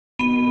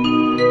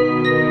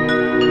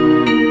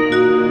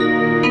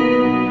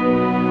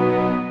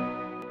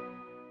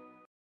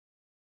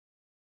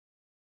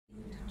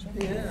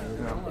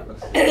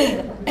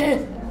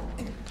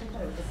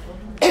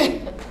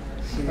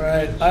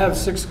right, I have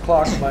 6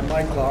 o'clock by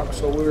my clock,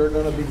 so we're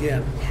going to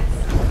begin.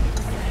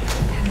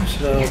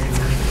 So,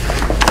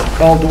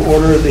 call to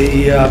order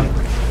the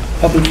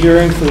public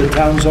hearing for the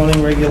town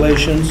zoning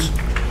regulations.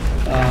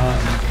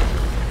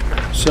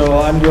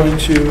 So I'm going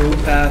to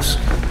ask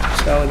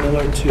Sally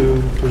Miller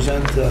to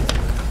present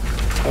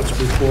what's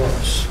before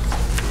us.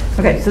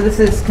 Okay, so this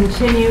is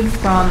continued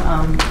from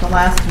the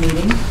last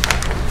meeting.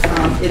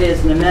 It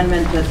is an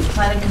amendment that the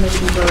Planning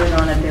Commission voted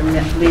on at their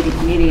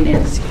meeting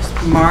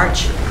in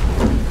March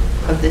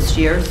of this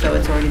year, so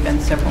it's already been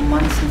several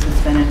months since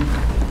it's been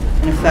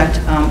in effect.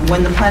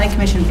 When the Planning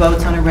Commission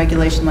votes on a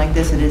regulation like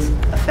this, it is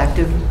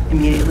effective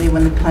immediately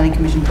when the Planning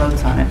Commission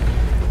votes on it.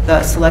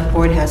 The Select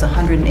Board has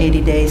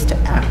 180 days to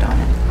act on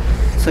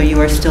it. So you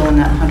are still in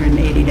that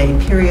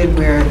 180-day period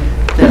where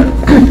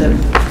the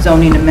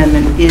zoning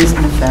amendment is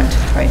in effect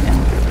right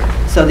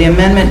now. So the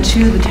amendment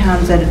to the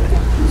town's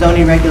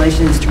zoning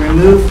regulations is to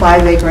remove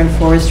 5-acre and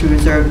forestry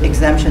reserve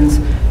exemptions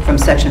from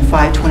Section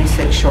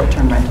 526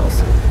 short-term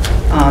rentals.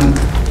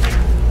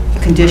 A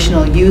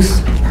conditional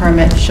use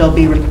permit shall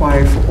be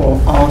required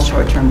for all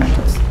short-term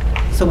rentals.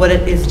 So what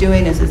it is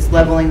doing is it's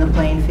leveling the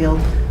playing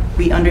field.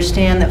 We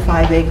understand that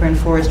 5-acre and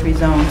forestry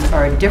zones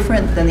are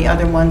different than the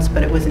other ones,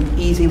 but it was an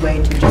easy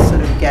way to just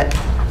sort of get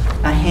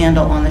a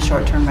handle on the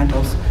short-term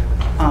rentals.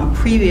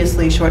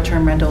 Previously,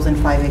 short-term rentals in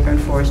 5-acre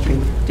and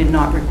forestry did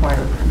not require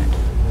a permit.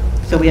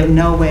 So we have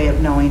no way of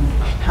knowing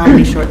how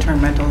many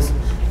short-term rentals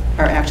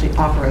are actually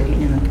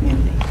operating in the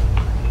community.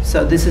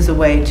 So this is a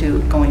way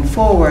to, going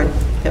forward,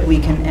 that we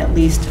can at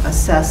least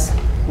assess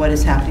what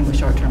is happening with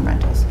short-term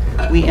rentals.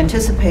 We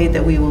anticipate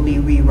that we will be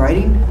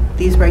rewriting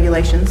these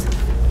regulations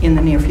in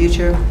the near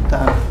future.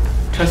 The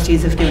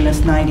trustees have given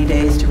us 90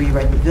 days to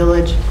rewrite the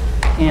village,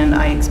 and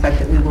I expect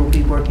that we will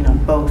be working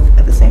on both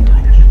at the same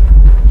time.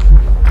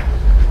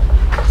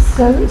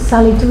 So,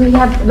 Sally, do we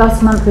have,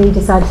 last month we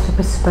decided to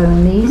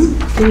postpone these.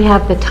 Do we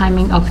have the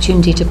timing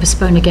opportunity to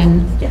postpone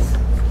again? Yes,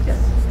 yes.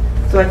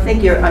 So I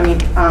think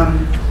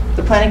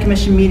the Planning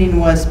Commission meeting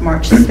was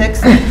March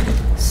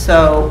 6th,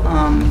 so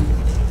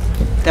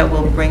that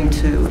will bring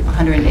to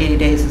 180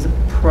 days is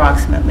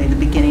approximately the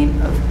beginning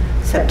of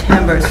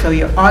September. So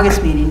your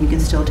August meeting, you can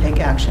still take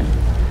action.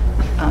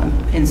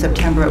 In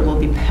September, it will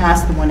be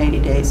past the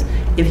 180 days.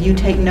 If you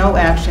take no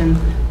action,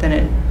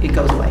 then it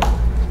goes away,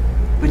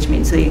 which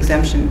means the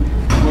exemption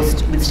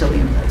would still be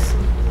in place.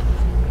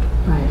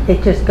 Right.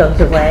 It just goes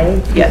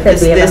away? Yeah.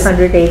 We have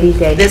 180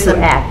 days to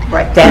act.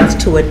 Right. That's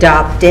to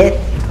adopt it,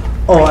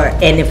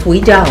 and if we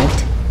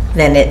don't,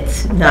 then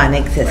it's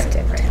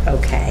non-existent. Right.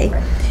 Okay.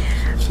 Right.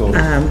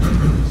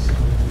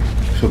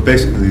 So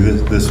basically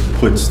this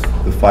puts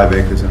the 5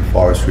 acres in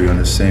forestry on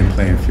the same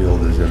playing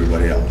field as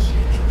everybody else?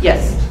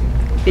 Yes.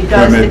 It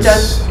does. Permits, it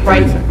does.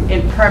 Right. Everything.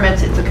 In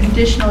permits, it's a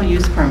conditional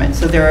use permit.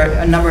 So there are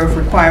a number of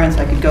requirements.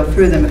 I could go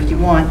through them if you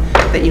want,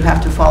 that you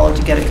have to follow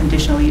to get a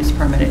conditional use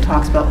permit. It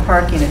talks about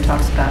parking. It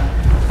talks about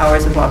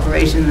hours of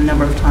operation, the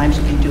number of times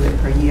you can do it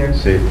per year.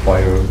 Say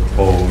fire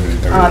code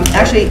and everything.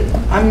 Actually,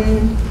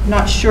 I'm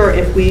not sure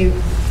if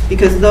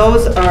because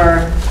those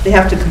are,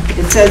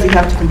 it says you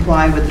have to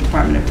comply with the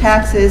Department of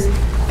Taxes,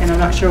 and I'm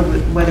not sure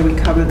whether we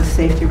cover the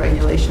safety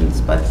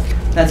regulations, but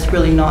that's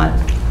really not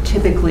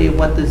typically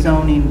what the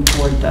zoning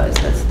board does.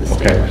 That's the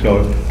state. Okay,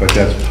 but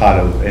that's part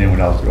of anyone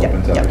else that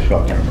opens up a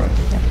short-term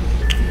rental.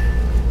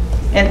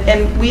 Yep.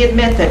 And we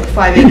admit that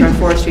 5-acre and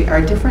forestry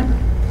are different,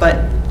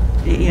 but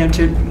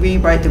to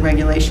rewrite the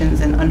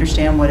regulations and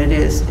understand what it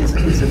is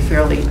a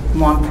fairly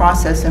long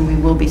process, and we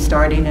will be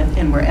starting it,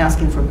 and we're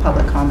asking for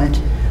public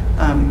comment.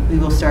 We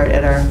will start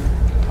at our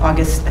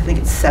August, I think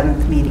it's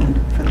 7th meeting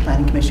for the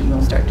Planning Commission.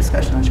 We'll start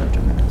discussion on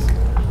short-term rentals.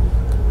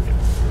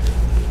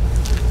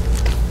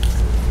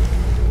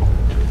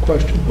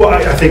 Question? Well,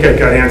 I think I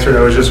got answered.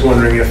 I was just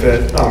wondering if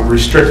it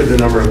restricted the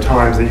number of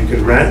times that you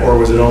could rent, or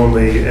was it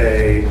only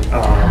a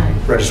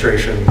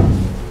registration?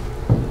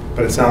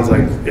 But it sounds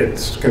like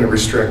it's going to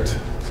restrict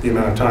the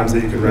amount of times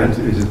that you can rent.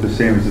 Is it the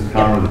same as the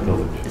town or the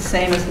village? The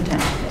same as the town.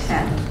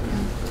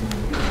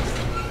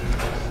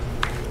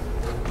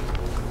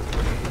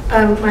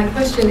 My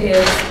question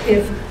is,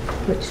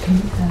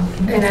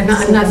 and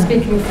I'm not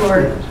speaking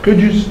for.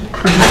 Could you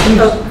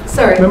Oh,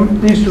 sorry.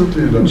 These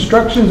two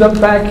instructions up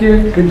back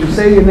here, could you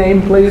say your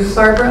name, please?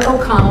 Barbara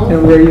O'Connell.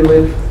 And where you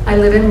live? I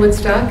live in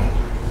Woodstock.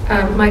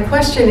 My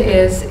question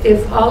is,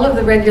 if all of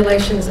the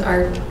regulations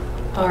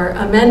are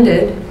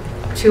amended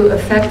to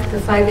affect the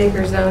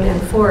 5-acre zone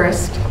and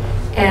forest,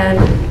 and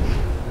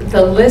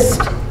the list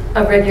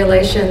of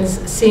regulations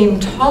seem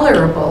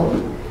tolerable,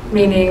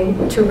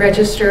 meaning to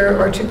register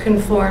or to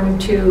conform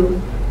to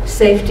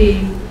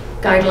safety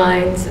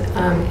guidelines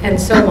and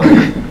so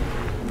on,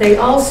 they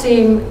all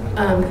seem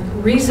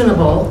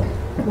reasonable,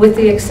 with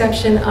the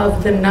exception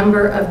of the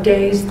number of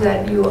days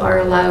that you are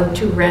allowed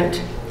to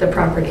rent the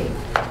property.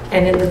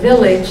 And in the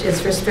village,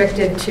 it's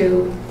restricted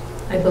to,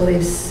 I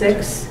believe,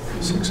 6,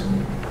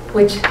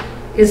 which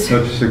is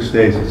Not 6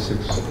 days, it's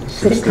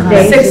six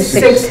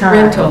six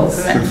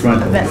rentals. 6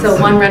 rentals. So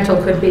one rental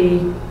could be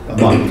A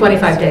month.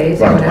 25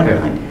 days or Right,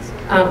 whatever.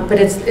 okay. But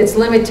it's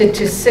limited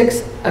to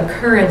 6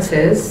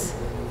 occurrences,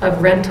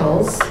 of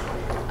rentals,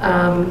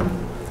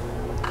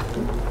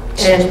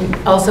 and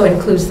also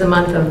includes the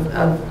month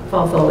of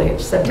fall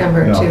foliage,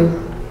 September No. to,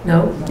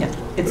 no? Yeah,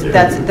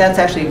 that's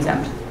actually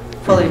exempt.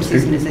 Foliage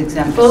season is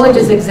exempt. Foliage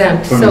is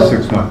exempt, From so.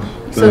 the 6 months.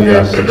 So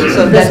yeah, the, 6 months.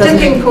 so the that doesn't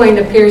sticking make- point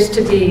appears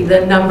to be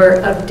the number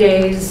of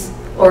days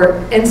or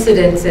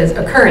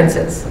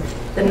occurrences,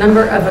 the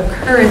number of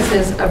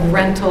occurrences of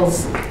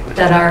rentals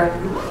that are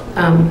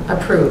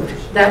approved.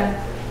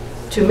 That,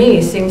 to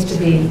me, seems to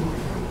be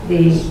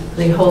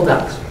the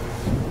holdup.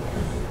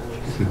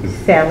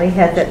 Sally,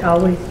 has it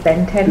always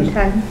been 10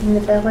 times in the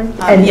village?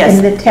 And Yes,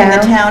 in the town? in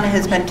the town it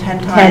has been 10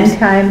 times. 10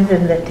 times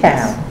in the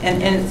town.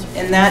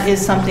 And that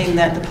is something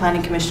that the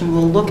Planning Commission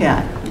will look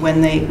at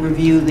when they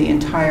review the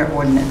entire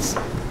ordinance.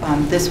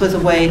 This was a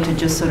way to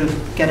just sort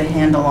of get a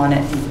handle on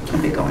it and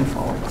keep it going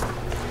forward.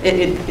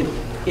 It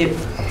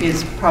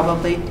is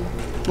probably,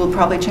 will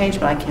probably change,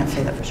 but I can't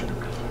say that for sure.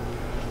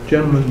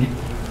 Gentlemen,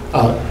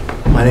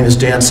 My name is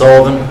Dan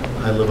Sullivan.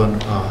 I live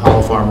on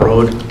Hollow Farm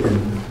Road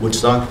in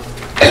Woodstock.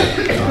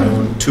 I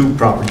own 2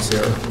 properties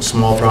there, a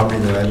small property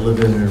that I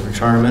live in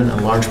retirement, and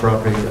a large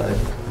property that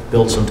I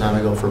built some time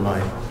ago for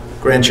my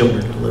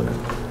grandchildren to live in.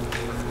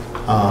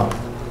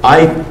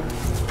 I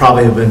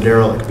probably have been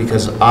derelict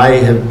because I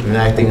have been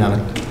acting on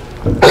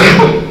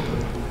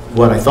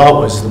what I thought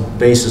was the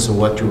basis of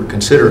what you were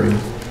considering,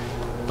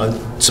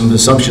 some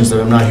assumptions that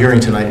I'm not hearing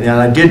tonight. And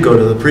I did go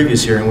to the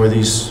previous hearing where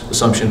these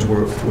assumptions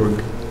were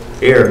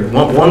aired.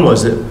 One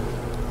was that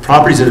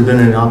properties that have been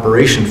in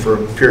operation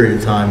for a period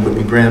of time would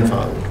be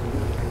grandfathered.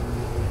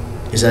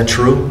 Is that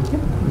true?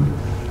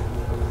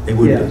 They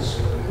would yes.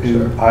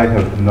 I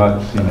have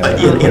not seen that.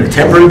 be. In a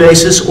temporary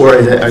basis, or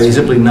are they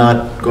simply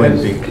not going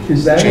to be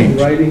Is that in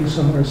changed? writing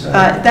somewhere,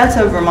 Sally? That's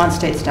a Vermont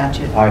state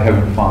statute. I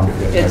haven't found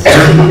it yet. It's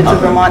a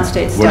Vermont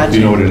state statute. What, do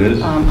you know what it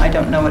is? I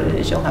don't know what it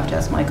is, you'll have to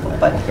ask Michael.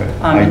 But Okay.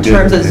 I in did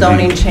terms of indeed.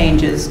 zoning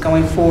changes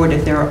going forward,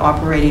 if there are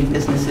operating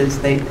businesses,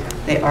 they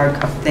are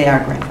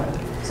grandfathered.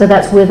 So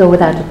that's with or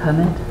without a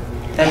permit?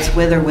 That's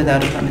with or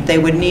without a permit. They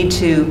would need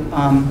to,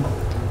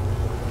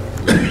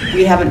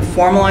 we haven't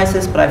formalized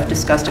this, but I've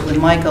discussed it with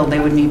Michael, they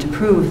would need to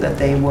prove that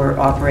they were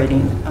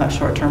operating a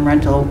short-term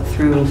rental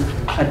through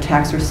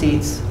tax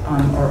receipts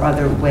or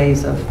other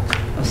ways of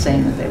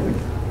saying that they were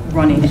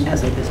running it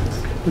as a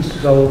business.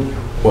 Mr.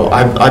 Sullivan? Well,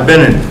 I've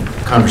been in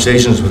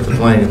conversations with the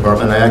planning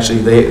department.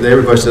 They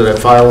requested that I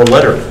file a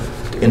letter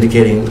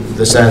indicating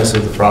the status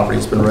of the property.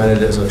 It's been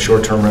rented as a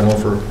short-term rental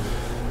for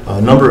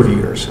a number of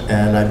years,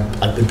 and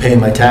I've been paying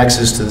my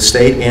taxes to the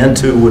state and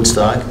to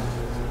Woodstock.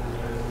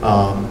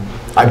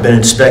 I've been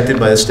inspected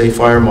by the state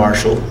fire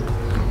marshal.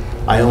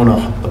 I own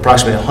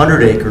approximately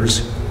 100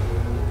 acres,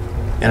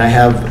 and I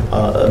have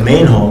a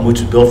main home,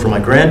 which was built for my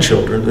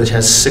grandchildren, which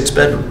has 6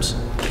 bedrooms.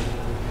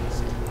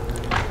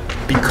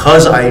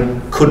 Because I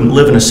couldn't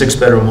live in a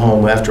 6-bedroom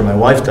home after my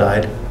wife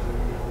died,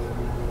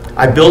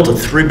 I built a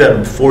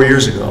 3-bedroom 4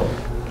 years ago.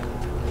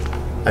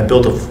 I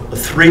built a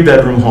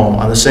 3-bedroom home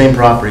on the same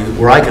property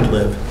where I could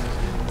live,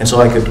 and so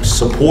I could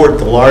support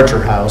the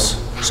larger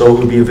house so it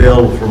would be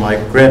available for my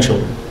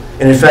grandchildren.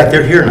 And in fact,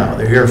 they're here now.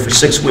 They're here for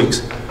 6 weeks.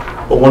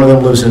 But one of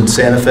them lives in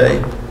Santa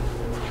Fe,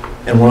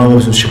 and one of them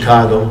lives in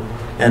Chicago,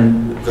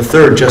 and the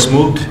third just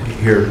moved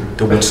here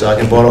to Woodstock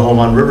and bought a home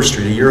on River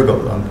Street a year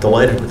ago. I'm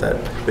delighted with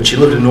that. But she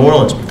lived in New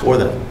Orleans before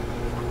that.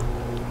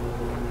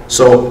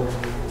 So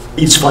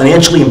it's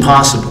financially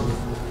impossible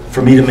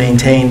for me to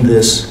maintain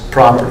this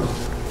property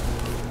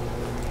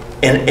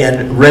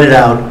and rent it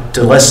out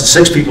to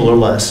 6 people or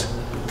less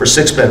for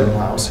 6-bedroom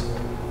house,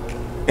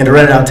 and to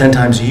rent it out 10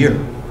 times a year.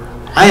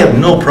 I have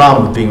no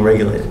problem with being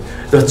regulated.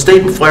 The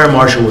state fire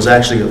marshal was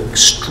actually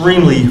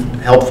extremely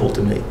helpful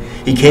to me.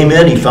 He came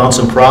in, he found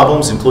some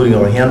problems, including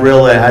a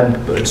handrail that I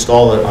hadn't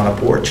installed on a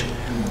porch,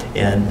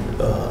 and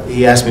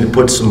he asked me to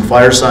put some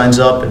fire signs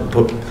up and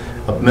put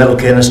a metal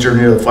canister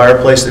near the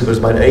fireplace. There was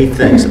about 8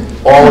 things,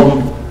 all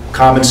of them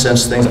common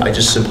sense things I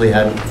just simply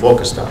hadn't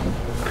focused on.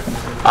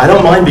 I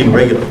don't mind being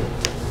regulated.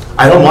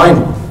 I don't mind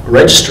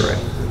registering.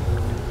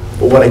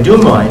 But what I do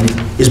mind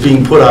is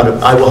being put out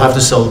of, I will have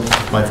to sell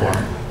my farm.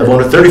 I've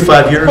owned it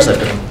 35 years, I've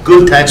been a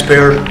good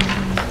taxpayer,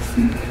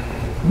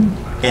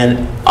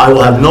 and I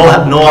will have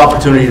no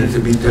opportunity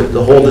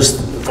to hold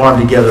this farm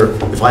together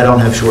if I don't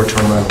have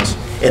short-term rentals.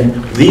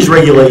 And these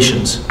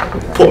regulations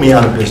put me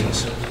out of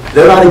business.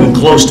 They're not even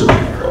close to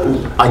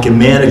them. I can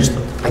manage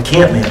them. I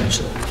can't manage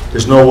them.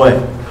 There's no way.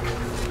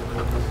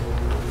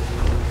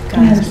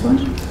 Can I ask a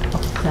question?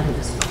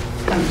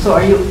 So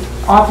are you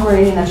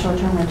operating a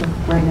short-term rental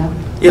right now?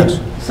 Yes.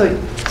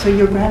 So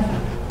your grandfather?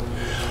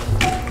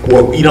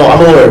 Well, you know,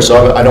 I'm a lawyer,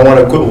 so I don't want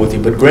to quibble with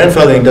you, but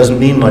grandfathering doesn't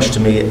mean much to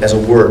me as a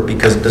word,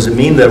 because does it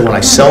mean that when I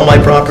sell my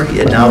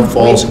property, it now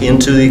falls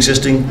into the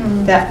existing?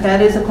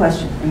 That is a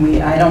question,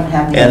 and I don't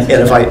have the And answer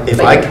to if that. if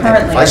But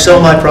currently- I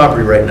sell my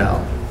property right now,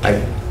 I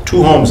have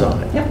 2 homes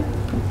on it.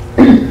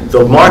 Yep.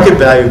 The market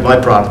value of my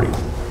property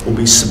will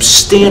be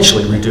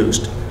substantially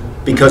reduced,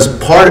 because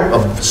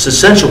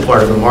essential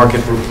part of the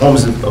market for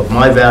homes of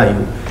my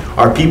value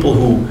are people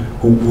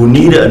who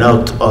need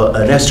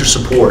an extra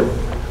support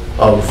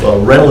of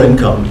rental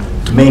income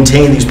to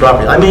maintain these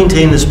properties. I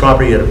maintain this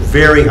property at a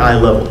very high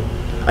level.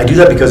 I do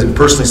that because it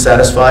personally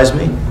satisfies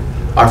me.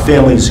 Our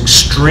family is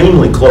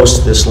extremely close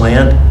to this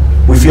land.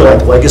 We feel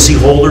like legacy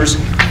holders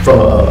from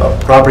a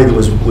property that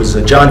was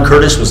John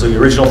Curtis was the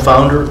original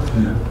founder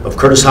of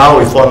Curtis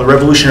Hollow. He fought in the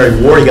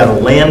Revolutionary War. He got a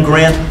land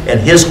grant, and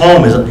his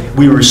home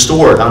we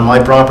restored on my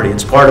property.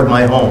 It's part of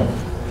my home.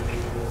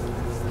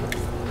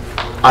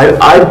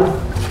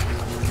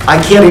 I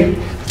can't.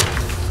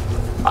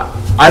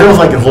 I don't know if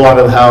I can hold on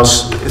to the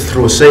house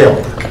through a sale,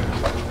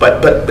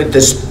 but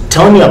this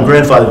telling me I'm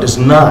grandfathered does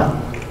not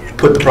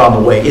put the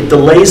problem away. It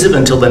delays it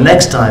until the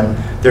next time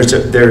there's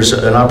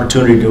an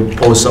opportunity to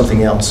propose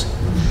something else.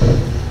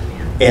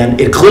 And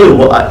it clearly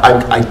will.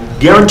 I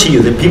guarantee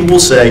you that people will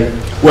say,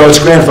 well, it's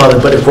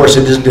grandfathered, but of course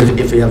it isn't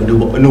if you have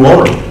a new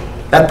owner.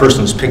 That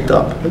person is picked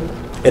up.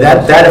 And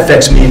that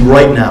affects me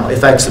right now. It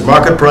affects the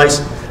market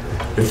price.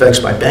 It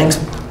affects my banks.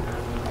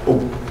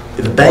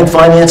 The bank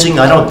financing,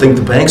 I don't think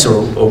the banks are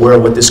aware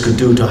of what this could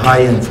do to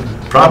high-end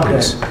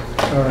properties. Okay.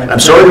 All right. I'm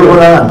sorry to run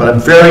on, but I'm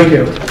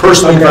very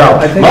personally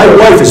proud. My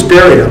wife is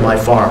buried on my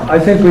farm. I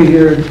think we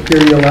hear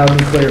you loud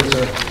and clear,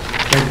 sir.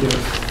 Thank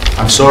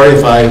you. I'm sorry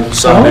if I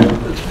sounded,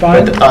 It's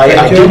fine. but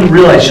I didn't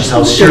realize just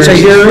how serious It's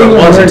a it hearing,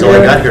 was and until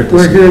I got here.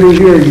 we're here to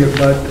hear you,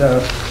 but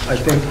I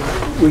think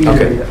we hear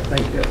Okay. you.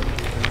 Thank you.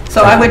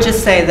 So I would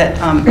just say that,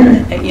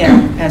 you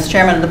know, as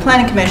chairman of the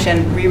planning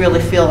commission, we really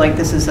feel like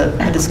this is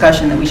a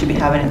discussion that we should be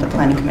having at the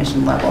planning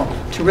commission level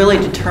to really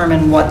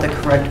determine what the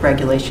correct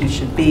regulations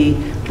should be.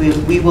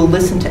 We will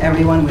listen to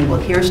everyone, we will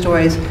hear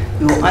stories,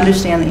 we will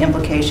understand the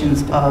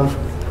implications of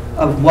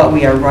what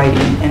we are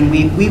writing. And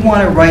we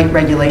want to write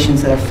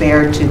regulations that are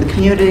fair to the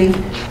community,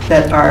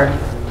 that are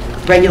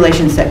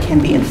regulations that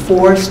can be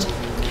enforced,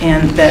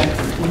 and that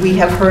we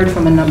have heard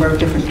from a number of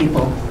different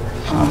people.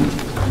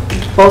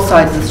 Both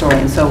sides of the story,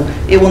 and so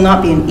it will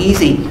not be an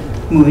easy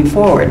moving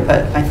forward,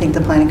 but I think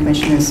the Planning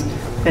Commission has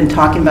been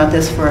talking about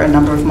this for a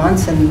number of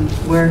months, and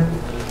we're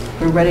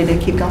ready to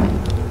keep going.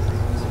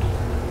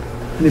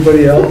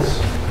 Anybody else?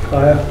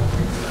 Kaya?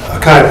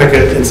 Kind of pick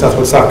it in South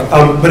Woodstock.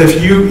 But if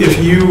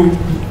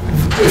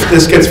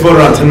this gets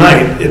voted on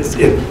tonight,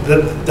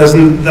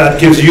 that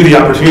gives you the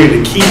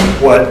opportunity to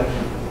keep what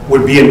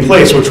would be in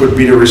place, which would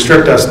be to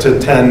restrict us to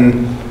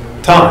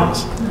 10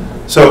 times.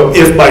 So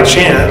if by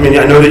chance, I mean,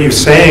 I know that you're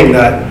saying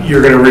that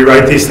you're going to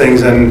rewrite these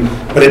things,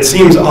 but it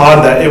seems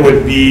odd that it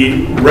would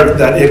be,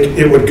 that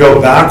it would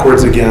go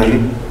backwards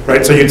again,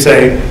 right? So you'd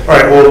say, all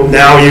right, well,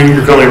 now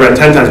you can only rent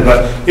 10 times,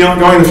 but you know,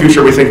 going in the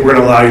future, we think we're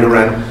going to allow you to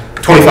rent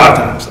 25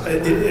 times.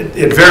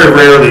 It very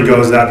rarely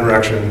goes that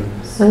direction.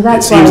 So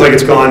that's it seems like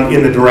it's gone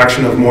in the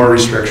direction of more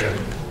restriction.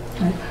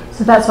 Right.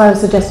 So that's why I was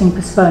suggesting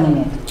postponing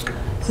it.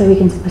 So we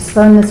can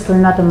postpone this for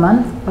another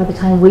month. By the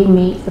time we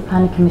meet, the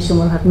Planning Commission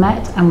will have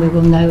met and we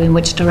will know in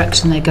which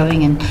direction they're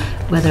going and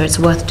whether it's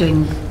worth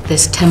doing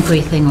this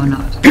temporary thing or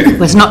not.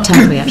 Well, it's not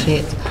temporary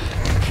actually.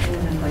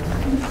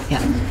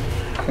 Yeah.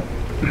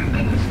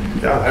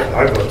 Yeah,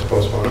 I'd love to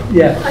postpone it.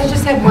 Yeah. I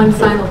just have one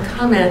final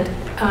comment.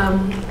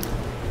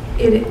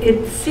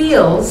 It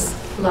feels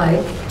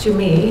like, to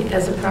me,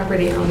 as a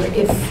property owner,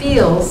 it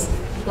feels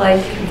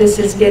like this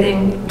is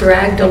getting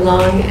dragged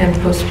along and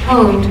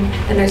postponed,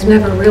 and there's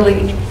never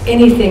really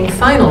anything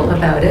final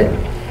about it.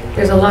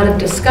 There's a lot of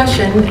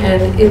discussion,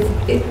 and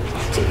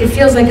it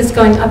feels like it's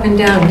going up and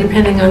down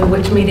depending on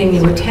which meeting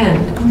you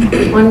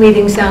attend. One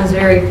meeting sounds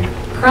very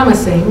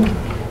promising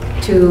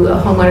to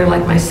a homeowner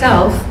like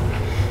myself,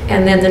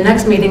 and then the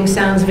next meeting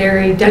sounds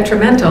very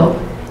detrimental,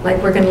 like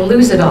we're going to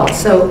lose it all.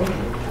 So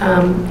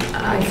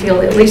I feel,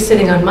 at least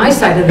sitting on my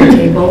side of the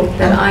table,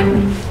 that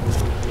I'm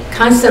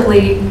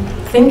constantly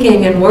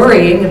thinking and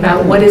worrying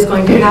about what is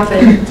going to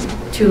happen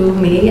to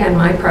me and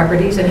my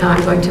properties and how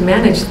I'm going to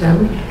manage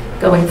them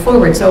going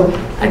forward. So,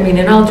 I mean,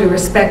 in all due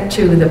respect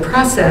to the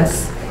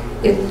process,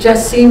 it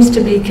just seems to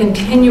be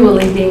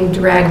continually being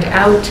dragged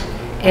out,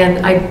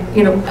 and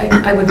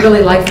I would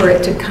really like for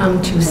it to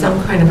come to some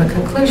kind of a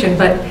conclusion,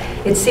 but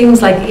it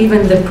seems like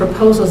even the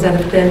proposals that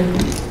have been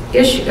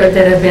issued, or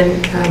that have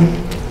been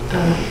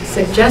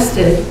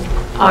suggested,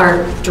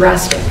 are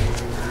drastic.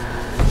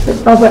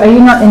 But Barbara, are you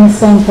not in the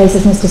same place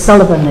as Mr.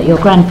 Sullivan, that you're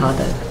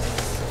grandfathered?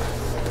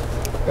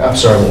 I'm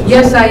sorry, what was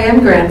Yes, I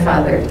am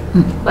grandfathered,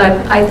 but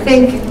I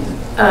think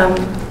I'm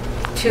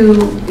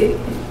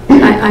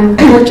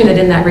fortunate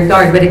in that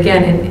regard, but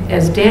again,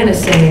 as Dan is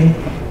saying,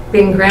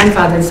 being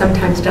grandfathered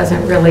sometimes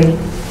doesn't really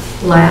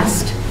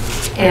last,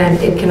 and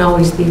it can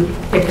always be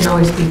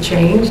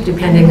changed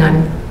depending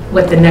on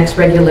what the next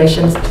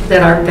regulations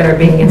that are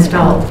being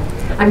installed.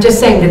 I'm just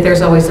saying that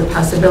there's always a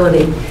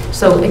possibility.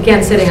 So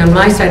again, sitting on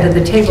my side of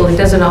the table, it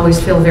doesn't always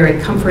feel very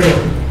comforting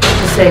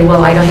to say,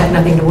 well, I don't have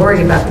nothing to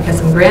worry about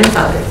because I'm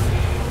grandfathered.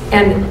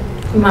 And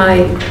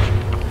my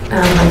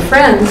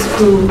friends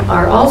who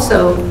are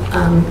also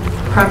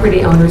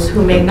property owners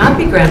who may not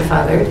be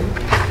grandfathered,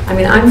 I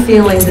mean, I'm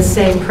feeling the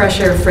same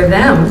pressure for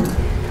them.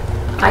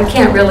 I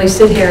can't really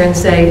sit here and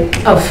say,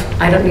 oh,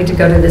 I don't need to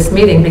go to this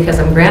meeting because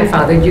I'm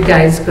grandfathered, you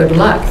guys, good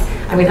luck.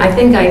 I mean, I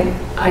think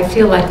I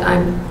feel like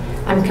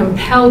I'm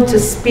compelled to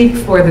speak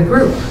for the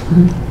group.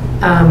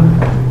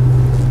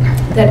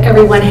 that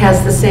everyone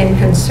has the same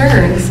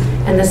concerns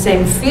and the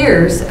same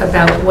fears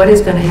about what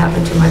is going to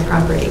happen to my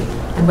property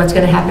and what's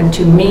going to happen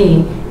to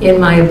me in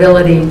my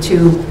ability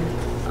to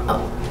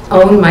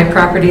own my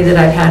property that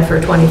I've had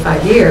for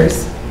 25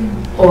 years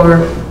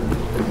or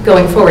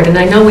going forward. And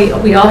I know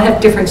we all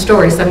have different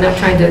stories, so I'm not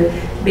trying to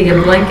be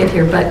a blanket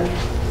here, but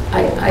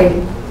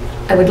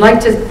I would like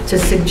to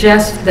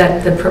suggest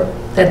that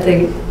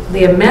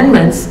the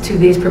amendments to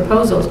these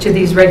proposals, to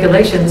these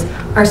regulations,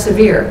 are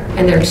severe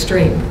and they're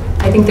extreme.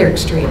 I think they're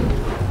extreme.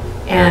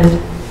 And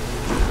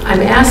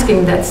I'm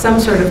asking that some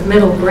sort of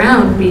middle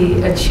ground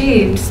be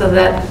achieved so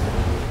that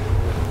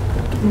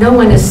no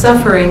one is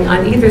suffering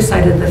on either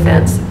side of the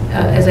fence.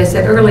 As I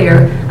said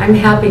earlier, I'm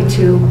happy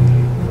to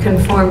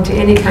conform to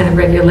any kind of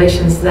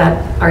regulations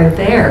that are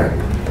there,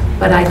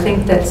 but I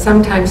think that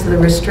sometimes the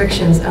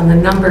restrictions on the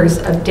numbers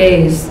of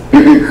days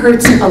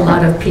hurts a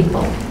lot of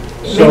people.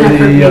 It may not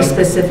hurt me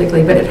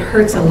specifically, but it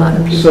hurts a lot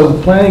of people. So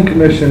the Planning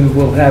Commission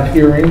will have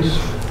hearings.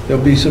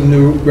 There'll be some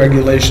new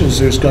regulations.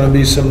 There's going to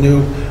be some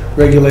new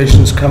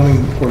regulations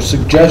coming, or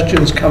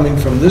suggestions coming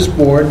from this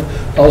board,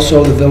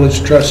 also the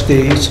village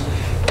trustees,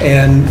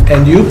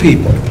 and you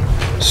people.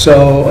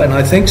 So, and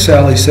I think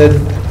Sally said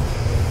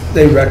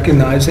they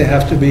recognize they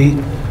have to be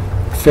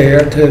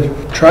fair, to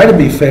try to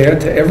be fair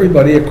to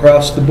everybody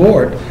across the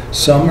board.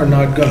 Some are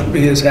not going to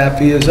be as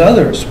happy as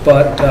others,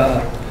 but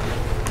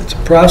it's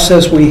a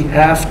process we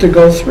have to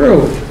go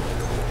through.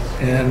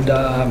 And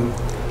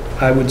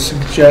I would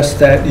suggest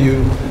that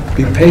you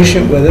be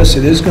patient with us.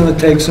 It is going to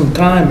take some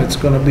time. It's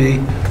going to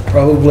be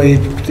probably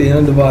the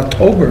end of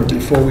October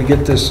before we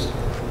get this,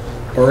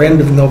 or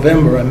end of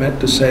November, I meant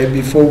to say,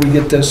 before we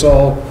get this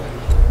all,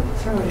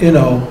 you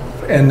know,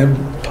 and the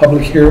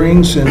public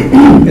hearings,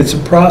 and it's a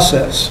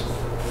process.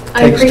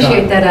 I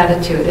appreciate that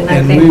attitude, and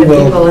I think the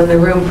people in the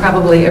room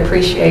probably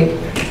appreciate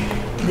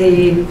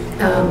the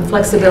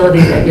flexibility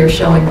that you're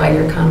showing by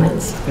your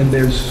comments. And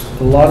there's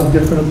a lot of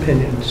different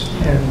opinions,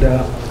 and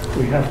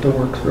we have to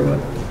work through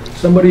it.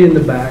 Somebody in the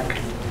back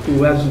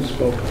who hasn't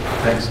spoken.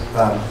 Thanks.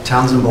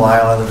 Townsend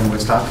Belial, I live in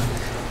Woodstock.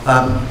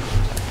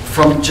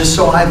 Just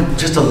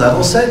a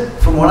level set,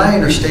 from what I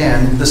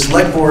understand, the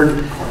select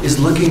board is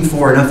looking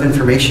for enough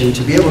information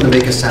to be able to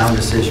make a sound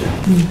decision.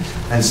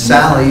 And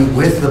Sally,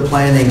 with the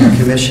Planning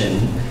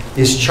Commission,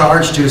 is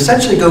charged to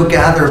essentially go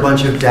gather a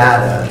bunch of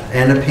data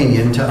and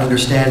opinion to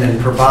understand and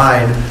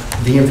provide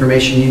the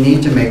information you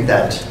need to make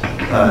that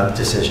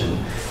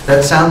decision.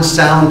 That sounds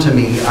sound to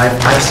me.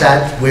 I've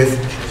sat with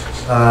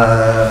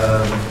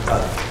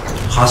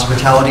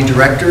hospitality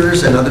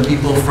directors and other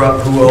people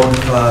who own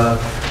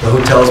the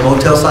hotels,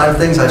 motel side of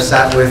things. I've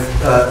sat with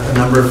a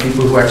number of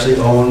people who actually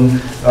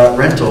own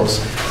rentals,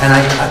 and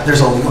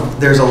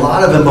there's a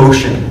lot of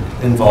emotion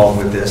involved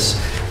with this.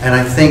 And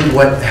I think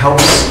what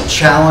helps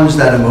challenge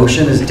that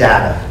emotion is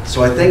data.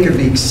 So I think it'd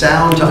be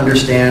sound to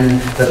understand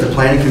that the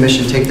Planning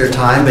Commission take their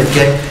time, but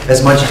get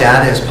as much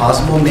data as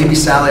possible. Maybe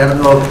Sally, I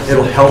don't know if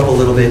it'll help a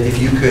little bit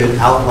if you could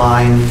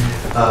outline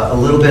a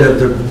little bit of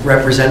the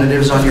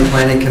representatives on your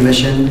Planning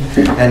Commission,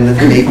 and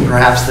maybe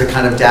perhaps the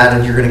kind of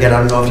data you're going to get. I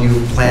don't know if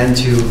you plan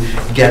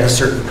to get a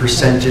certain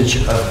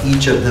percentage of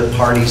each of the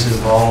parties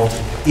involved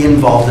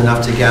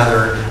enough to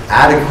gather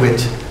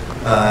adequate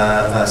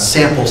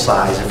sample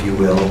size, if you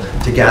will,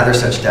 to gather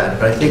such data.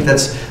 But I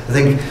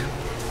think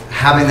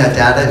having that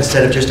data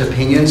instead of just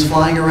opinions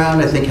flying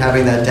around, I think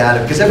having that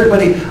data, because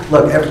everybody,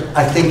 look,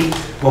 I think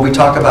when we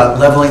talk about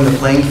leveling the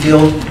playing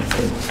field,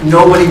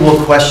 nobody will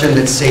question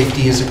that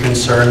safety is a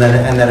concern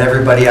and that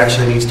everybody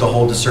actually needs to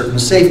hold to certain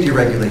safety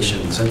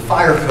regulations and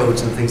fire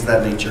codes and things of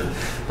that nature.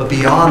 But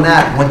beyond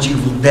that, once you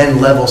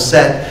then level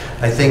set,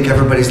 I think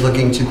everybody's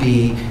looking to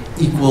be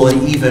equal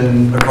and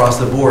even across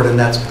the board, and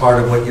that's part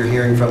of what you're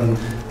hearing from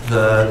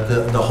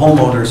the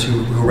homeowners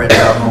who rent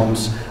out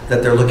homes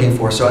that they're looking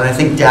for. So, and I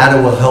think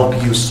data will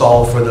help you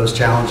solve for those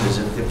challenges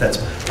if that's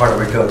part of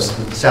where it goes.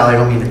 Sally, I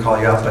don't mean to call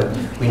you out, but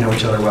we know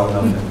each other well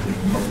enough.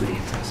 Hopefully.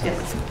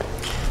 Yes.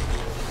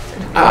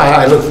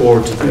 I look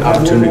forward to the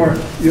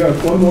opportunity. You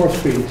have one more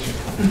speech.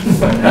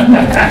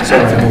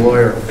 Sorry, I'm a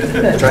lawyer.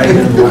 Trying to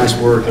get the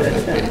last word.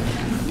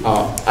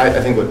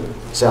 I think what,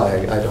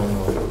 Sally, I don't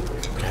know.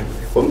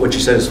 What you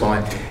said is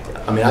fine.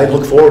 I mean, I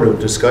look forward to a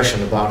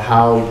discussion about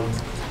how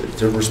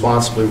to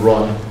responsibly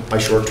run my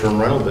short-term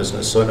rental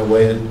business, so in a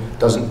way that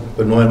doesn't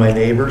annoy my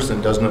neighbors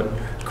and doesn't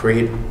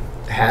create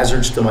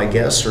hazards to my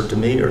guests or to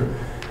me.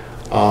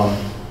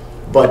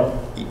 But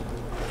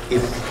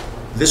if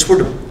this were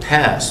to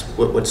pass,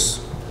 what's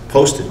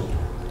posted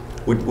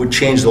would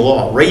change the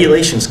law.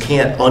 Regulations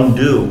can't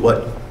undo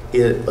what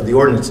the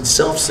ordinance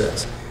itself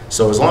says.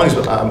 So as long as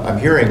I'm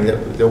hearing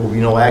that there will be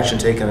no action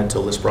taken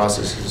until this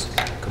process is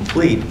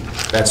complete,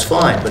 that's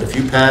fine. But if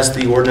you pass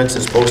the ordinance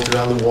that's posted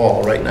on the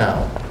wall right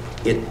now,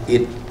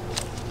 it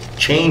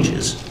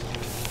changes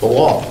the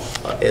law,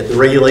 the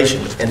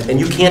regulations. And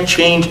you can't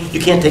change,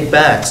 you can't take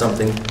back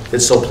something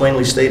that's so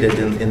plainly stated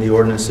in the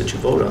ordinance that you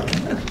vote on.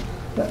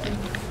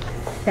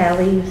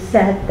 Sally, you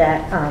said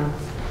that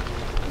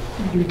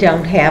you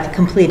don't have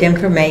complete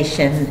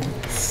information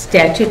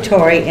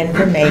statutory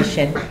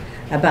information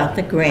about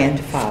the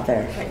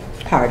grandfather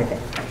part of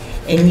it.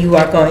 And you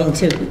are going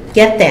to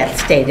get that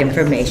state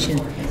information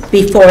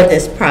before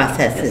this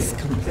process is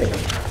complete.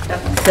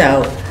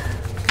 So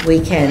we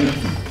can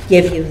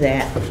give you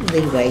that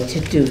leeway to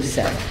do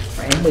so.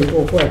 And we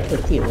will work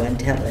with you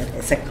until it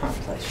is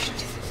accomplished.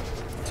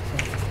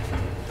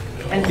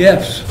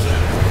 Yes.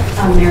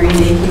 I'm Mary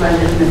Mayhew. I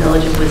live in the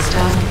village of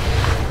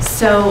Woodstock.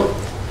 So,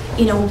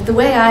 you know, the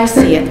way I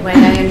see it, the way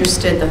I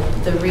understood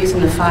the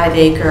reason the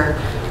 5-acre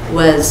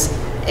was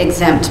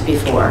exempt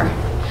before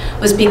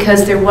was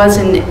because there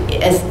wasn't,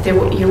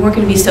 you weren't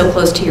going to be so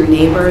close to your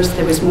neighbors.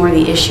 There was more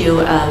the issue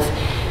of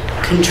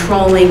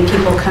controlling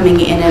people coming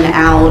in and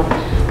out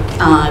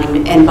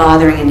and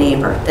bothering a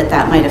neighbor,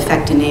 that might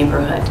affect a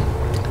neighborhood.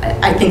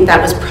 I think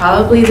that was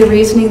probably the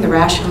reasoning, the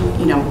rational,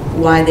 you know,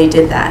 why they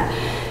did that.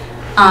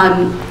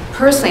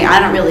 Personally, I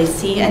don't really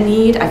see a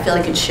need. I feel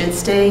like it should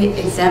stay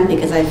exempt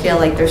because I feel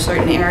like there's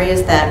certain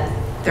areas that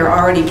they're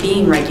already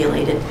being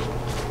regulated.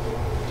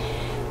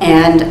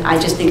 And I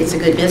just think it's a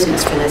good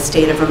business for the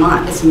state of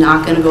Vermont. It's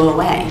not going to go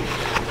away.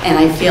 And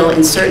I feel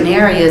in certain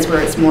areas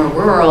where it's more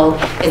rural,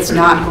 it's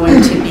not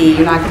going to be,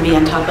 you're not going to be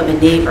on top of a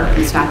neighbor.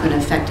 It's not going to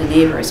affect a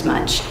neighbor as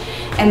much.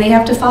 And they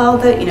have to follow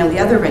the, you know, the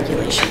other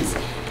regulations.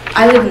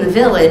 I live in the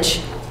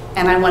village,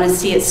 and I want to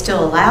see it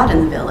still allowed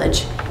in the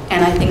village.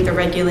 And I think the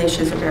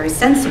regulations are very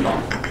sensible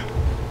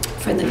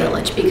for the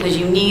village because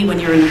you need, when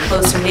you're in a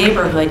closer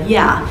neighborhood,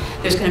 yeah,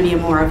 there's going to be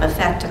more of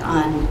effect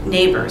on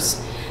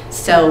neighbors.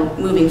 So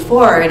moving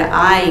forward,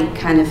 I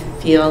kind of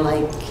feel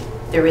like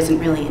there isn't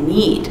really a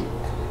need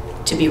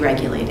to be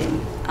regulating.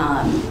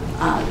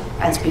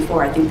 As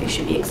before, I think they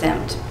should be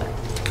exempt. But.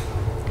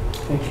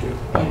 Thank you.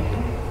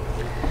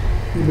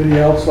 Anybody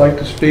else like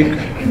to speak?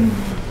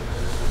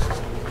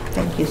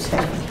 Thank you, sir.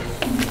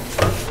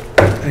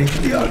 Thank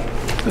you.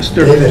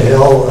 Mr. David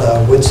Hill,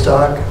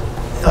 Woodstock.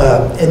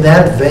 In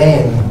that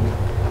vein,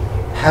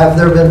 have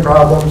there been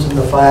problems in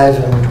the 5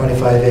 and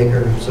 25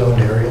 acre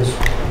zoned areas?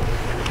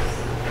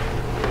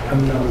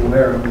 I'm not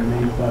aware of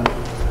any, but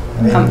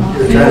You would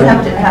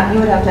have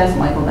to ask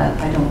Michael that.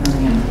 I don't know the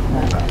answer to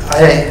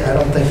that. I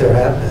don't think there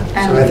have been.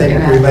 So I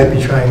think we might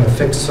be trying to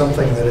fix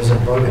something that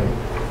isn't broken.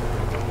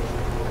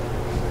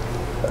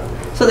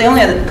 So the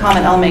only other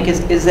comment I'll make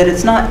is that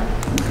it's not,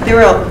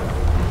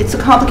 it's a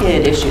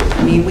complicated issue.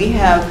 I mean, we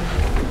have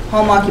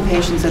home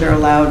occupations that are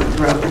allowed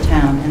throughout the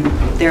town, and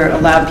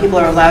people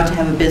are allowed to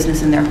have a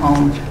business in their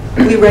home.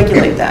 We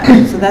regulate that,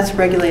 so that's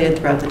regulated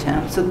throughout the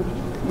town. So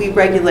we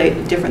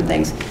regulate different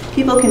things.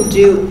 People can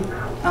do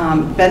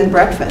bed and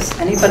breakfast.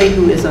 Anybody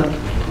who is a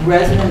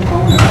resident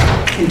owner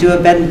can do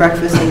a bed and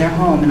breakfast in their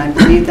home, and I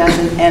believe that's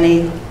in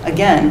any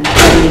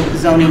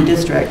zoning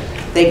district.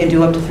 They can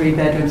do up to 3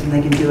 bedrooms, and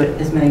they can do it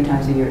as many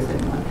times a year as they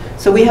want.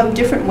 So we have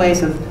different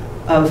ways of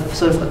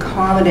sort of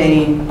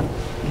accommodating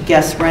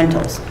guest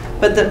rentals.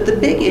 But the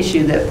big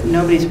issue that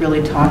nobody's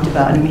really talked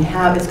about, and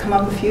it's come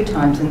up a few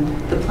times, and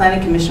the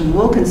Planning Commission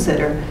will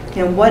consider,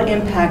 you know, what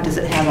impact does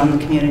it have on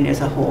the community as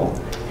a whole?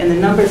 And the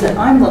numbers that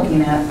I'm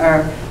looking at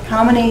are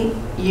how many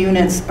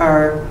units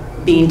are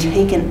being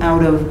taken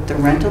out of the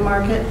rental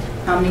market,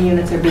 how many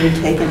units are being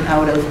taken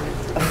out of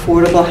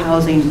affordable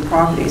housing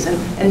properties.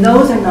 And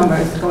those are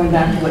numbers, going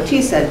back to what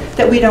she said,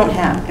 that we don't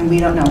have and we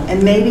don't know.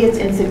 And maybe it's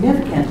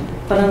insignificant,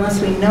 but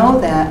unless we know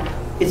that,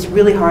 it's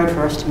really hard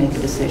for us to make a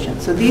decision.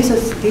 So these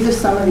are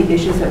some of the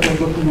issues that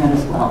we're looking at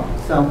as well.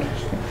 So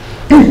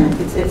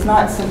it's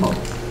not simple.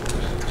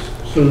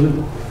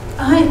 Susan?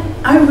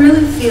 I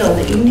really feel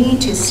that you need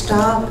to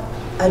stop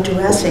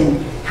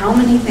addressing how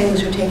many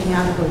things you're taking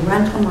out of a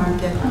rental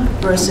market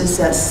versus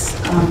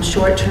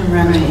short-term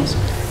rentals.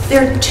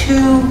 They're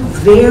two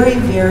very,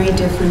 very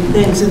different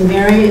things, and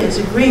Mary is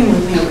agreeing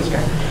with me over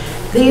here.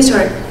 These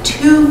are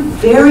two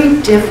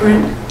very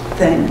different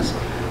things.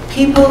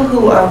 People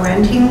who are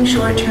renting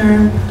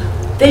short-term,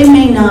 they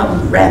may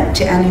not rent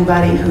to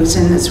anybody who's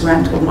in this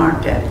rental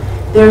market.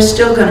 They're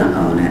still going to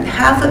own it.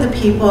 Half of the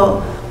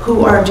people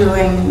who are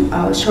doing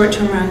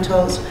short-term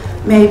rentals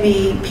may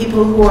be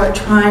people who are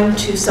trying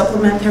to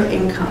supplement their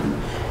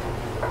income.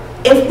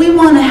 If we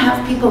want to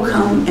have people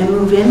come and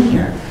move in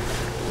here,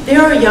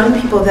 there are young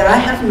people that I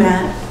have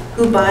met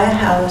who buy a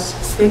house,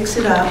 fix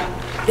it up.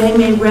 They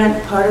may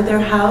rent part of their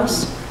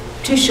house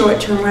to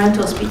short-term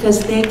rentals because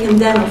they can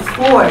then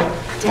afford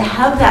to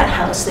have that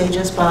house they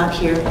just bought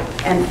here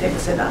and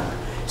fix it up.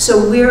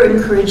 So we're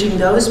encouraging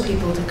those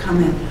people to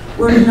come in.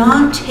 We're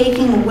not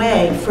taking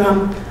away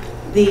from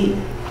the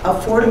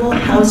affordable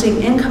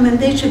housing income, and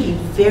they should be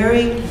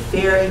very,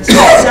 very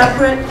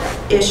separate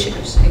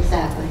issues.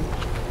 Exactly.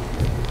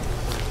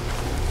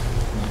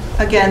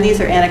 Again,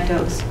 these are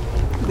anecdotes.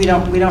 We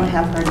don't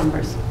have hard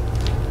numbers.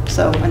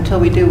 So until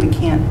we do, we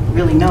can't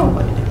really know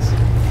what it is.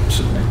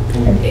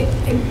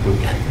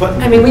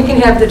 But I mean, we can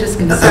have the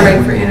discussion,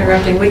 sorry for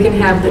interrupting, we can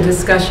have the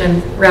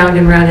discussion round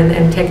and round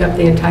and take up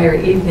the entire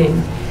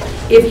evening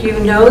if you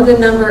know the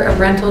number of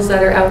rentals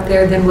that are out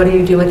there, then what do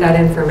you do with that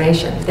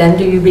information? Then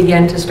do you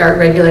begin to start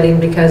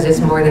regulating because it's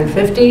more than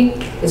 50,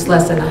 it's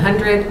less than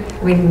 100?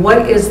 I mean,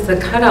 what is the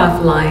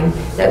cutoff line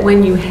that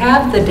when you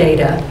have the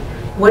data,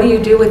 what do you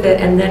do with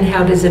it, and then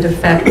how does it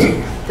affect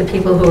the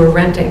people who are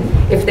renting?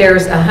 If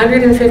there's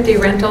 150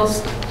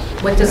 rentals,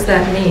 what does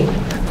that mean?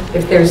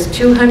 If there's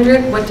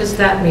 200, what does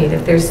that mean?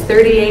 If there's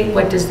 38,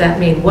 what does that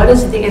mean? What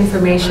does the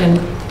information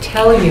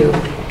tell you,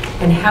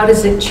 and how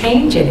does it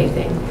change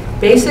anything?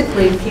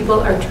 Basically, people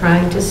are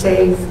trying to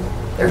save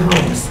their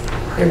homes.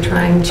 They're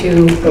trying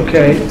to...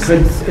 Okay,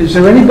 is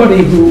there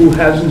anybody who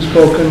hasn't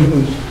spoken,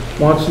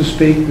 who wants to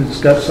speak,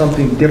 that's got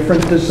something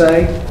different to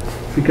say?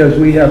 Because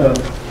we have a...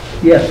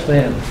 Yes,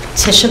 ma'am.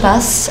 Tisha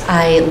Bus,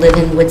 I live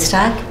in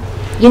Woodstock.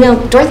 You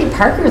know, Dorothy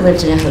Parker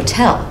lived in a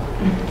hotel.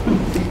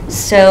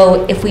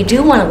 So if we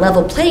do want to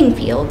level playing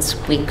fields,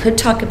 we could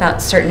talk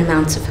about certain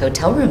amounts of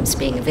hotel rooms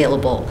being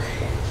available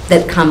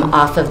that come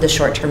off of the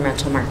short-term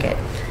rental market.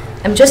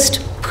 I'm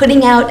just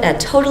putting out a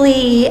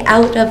totally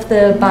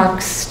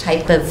out-of-the-box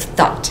type of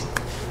thought.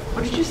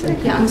 What did you say?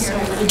 Yeah, I'm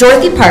sorry.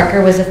 Dorothy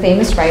Parker was a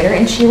famous writer,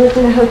 and she lived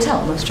in a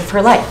hotel most of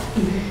her life.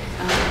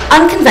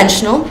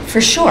 Unconventional, for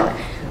sure.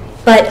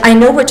 But I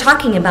know we're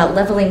talking about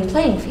leveling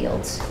playing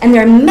fields, and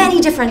there are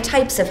many different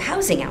types of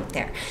housing out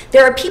there.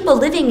 There are people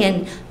living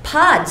in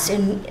pods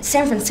in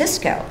San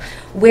Francisco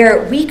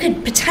where we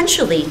could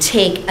potentially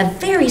take a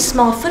very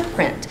small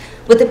footprint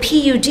with a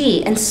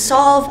PUD and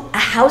solve a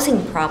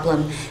housing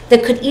problem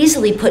that could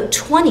easily put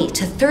 20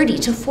 to 30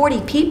 to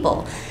 40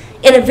 people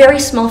in a very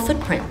small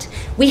footprint.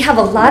 We have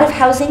a lot of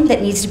housing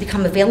that needs to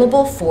become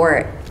available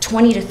for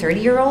 20 to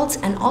 30-year-olds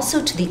and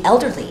also to the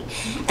elderly.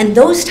 And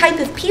those type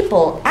of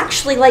people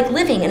actually like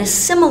living in a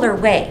similar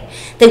way.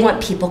 They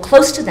want people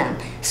close to them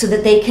so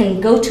that they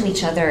can go to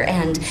each other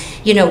and,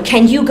 you know,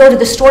 can you go to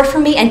the store for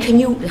me, and can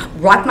you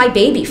rock my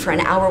baby for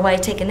an hour while I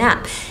take a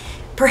nap?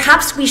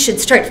 Perhaps we should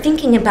start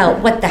thinking about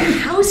what the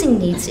housing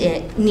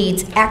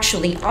needs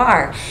actually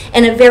are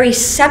in a very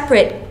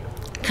separate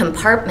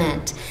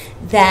compartment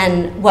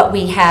than what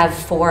we have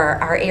for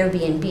our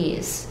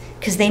Airbnbs,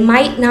 because they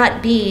might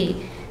not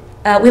be,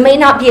 we may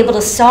not be able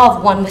to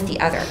solve one with the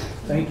other.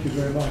 Thank you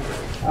very much.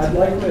 I'd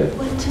like to...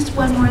 Just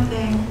one more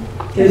thing.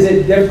 Is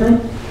it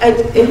different?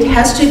 It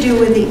has to do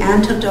with the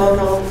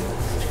anecdotal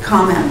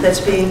comment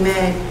that's being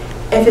made.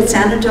 If it's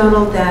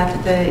anecdotal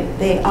that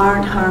they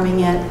aren't harming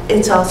it,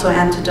 it's also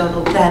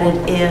anecdotal that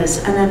it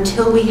is. And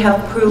until we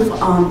have proof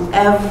on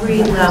every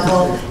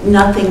level,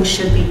 nothing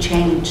should be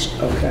changed.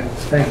 Okay,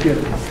 thank you.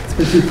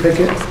 Mrs.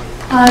 Pickett?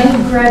 I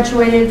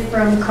graduated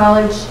from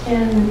college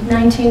in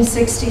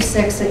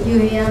 1966 at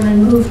UVM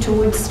and moved to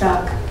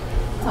Woodstock.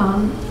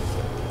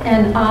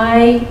 And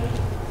I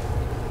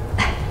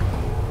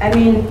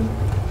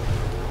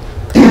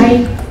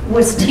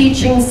was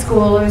teaching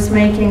school. I was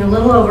making a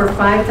little over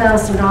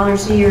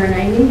 $5,000 a year, and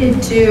I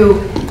needed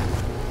to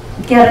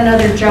get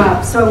another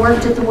job. So I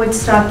worked at the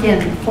Woodstock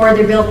Inn before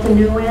they built the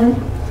new inn.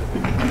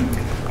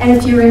 And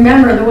if you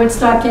remember, the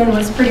Woodstock Inn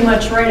was pretty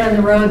much right on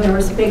the road. There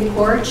was a big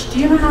porch. Do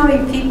you know how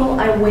many people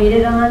I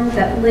waited on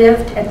that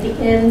lived at the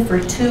inn for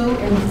 2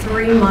 and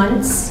 3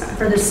 months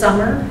for the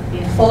summer?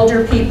 Yeah.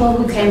 Older people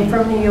who came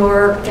from New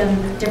York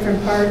and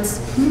different parts.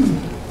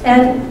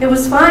 And it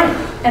was fine,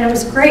 and it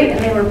was great,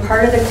 and they were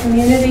part of the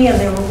community, and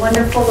they were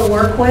wonderful to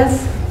work with.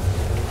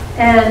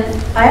 And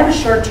I have a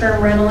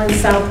short-term rental in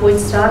South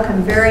Woodstock.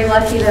 I'm very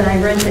lucky that I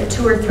rent it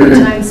 2 or 3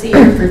 times a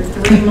year for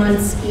 3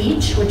 months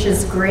each, which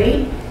is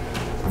great.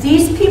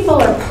 These people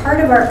are part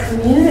of our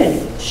community.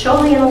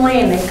 Sholey and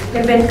Elaine,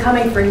 they've been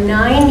coming for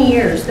 9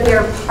 years. They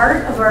are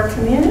part of our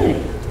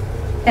community.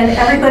 And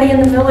everybody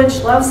in the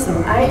village loves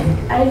them.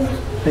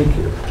 Thank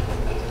you.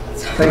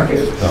 Thank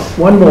you.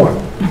 One more.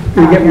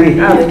 We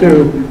have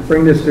to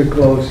bring this to a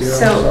close here.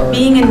 So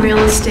being in real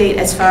estate,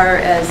 as far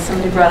as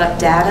somebody brought up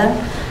data,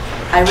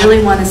 I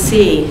really want to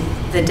see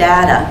the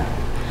data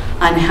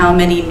on how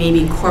many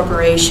maybe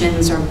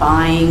corporations are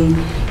buying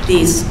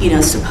these,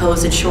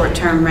 supposed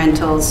short-term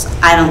rentals.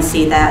 I don't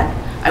see that.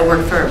 I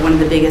work for one of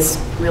the biggest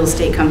real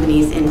estate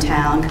companies in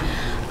town.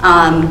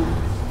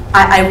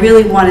 I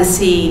really want to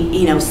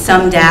see,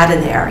 some data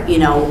there,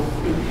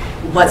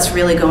 what's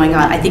really going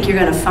on. I think you're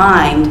going to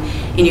find,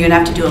 and you're going to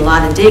have to do a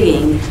lot of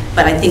digging,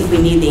 but I think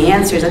we need the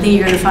answers. I think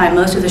you're going to find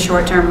most of the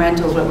short-term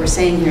rentals, what we're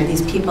saying here,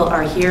 these people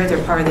are here,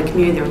 they're part of the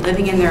community, they're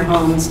living in their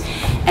homes,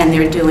 and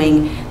they're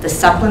doing the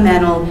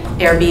supplemental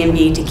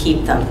Airbnb to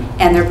keep them.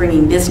 And they're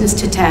bringing business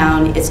to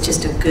town. It's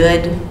just a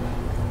good,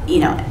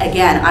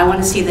 again, I want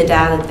to see the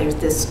data that there's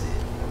this,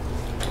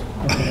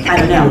 I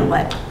don't know,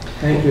 what.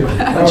 Thank you.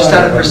 Just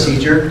out of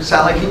procedure,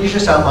 Sally, can you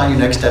just outline your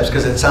next steps?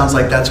 Because it sounds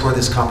like that's where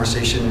this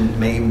conversation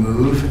may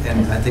move,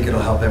 and I think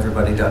it'll help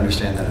everybody to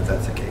understand that if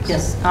that's the case.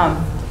 Yes.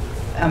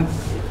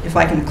 If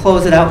I can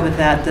close it out with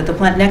that, the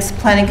next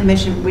planning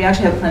commission, we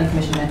actually have a planning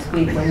commission next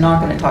week. We're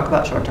not going to talk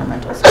about short-term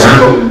rentals.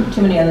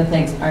 Too many other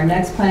things. Our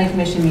next planning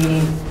commission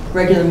meeting,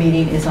 regular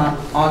meeting, is on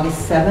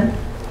August 7th.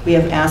 We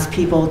have asked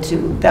people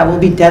that will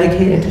be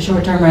dedicated to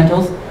short-term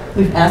rentals.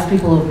 We've asked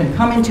people who've been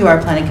coming to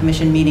our planning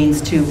commission meetings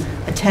to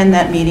attend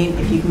that meeting.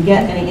 If you can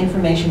get any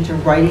information to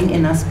writing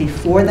in us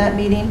before that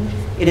meeting,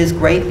 it is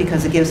great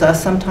because it gives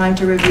us some time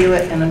to review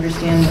it and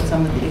understand what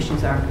some of the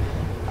issues are.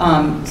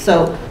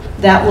 So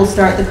that will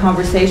start the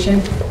conversation.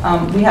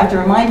 We have to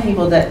remind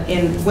people that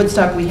in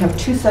Woodstock, we have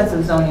 2 sets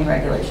of zoning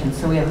regulations.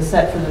 So we have a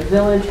set for the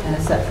village and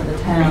a set for the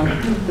town.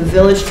 The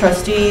village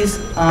trustees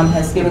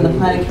has given the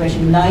planning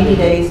commission 90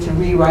 days to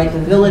rewrite the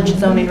village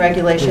zoning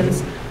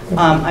regulations.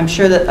 I'm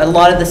sure that a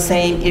lot of the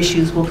same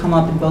issues will come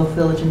up in both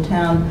village and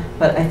town,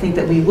 but I think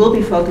that we will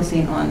be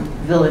focusing on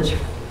village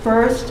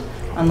first,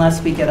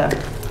 unless we get a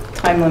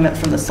time limit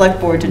from the select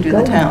board to do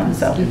the town,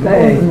 so. You've got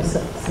one from the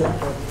select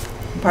board.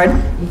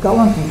 Pardon? You've got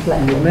one from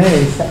select board.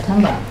 May.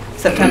 September.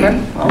 September?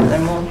 Well,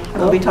 then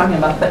we'll be talking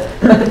about, but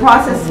the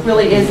process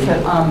really is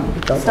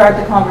to start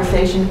the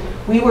conversation.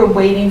 We were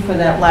waiting for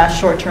that last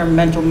short-term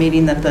mental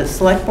meeting that the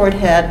select board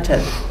had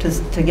to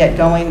get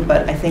going,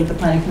 but I think the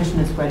planning commission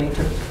is ready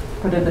to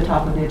put it at the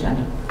top of the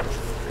agenda.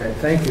 Okay,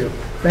 thank you.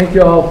 Thank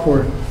you all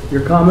for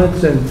your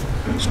comments, and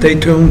stay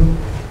tuned.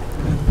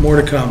 More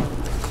to come.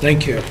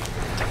 Thank you. Okay.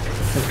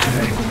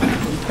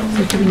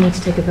 So do we need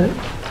to take a vote?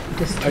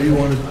 How do you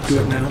want to do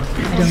it now? I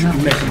don't know.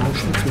 Make a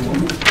motion if you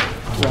want.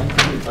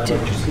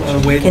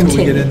 Wait till we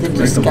get into the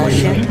regular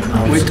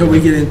meeting. Wait till we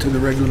get into the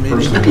regular meeting.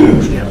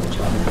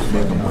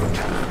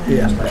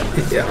 Yeah.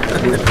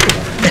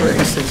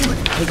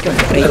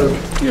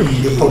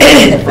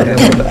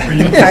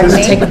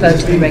 Take a vote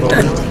to the regular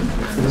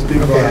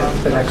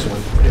meeting. The next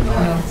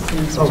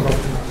one.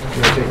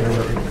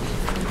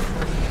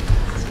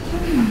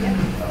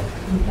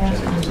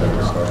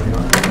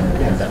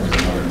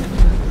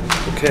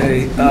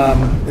 Okay.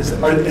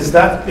 Is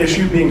that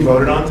issue being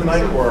voted on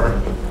tonight, or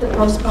To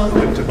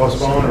postpone. to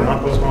postpone or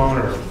not postpone,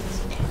 or?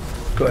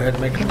 Go ahead,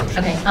 make a motion.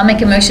 Okay, I'll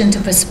make a motion to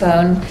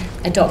postpone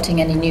adopting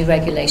any new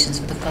regulations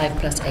for the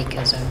 5+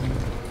 acre zone.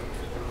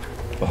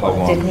 For how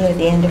long? Didn't you at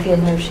the end of your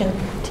motion?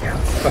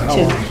 For how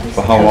long?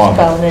 For how long?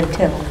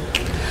 Postpone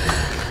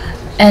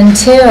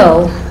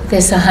Until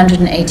this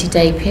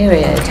 180-day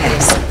period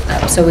is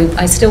up. So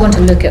I still want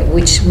to look at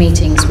which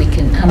meetings we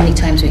can, how many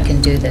times we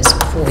can do this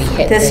before we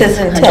hit This the is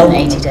until-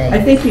 180 day. I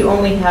think you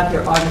only have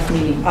your August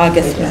meeting.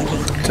 August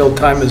meeting. Till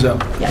time is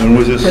up. Yeah. When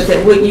was this?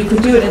 Because you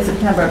could do it in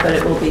September, but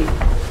it will be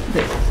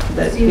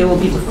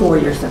before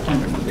your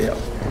September meeting. Yeah.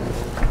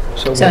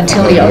 So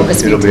until the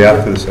August It'll be meeting.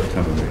 after the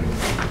September meeting.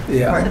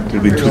 Yeah.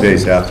 It'll be 2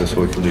 days after,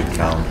 so we can leave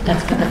town.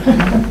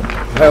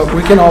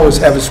 We can always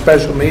have a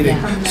special meeting.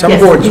 Some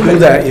Yes, boards you do could.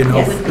 that, you know.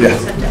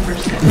 Yes. Yeah.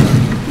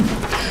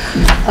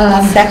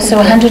 So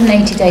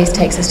 180 days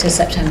takes us to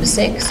September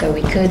 6th, so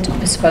we could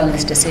postpone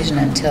this decision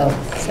until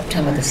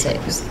September the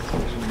 6th.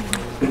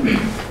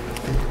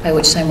 By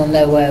which time we'll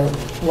know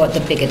what the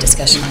bigger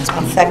discussion has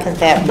I'll been. second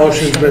that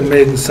Motion's motion. been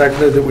made and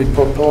seconded that we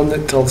postpone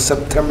it till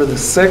September the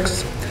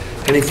 6th.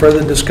 Any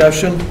further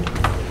discussion?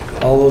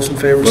 All those in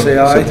favor say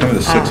aye. September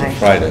the 6th Aye. is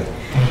Friday.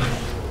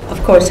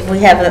 Of course, if we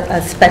have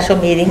a special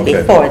meeting Okay.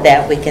 before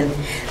that, we can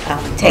take All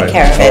right,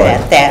 care of it all right.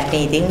 at that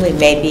meeting. We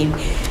may be,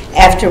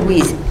 after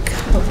we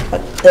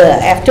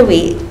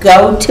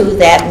go to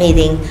that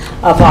meeting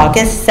of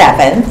August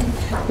 7th,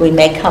 we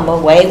may come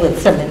away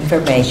with some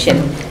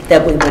information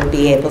that we would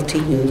be able to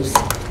use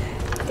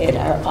at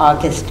our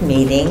August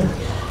meeting.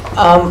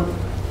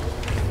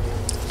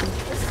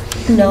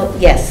 No,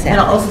 yes, And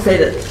I'll Sally. also say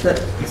that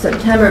the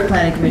September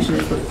planning commission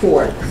is the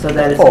 4th, so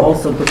that is Fourth.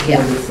 also before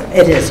Yeah. the 6th.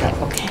 It is,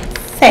 okay.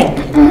 Thank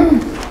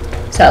you.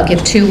 So I'll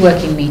give 2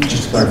 working meetings.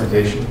 Just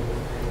clarification.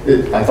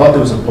 I thought there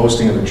was a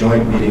posting of a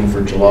joint meeting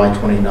for July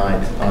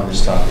 29th on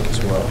this topic as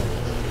well.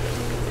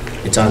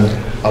 It's on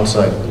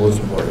outside the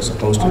bulletin board as a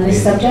posted On meeting.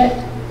 this subject?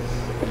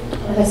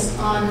 It's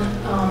on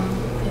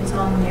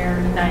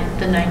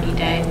the 90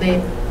 day.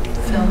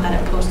 Phil had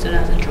it posted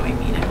as a joint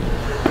meeting.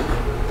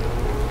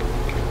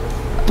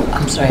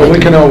 I'm sorry. But we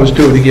can always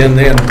do it again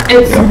then.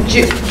 It's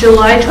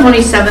July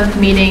 27th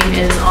meeting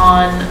is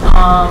on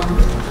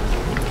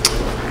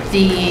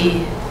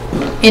the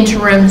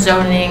interim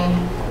zoning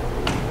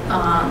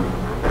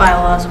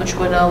bylaws, which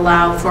would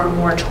allow for a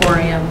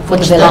moratorium. For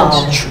the which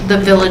village. The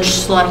village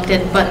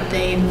selected, but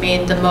they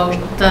made the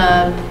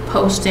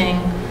posting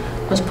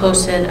was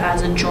posted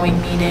as a joint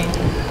meeting.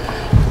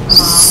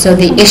 So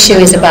the issue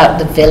is about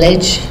the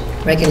village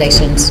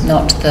regulations,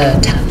 not the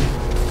town.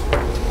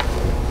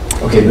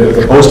 Okay,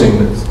 the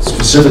posting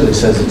specifically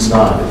says it's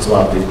not, it's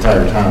about the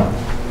entire town.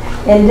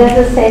 And does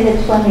it say the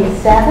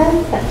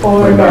 27th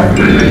or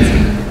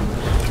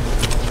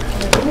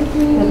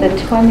the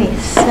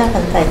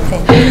 27th, I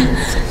think.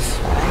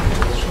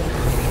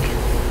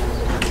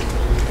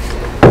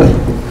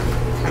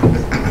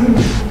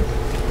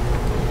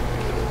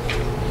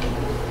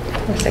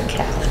 Where's the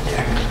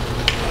calendar?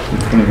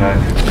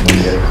 29th is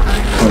Monday,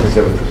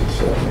 27th is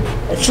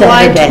Saturday. It's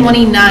July Saturday.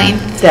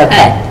 29th Okay.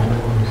 at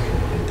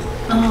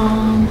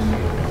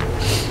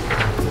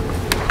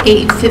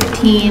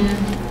 8:15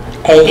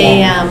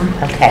 a.m.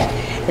 Okay.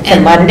 It's a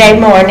And- Monday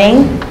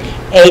morning,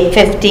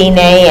 8:15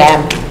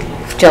 a.m.,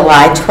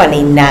 July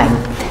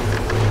 29th.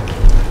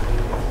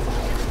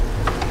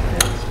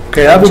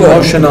 Okay, I have a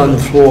motion on the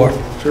floor.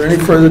 Is there any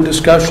further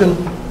discussion?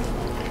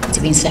 Has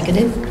it been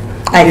seconded?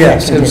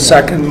 Yes, it's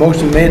second,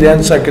 motion made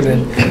and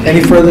seconded.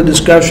 Any further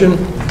discussion?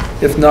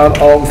 If not,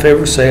 all in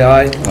favor, say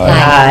aye.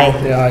 Aye.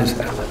 The ayes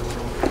have it.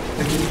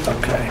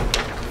 Okay.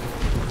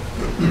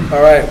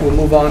 All right, we'll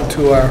move on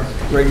to our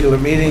regular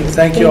meeting.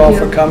 Thank you all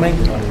for coming.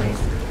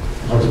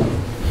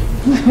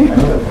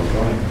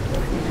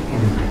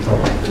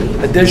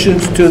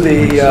 Additions to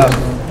the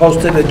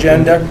posted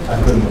agenda.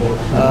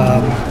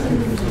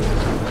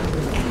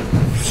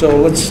 So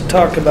let's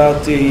talk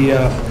about the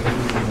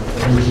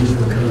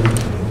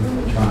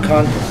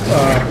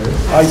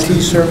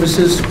IT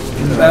services.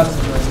 Beth?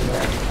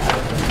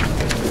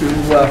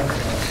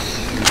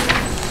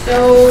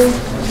 So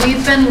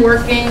we've been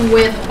working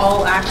with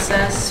All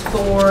Access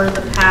for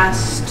the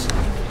past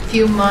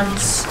few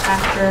months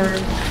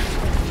after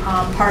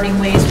parting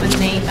ways with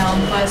Nate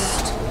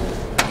Malmquist,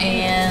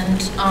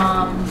 and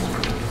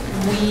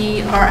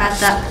we are at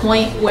that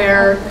point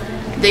where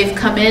they've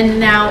come in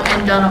now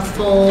and done a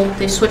full,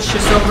 they switched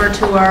us over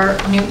to our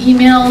new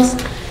emails,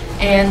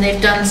 and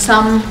they've done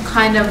some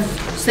kind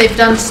of, they've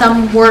done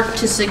some work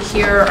to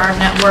secure our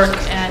network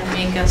and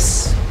make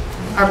us,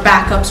 our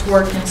backups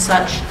work and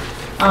such.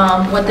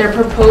 What they're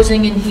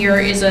proposing in here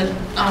is a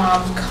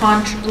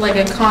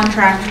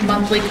contract,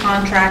 monthly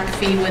contract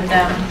fee with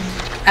them,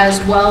 as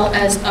well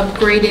as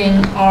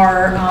upgrading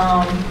our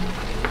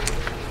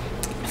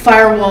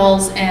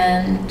firewalls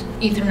and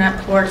Ethernet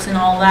ports and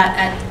all that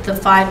at the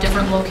 5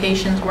 different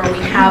locations where we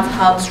have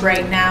hubs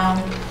right now,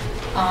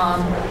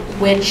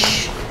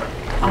 which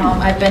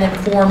I've been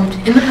informed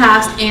in the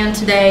past and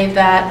today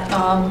that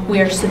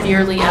we are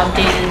severely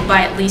outdated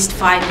by at least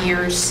 5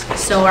 years.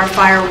 So our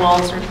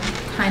firewalls are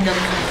kind of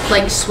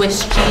like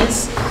Swiss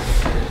cheese.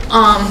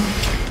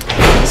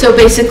 So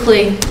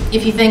basically,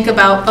 if you think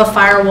about a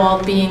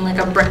firewall being like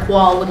a brick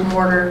wall with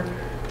mortar,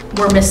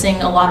 we're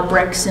missing a lot of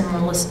bricks and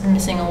we're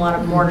missing a lot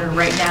of mortar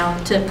right now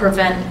to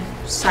prevent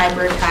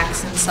cyber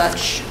attacks and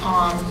such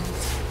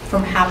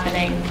from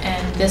happening.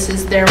 And this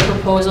is their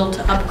proposal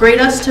to upgrade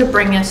us, to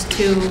bring us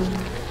to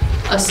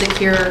a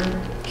secure.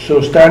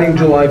 So starting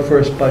July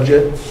 1st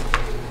budget,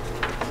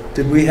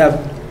 did we have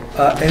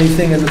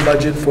anything in the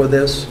budget for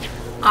this?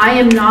 I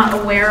am not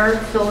aware,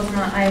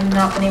 I have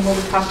not been able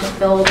to talk to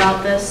Phil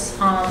about this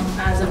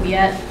as of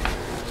yet.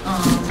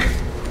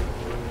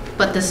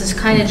 But this is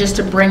kind of just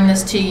to bring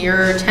this to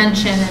your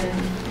attention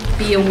and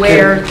be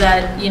aware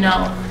that, you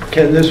know.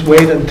 Can this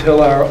wait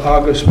until our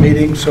August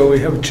meeting so we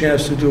have a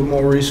chance to do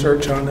more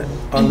research on it,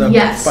 on the financial?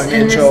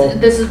 Yes,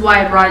 and this is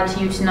why I brought it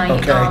to you tonight,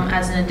 Okay.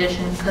 as an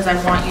addition, because I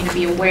want you to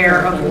be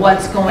aware of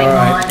what's going All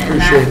right, on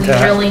and that we appreciate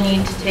that. really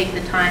need to take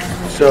the time.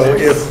 and look So at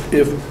this.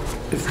 if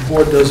the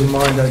board doesn't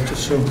mind, I'd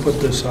just soon put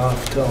this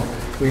off till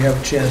we have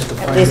a chance to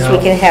find out. At least we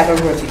can have a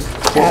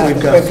what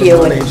we've got for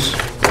review and monies.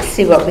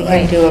 see what we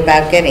can do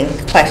about getting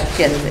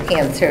questions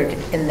answered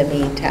in the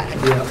meantime.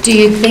 Yeah. Do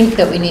you think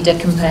that we need a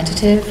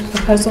competitive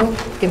proposal,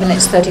 given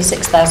it's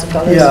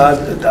 $36,000? Yeah,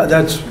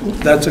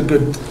 that's a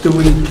good,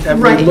 have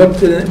we Right.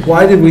 looked at it?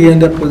 Why did we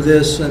end up with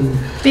this and?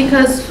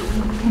 Because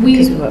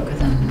Because we work with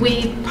them.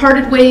 we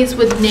parted ways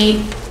with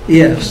Nate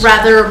Yes.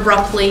 rather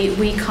abruptly.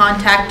 We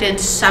contacted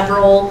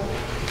several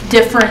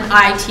different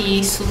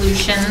IT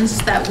solutions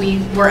that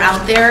we were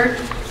out there,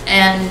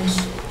 and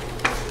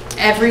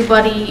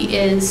everybody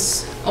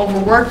is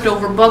overworked,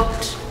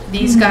 overbooked.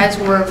 These guys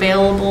were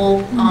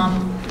available.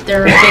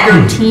 They're a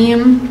bigger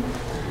team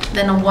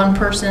than a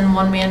one-person,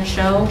 one-man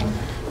show.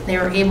 They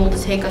were able to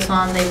take us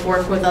on. They've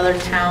worked with other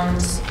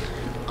towns,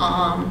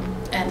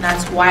 and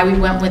that's why we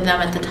went with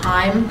them at the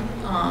time.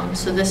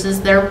 So this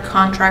is their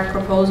contract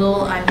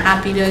proposal. I'm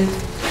happy to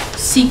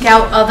seek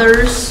out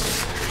others,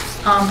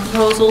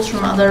 proposals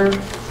from other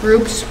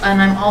groups,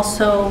 and I'm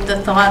also,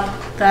 the thought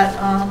that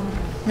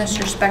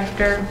Mr.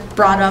 Spector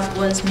brought up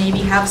was maybe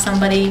have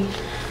somebody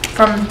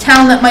from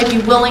town that might be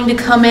willing to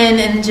come in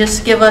and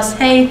just give us,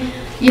 hey,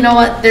 you know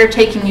what, they're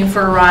taking you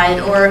for a ride,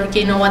 or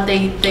you know what,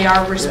 they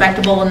are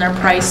respectable in their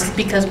price,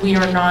 because we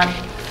are not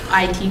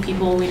IT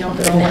people, we don't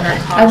know their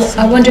costs.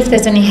 I wonder if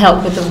there's any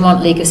help with the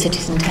Vermont League of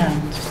Cities and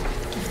Towns,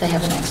 if they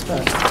have an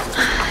expert.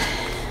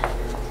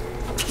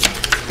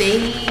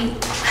 They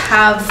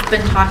have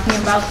been talking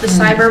about the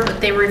cyber, but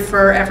they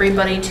refer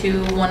everybody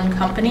to one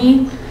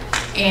company,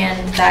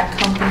 and that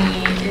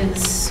company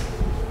is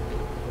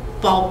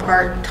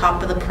ballpark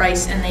top of the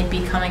price, and they'd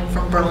be coming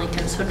from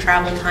Burlington, so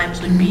travel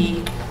times would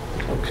be.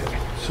 Okay,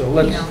 so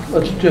let's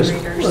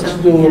greater, let's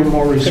so, do a little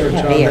more research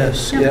on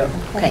this, yeah.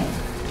 Okay,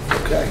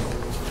 Okay,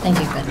 thank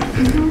you,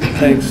 Ben.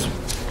 thanks.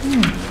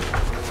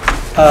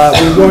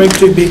 We're going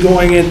to be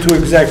going into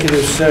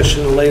executive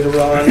session later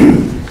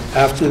on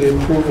after the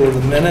approval of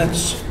the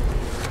minutes.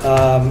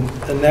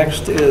 The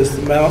next is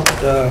the Mount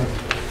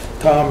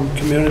Tom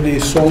Community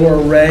Solar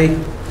Array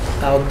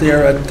out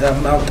there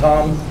at Mount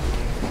Tom.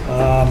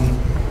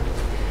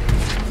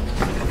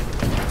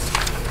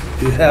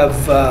 You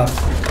have a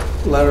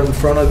letter in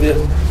front of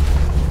you.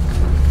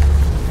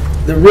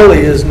 There really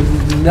is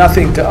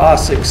nothing to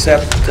us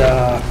except,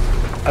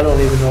 I don't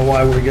even know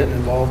why we're getting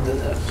involved in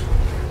this.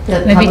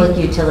 The Maybe- public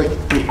utility,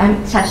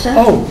 I'm Tesha.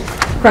 Oh.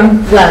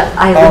 From, well,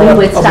 I live in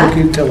Woodstock.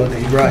 Public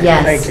utility, right,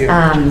 Yes, thank you.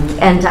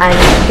 and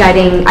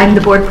I'm the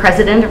board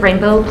president of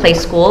Rainbow Play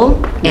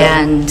School,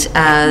 and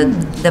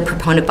the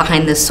proponent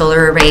behind this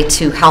solar array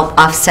to help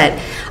offset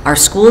our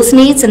school's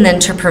needs and then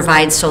to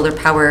provide solar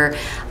power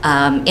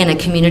in a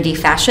community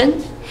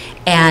fashion.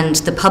 And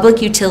the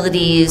public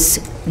utilities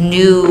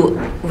new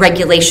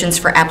regulations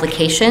for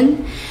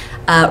application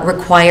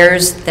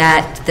requires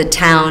that the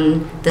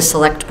town, the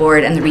select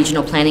board, and the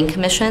regional planning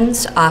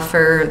commissions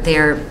offer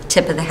their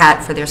tip of the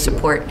hat for their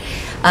support.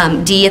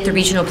 D at the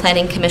Regional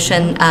Planning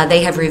Commission,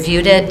 they have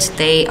reviewed it.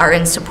 They are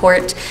in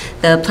support.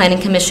 The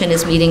Planning Commission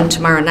is meeting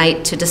tomorrow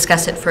night to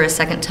discuss it for a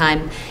second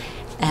time,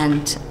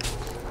 and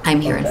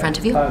I'm here in front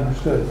of you.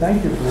 Understood.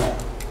 Thank you for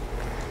that.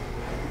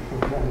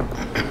 Okay.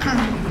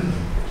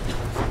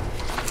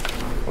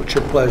 What's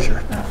your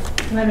pleasure?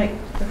 Can I make?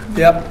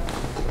 Yep.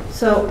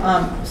 So,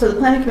 so the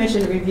Planning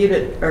Commission reviewed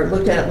it, or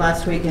looked at it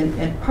last week,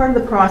 and part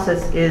of the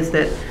process is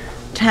that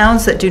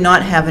towns that do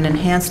not have an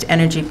enhanced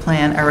energy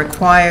plan are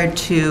required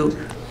to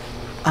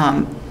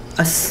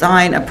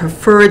assign a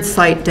preferred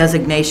site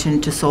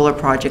designation to solar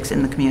projects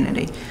in the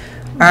community.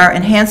 Our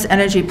enhanced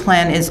energy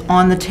plan is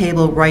on the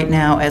table right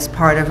now as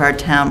part of our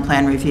town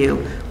plan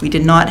review. We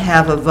did not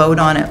have a vote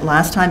on it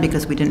last time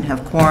because we didn't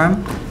have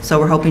quorum, so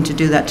we're hoping to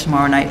do that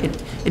tomorrow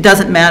night. It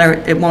doesn't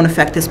matter, it won't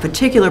affect this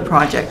particular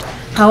project.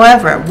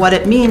 However, what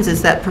it means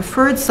is that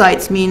preferred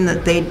sites mean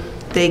that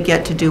they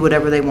get to do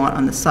whatever they want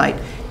on the site.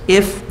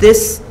 If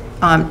this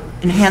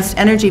enhanced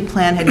energy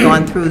plan had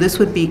gone through, this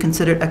would be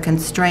considered a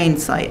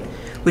constrained site,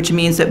 which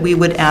means that we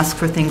would ask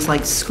for things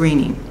like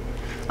screening,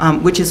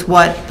 which is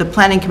what the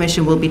Planning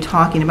Commission will be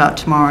talking about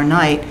tomorrow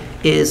night,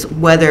 is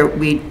whether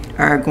we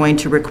are going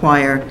to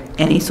require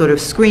any sort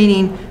of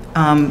screening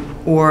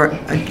or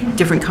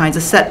different kinds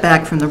of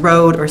setback from the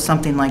road or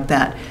something like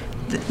that.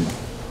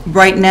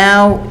 Right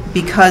now,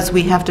 because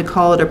we have to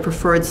call it a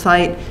preferred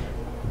site,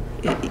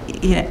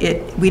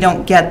 we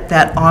don't get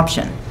that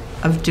option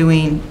of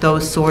doing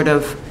those sort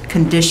of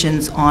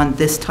conditions on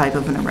this type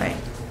of an array.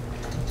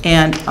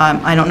 And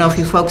I don't know if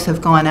you folks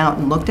have gone out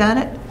and looked at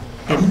it.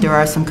 There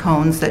are some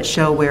cones that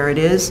show where it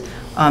is.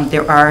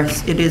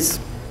 It is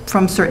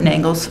from certain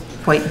angles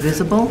quite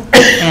visible,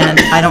 and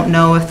I don't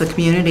know if the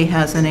community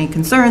has any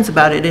concerns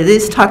about it. It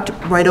is tucked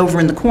right over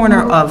in the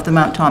corner of the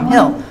Mount Tom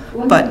Hill.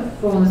 One of the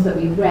forms that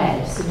we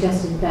read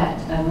suggested that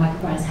Michael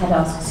Brown's had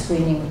asked for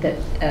screening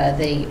that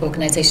the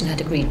organisation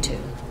had agreed to.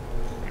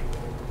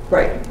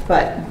 Right,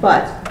 but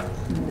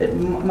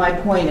my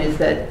point is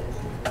that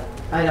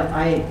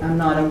I'm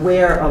not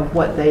aware of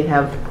what they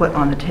have put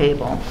on the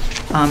table.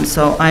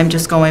 So I'm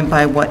just going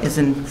by what is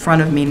in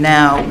front of me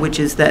now, which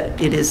is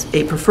that it is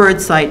a preferred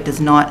site, does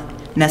not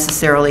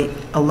necessarily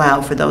allow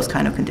for those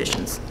kind of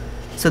conditions.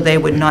 So they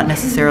would not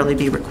necessarily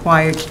be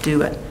required to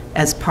do it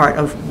as part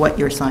of what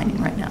you're signing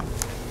right now.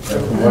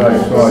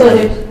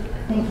 I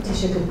think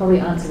Patricia could probably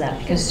answer that,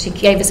 because she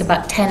gave us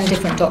about 10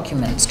 different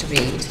documents to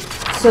read.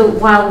 So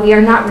while we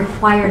are not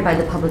required by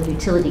the Public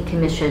Utility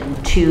Commission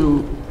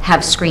to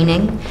have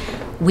screening,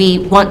 we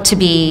want to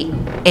be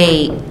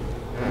a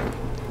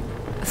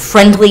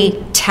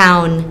friendly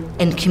town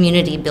and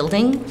community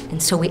building,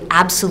 and so we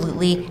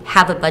absolutely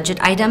have a budget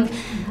item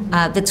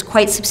that's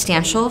quite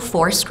substantial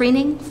for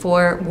screening,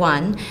 for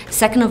one.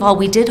 Second of all,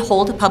 we did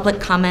hold a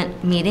public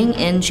comment meeting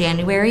in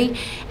January,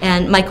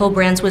 and Michael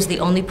Brands was the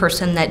only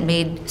person that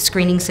made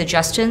screening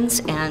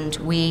suggestions, and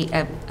we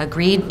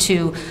agreed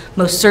to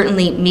most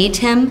certainly meet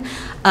him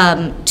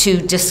to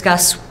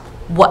discuss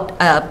what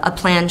a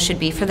plan should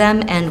be for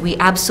them. And we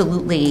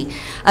absolutely,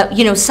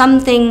 some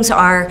things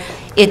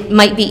it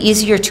might be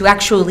easier to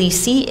actually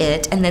see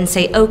it and then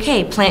say,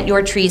 okay, plant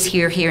your trees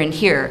here, here, and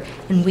here.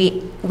 And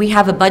we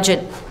have a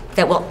budget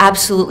that will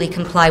absolutely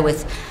comply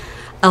with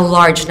a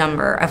large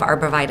number of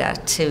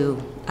arborvitae to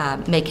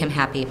make him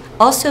happy.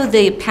 Also,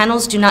 the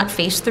panels do not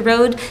face the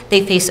road.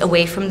 They face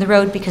away from the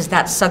road because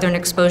that's southern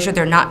exposure.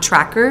 They're not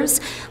trackers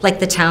like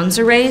the town's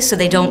arrays, so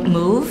they don't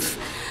move.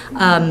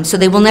 So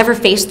they will never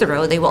face the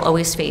road. They will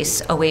always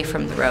face away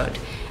from the road.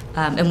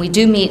 And we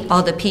do meet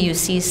all the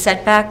PUC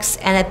setbacks.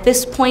 And at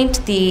this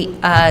point, the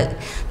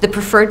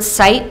preferred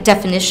site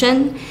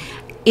definition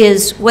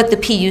is what the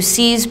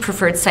PUC's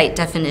preferred site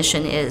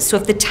definition is. So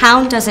if the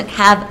town doesn't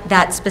have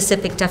that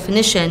specific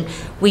definition,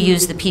 we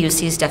use the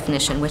PUC's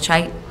definition, which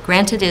I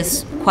granted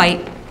is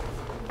quite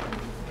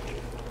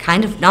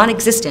kind of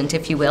non-existent,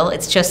 if you will.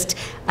 It's just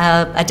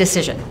a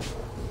decision.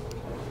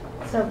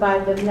 So by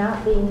them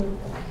not being,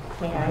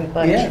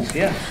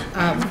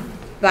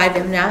 by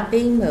them not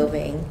being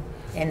moving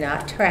and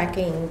not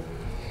tracking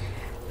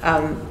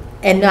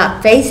and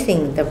not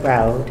facing the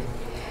road,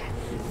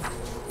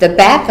 the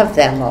back of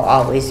them will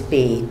always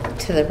be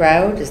to the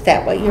road. Is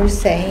that what you're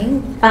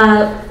saying?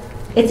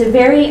 It's a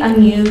very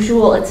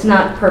unusual, it's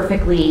not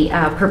perfectly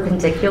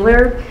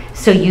perpendicular.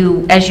 So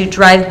you, as you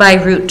drive by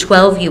Route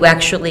 12, you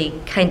actually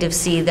kind of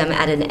see them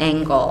at an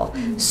angle.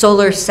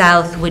 Solar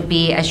South would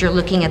be, as you're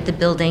looking at the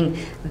building,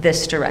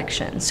 this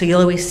direction. So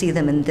you'll always see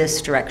them in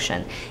this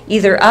direction,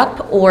 either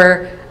up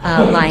or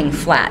lying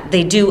flat.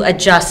 They do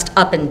adjust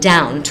up and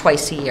down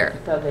twice a year.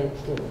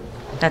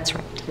 That's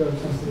right.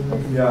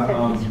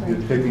 Yeah,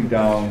 you're taking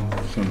down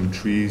some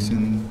trees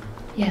and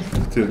Yes.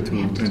 to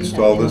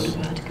install this?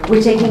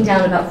 We're taking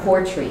down about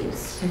 4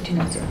 trees.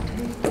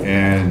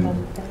 And,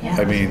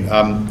 I mean,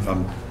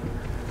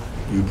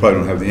 you probably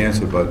don't have the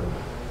answer, but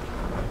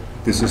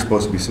this is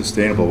supposed to be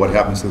sustainable. What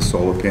happens to the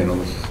solar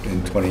panels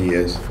in 20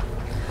 years?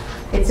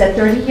 It's a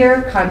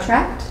 30-year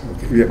contract.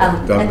 Yeah, At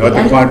not the the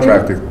end of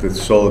contract, the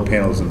solar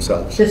panels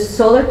themselves. The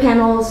solar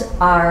panels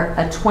are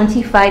a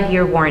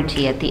 25-year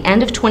warranty. At the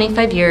end of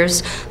 25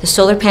 years, the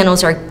solar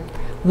panels are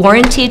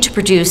warranted to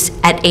produce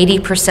at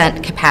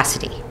 80%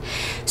 capacity.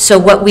 So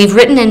what we've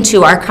written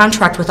into our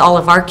contract with all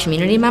of our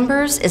community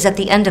members is at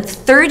the end of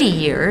 30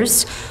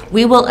 years,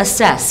 we will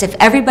assess if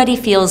everybody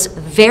feels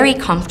very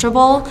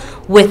comfortable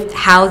with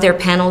how their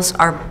panels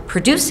are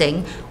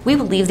producing, we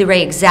will leave the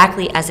array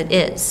exactly as it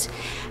is.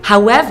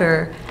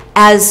 However,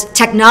 as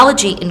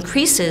technology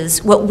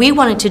increases, what we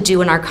wanted to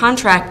do in our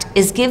contract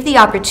is give the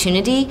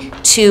opportunity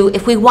to,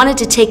 if we wanted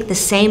to take the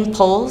same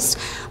poles,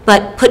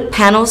 but put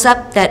panels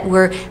up that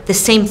were the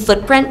same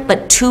footprint,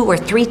 but 2 or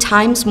 3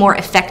 times more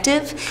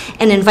effective,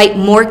 and invite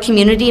more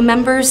community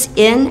members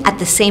in at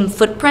the same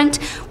footprint,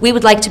 we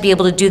would like to be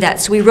able to do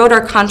that. So we wrote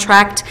our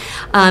contract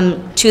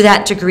to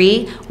that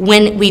degree.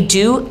 When we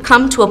do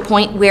come to a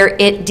point where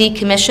it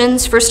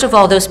decommissions, first of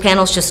all, those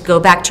panels just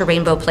go back to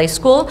Rainbow Play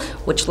School,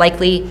 which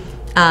likely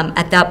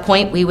at that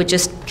point, we would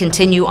just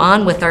continue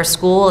on with our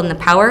school and the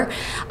power.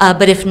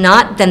 But if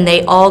not, then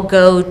they all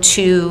go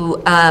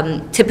to,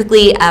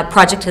 typically a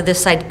project of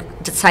this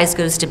size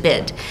goes to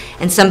bid.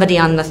 And somebody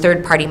on the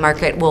third-party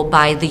market will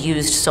buy the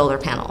used solar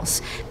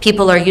panels.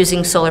 People are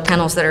using solar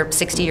panels that are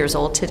 60 years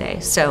old today,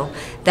 so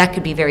that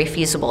could be very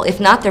feasible. If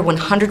not, they're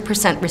 100%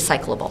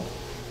 recyclable.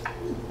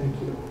 Thank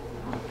you.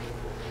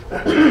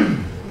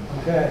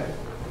 Okay,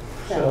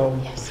 so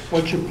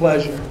what's your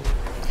pleasure?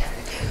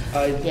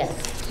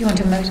 Yes. You want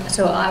a motion?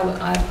 So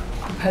I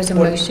propose a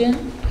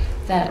motion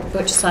that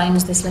Butch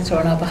signs this letter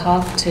on our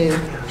behalf to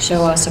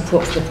show our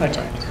support for the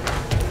project.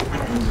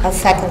 I'll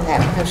second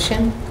that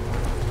motion.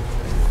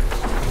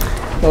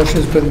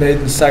 Motion's been made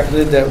and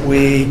seconded that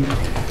we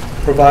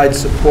provide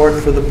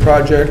support for the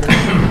project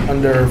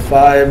under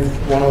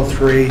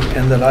 5103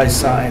 and that I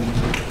sign.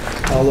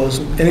 All those,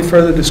 any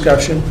further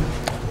discussion?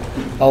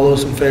 All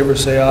those in favor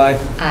say aye.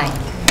 Aye.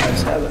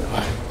 Ayes have it.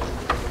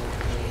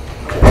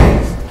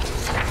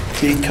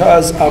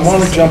 Because I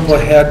want to jump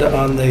ahead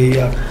on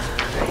the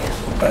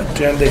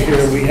agenda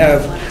here. We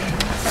have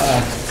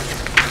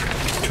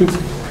two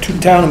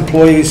town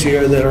employees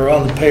here that are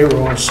on the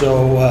payroll,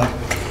 so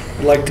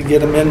I'd like to get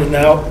them in and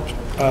out.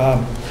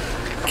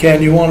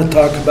 Ken, you want to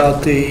talk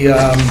about the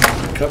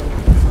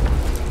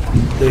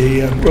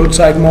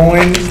roadside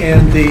mowing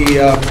and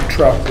the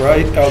truck,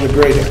 right? Oh, the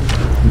grader.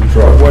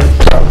 Truck. What?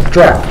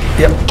 Truck,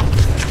 yep.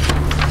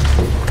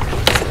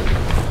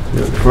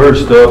 Yeah,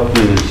 first up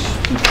is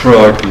the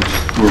truck.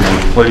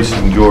 We're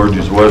replacing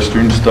George's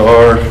Western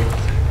Star.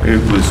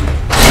 It was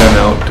sent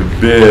out to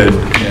bid,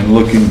 and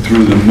looking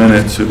through the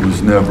minutes, it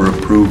was never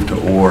approved to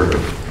order.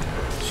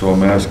 So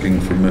I'm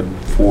asking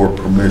for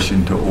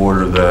permission to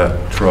order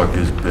that truck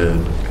as bid.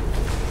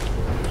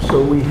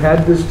 So we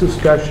had this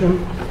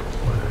discussion,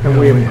 and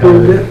we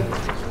approved it,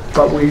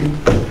 but we...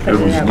 It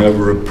was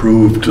never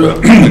approved to,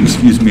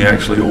 excuse me,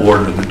 actually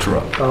order the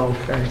truck. Oh,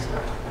 okay.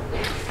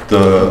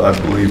 I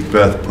believe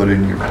Beth put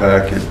in your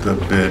packet the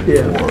bid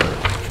for it.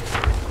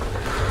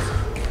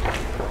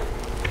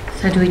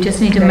 So do we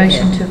just need a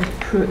motion to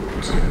approve?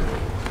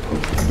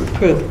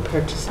 Approve the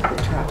purchase of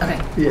the truck. Okay.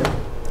 Yeah.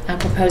 I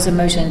propose a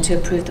motion to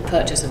approve the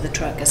purchase of the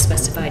truck as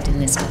specified in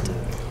this letter.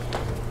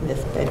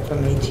 This bid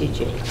from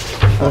HEG.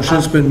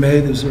 Motion's been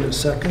made. Is there a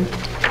second?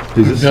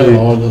 Does We've got to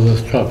order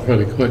this truck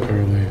pretty quick,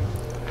 or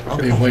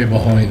we're way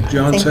behind.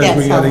 John says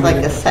we got to get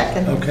it. I think that sounds like a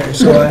second. Okay,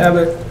 so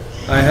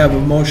I have a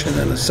motion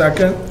and a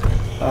second.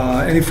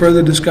 Any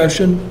further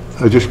discussion?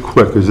 Just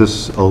quick, is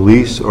this a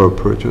lease or a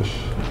purchase?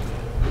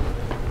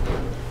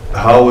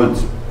 How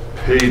it's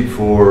paid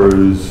for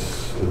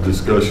is a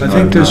discussion. I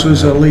think this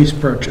was a lease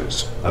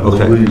purchase. I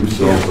believe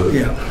so, but.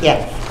 Yeah.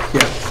 Yeah.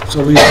 Yeah, it's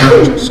a lease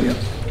purchase, yeah.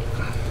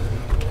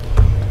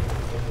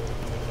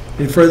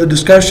 Any further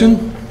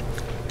discussion?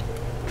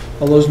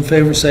 All those in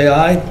favor say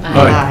aye.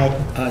 Aye.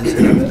 Ayes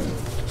have it.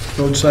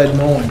 Roadside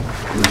mowing.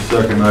 The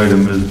second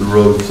item is the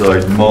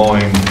roadside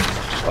mowing.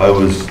 I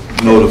was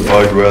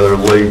notified rather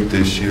late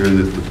this year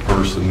that the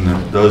person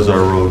that does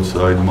our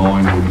roadside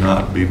mowing would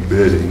not be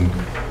bidding.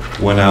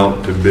 Went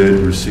out to bid,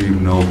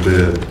 received no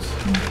bids.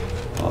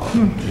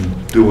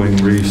 In doing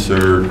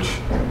research,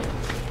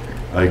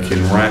 I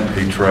can rent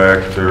a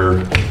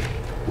tractor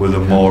with a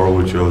mower,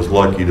 which I was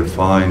lucky to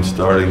find,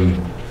 starting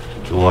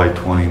July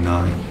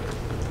 29th.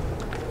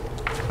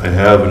 I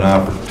have an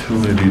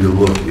opportunity to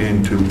look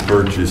into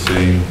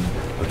purchasing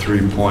a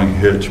 3-point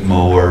hitch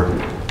mower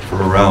for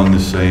around the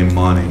same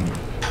money.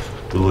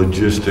 The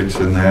logistics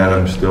in that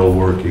I'm still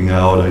working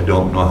out. I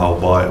don't know how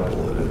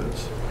viable it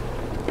is.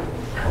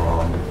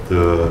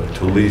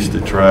 To lease the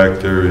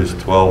tractor is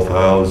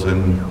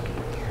 $12,000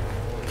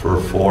 for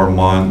 4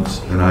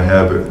 months, and I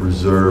have it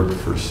reserved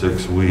for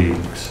 6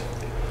 weeks.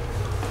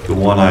 The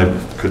one I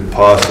could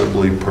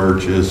possibly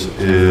purchase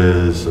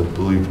is, I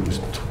believe it was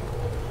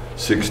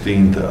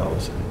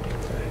 $16,000.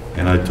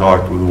 And I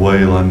talked with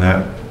Wayland,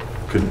 that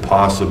could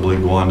possibly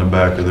go on the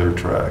back of their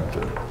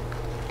tractor.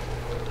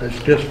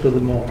 That's just for the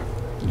mower.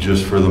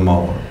 Just for the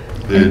mower.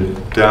 The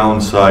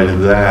downside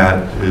of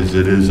that is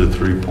it is a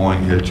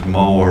 3-point hitch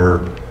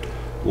mower.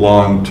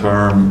 Long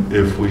term,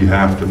 if we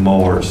have to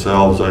mow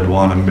ourselves, I'd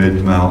want a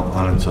mid-mount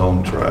on its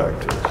own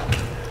tractor.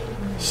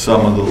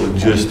 Some of the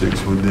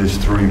logistics with this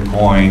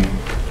 3-point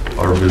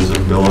are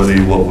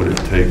visibility. What would it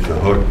take to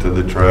hook to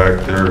the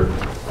tractor?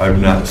 I've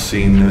not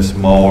seen this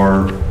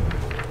mower.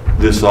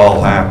 This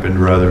all happened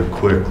rather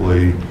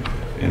quickly,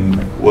 and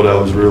what I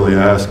was really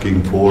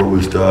asking for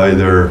was to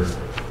either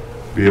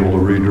be able to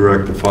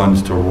redirect the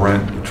funds to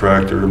rent the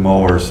tractor to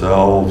mow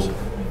ourselves.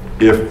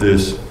 If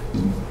this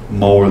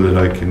mower that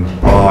I can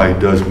buy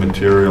does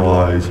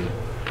materialize,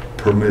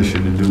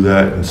 permission to do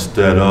that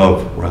instead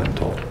of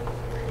rental.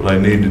 But I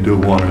need to do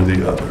one or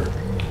the other.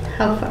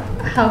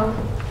 How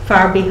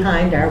far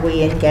behind are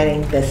we in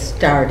getting this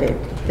started?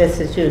 This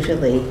is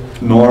usually...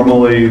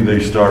 Normally, they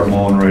start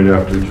mowing right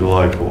after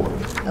July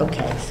 4th.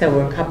 Okay, so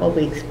we're a couple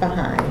weeks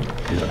behind.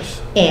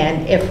 Yes.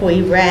 And if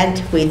we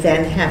rent, we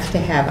then have to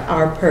have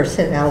our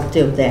personnel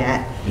do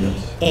that.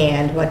 Yes.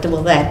 And what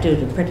will that do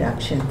to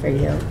production for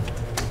you?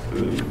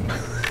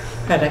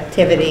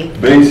 Productivity?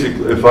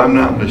 Basically, if I'm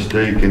not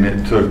mistaken,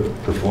 it took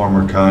the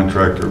former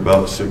contractor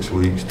about 6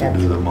 weeks to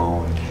do the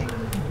mowing.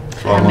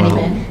 So How many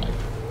men?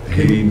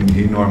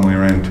 He normally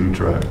ran 2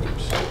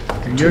 tractors.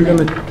 And you're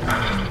gonna,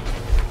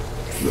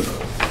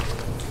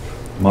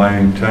 My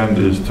intent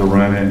is to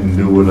rent it and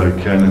do what I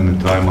can in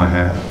the time I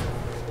have.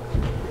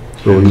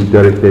 So you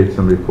dedicate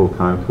somebody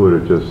full-time to it, or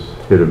just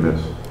hit or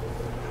miss?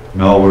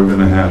 No, we're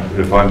gonna have,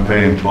 if I'm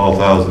paying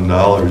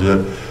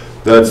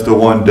 $12,000, that's the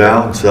one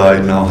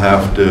downside, and I'll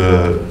have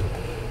to,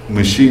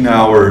 machine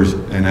hours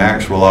and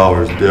actual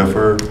hours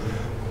differ,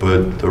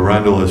 but the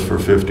rental is for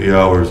 50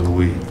 hours a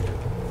week,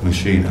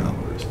 machine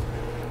hours.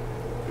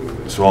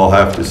 So I'll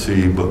have to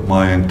see, but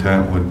my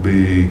intent would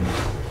be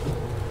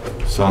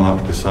sun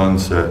up to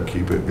sunset,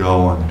 keep it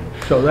going.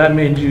 so that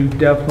means you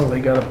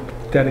definitely gotta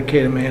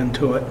dedicate a man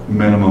to it.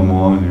 Minimum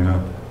 1,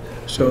 yeah.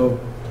 So,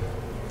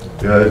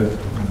 Yeah,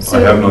 I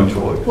have no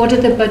choice. What are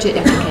the budget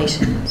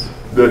implications?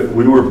 That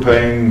we were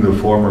paying the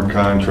former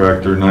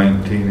contractor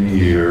 $19 a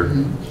year,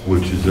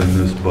 which is in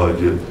this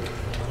budget,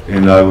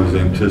 and I was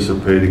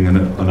anticipating an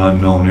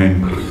unknown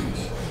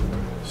increase.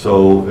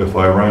 So if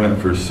I rent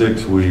it for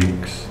 6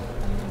 weeks,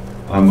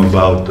 I'm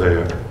about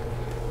there.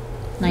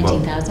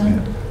 19,000?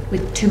 Yeah.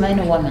 With 2 men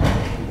or 1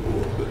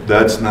 man?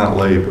 That's not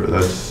labor,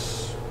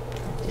 that's...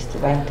 Just the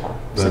rental.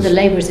 So the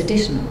labour is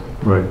additional?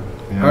 Right.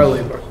 yeah. our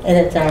labor, And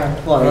it's our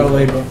employee. our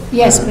labor.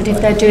 Yes, but if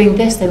they're doing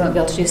this, they won't be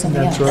able to do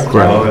something That's else.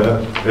 right. Oh,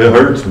 yeah, it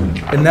hurts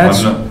me. And that's-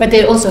 I'm not- But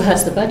it also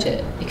hurts the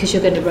budget, because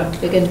you're going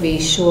to be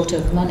short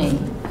of money,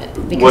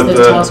 because What those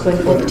the- tasks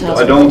won't, all the tasks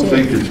I don't won't be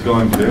think due. it's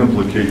going to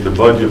implicate the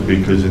budget,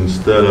 because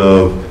instead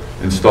of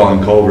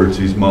installing culverts,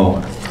 he's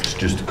mowing. It's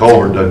just the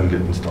culvert doesn't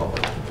get installed.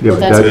 Yeah, Well,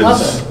 but that's a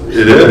that's- cover.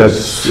 It is.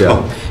 That's-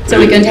 yeah. So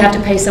we're going to have to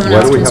pay someone Why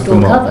else do to we have to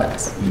install mow?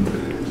 covers?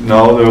 No,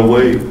 they'll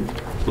wait.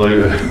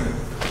 Like,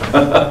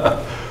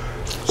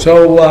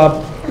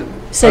 So,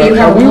 So you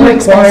have are we more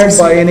required expenses.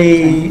 by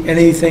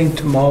anything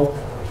to mow?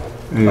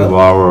 Any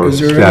law or Is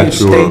there any statute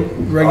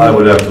state or... I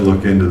would regulation? have to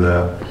look into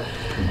that,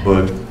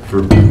 but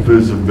for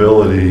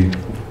visibility,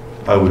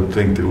 I would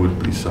think there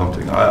would be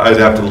something. I'd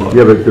have to look.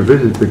 Yeah, but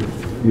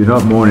you're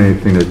not mowing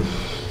anything that's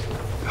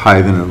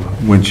higher than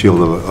a windshield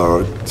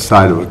or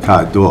side of a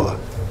car door,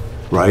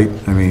 right?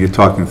 I mean, you're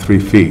talking 3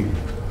 feet.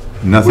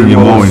 Nothing We you're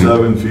mow mowing.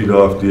 7 feet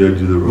off the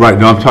edge of the road. Right,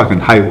 no, I'm talking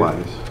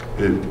height-wise.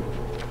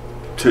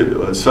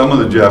 Some of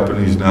the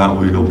Japanese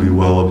knotweed will be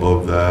well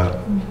above that.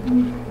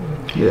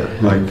 Yeah.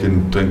 I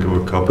can think of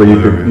a couple But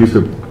you areas.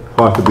 could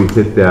possibly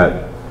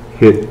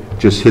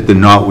just hit the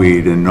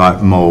knotweed and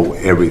not mow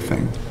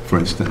everything, for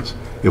instance,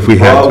 if we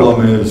had to.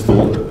 Problem is,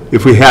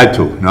 If we had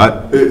to,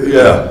 not,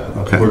 yeah,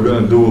 Okay. we're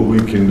gonna do what we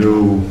can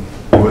do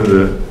with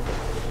it,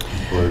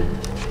 but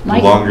the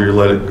Mike? longer you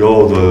let it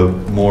go, the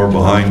more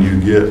behind you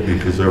get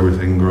because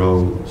everything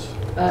grows.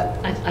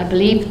 I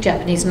believe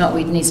Japanese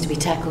knotweed needs to be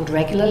tackled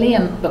regularly,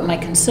 but my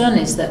concern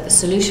is that the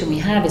solution we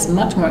have is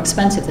much more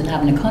expensive than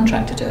having a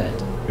contractor do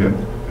it. Yeah,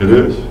 it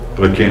is,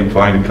 but I can't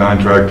find a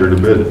contractor to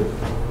bid it.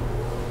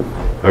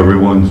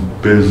 Everyone's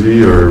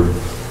busy, or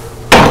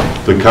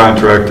the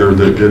contractor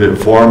that did it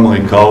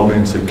formerly called me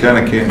and said, Ken,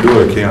 I can't do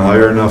it, I can't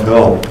hire enough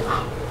help.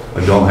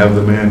 I don't have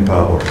the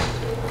manpower.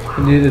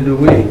 Neither do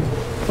we.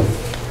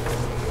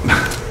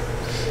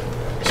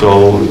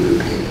 So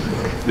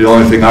the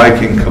only thing I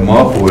can come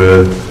up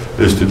with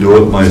is to do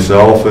it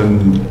myself,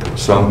 and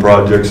some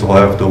projects will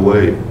have to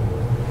wait.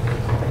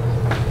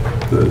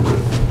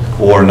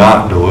 or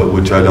not do it,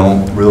 which I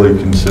don't really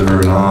consider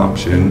an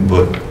option,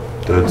 but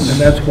And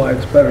that's why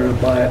it's better to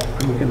buy it.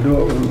 We can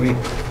do it when we,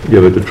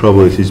 Yeah, but the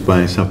trouble is he's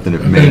buying something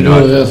that You may can do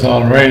not. this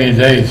on rainy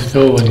days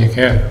too, when you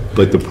can't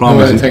But the do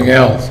problem is. anything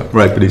else.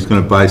 Right, but he's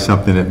gonna buy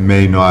something that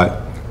may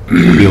not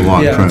be a yeah,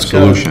 long-term it's got,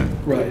 solution.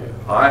 right.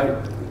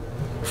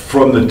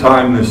 From the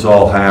time this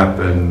all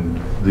happened,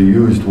 the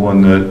used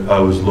one that I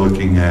was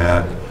looking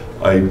at,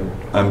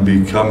 I'm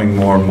becoming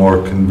more and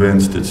more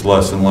convinced it's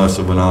less and less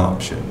of an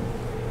option.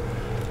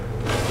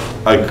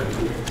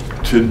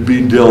 To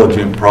be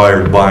diligent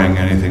prior to buying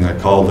anything, I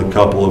called a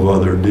couple of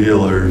other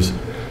dealers,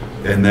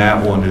 and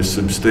that one is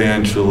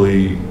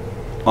substantially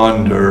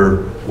under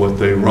what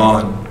they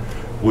run,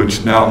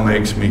 which now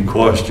makes me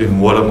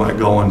question, what am I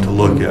going to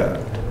look at?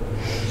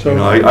 So, You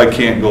know, I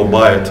can't go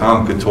buy a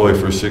Tonka toy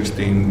for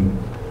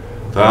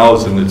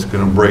 $16,000 that's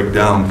gonna break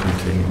down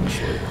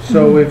continuously.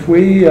 so if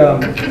we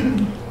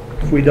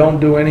don't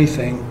do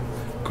anything,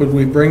 could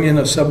we bring in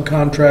a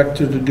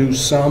subcontractor to do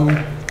some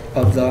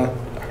of the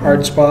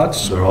hard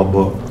spots? They're all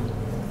booked.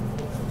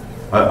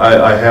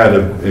 I had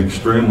an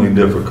extremely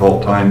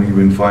difficult time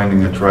even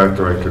finding a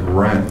tractor I could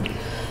rent,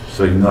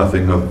 say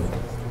nothing of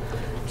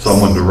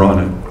someone to run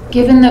it.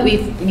 Given that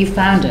you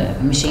found a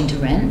machine to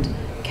rent,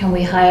 can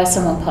we hire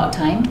someone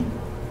part-time?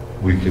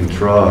 We can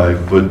try,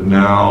 but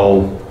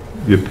now,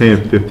 You're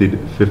paying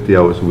 50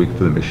 hours a week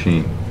for the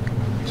machine,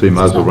 so you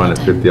might as well run it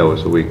 50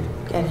 hours a week.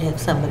 Gotta have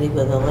somebody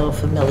with a little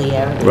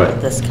familiarity Right.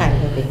 with this kind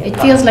of a vehicle. It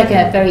feels like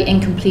a very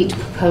incomplete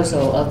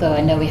proposal, although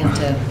I know we have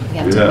to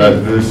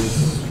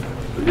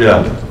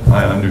yeah,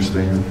 I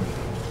understand.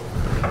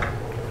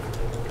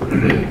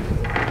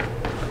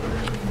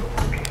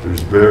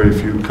 There's very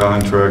few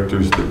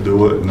contractors that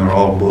do it, and they're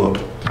all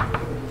booked.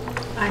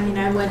 I mean,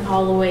 I went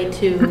all the way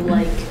to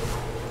like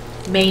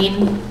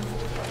Maine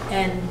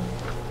and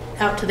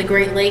out to the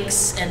Great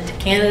Lakes and to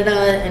Canada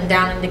and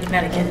down into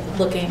Connecticut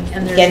looking,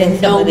 and there's Getting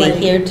somebody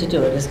nobody. here to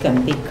do it is going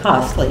to be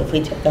costly if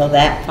we go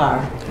that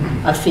far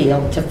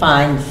afield to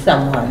find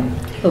someone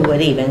who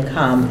would even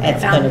come.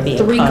 It's going to be a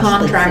costly Three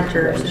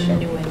contractors situation. in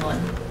New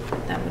England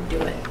that would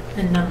do it,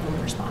 and none of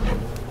them responded.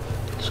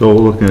 So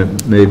we're looking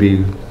at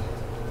maybe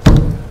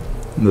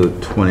the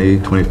 20,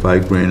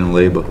 25 grand in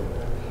labor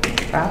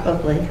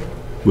Probably.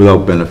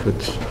 without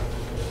benefits.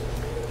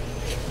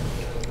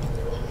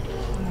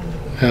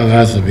 Now,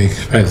 that's to be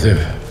expensive.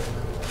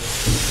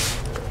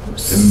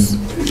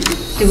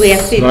 Do we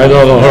have people? I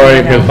don't know how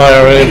you can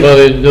hire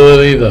anybody to do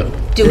it either.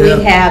 Do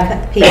we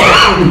have people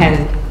who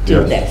can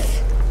do Yes.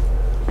 this?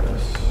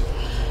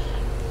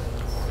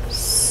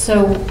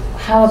 So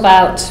how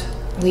about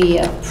we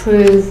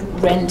approve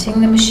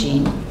renting the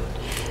machine?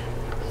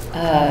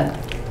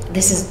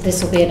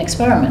 This will be an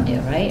experiment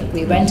here, right?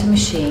 We rent a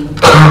machine,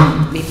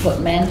 we put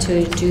men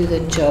to do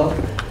the job,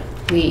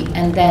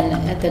 and then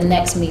at the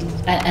next meet,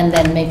 and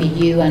then maybe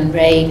you and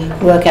Ray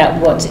work out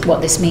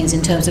what this means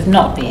in terms of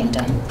not being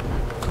done,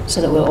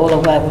 so that we're all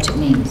aware what it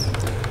means.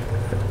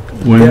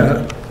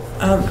 Yeah,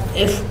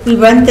 If we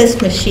rent this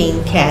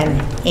machine,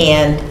 Ken,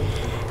 and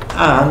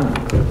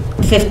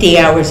 50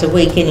 hours a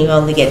week and you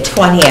only get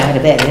 20 out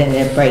of it and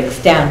it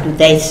breaks down, do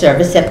they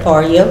service it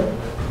for you?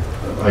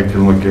 I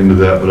can look into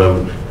that,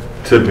 but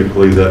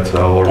typically that's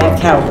how a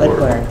That's how rental it would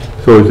works.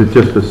 work. So is it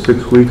just for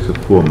 6 weeks or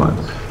 4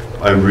 months?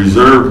 I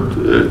reserved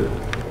it,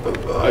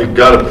 I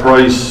got a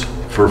price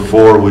for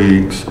 4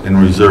 weeks and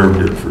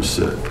reserved it for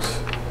 6.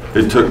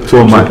 It took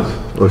 4 months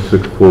or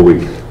 4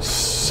 weeks?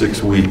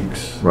 6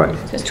 weeks. Right.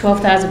 So it's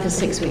 12,000 for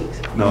 6 weeks.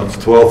 No, it's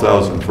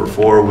 12,000 for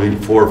 4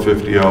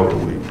 50-hour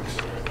weeks.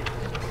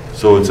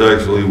 So it's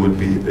actually would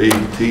be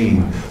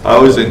 18. I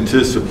was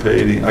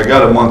anticipating, I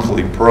got a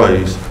monthly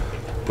price,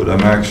 but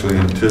I'm actually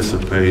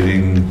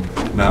anticipating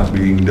not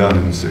being done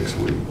in 6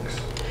 weeks.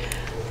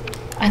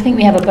 I think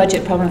we have a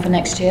budget problem for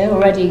next year.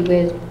 Already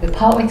we're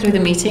partway through the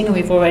meeting and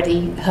we've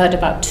already heard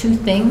about 2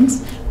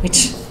 things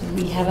which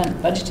we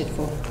haven't budgeted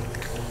for.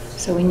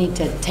 So we need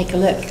to take a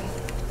look at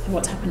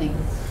what's happening.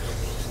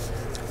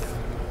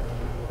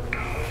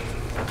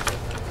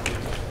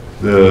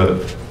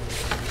 The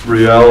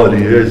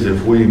reality is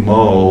if we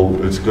mow,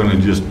 it's gonna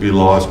just be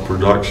lost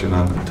production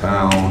on the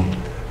town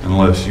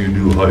unless you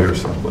do hire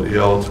somebody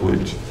else,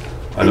 which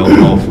I don't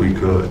know if we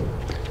could.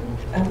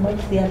 And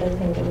what's the other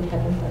thing that we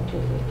haven't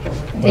budgeted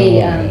for?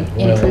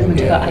 The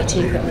improvement of our IT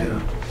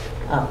equipment.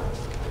 Oh.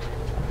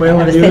 Well,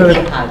 I was you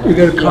thinking got highway. a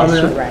Yes,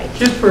 comment? you're right.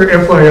 Just for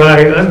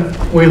FYI, I'm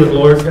Waylon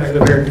Lord, I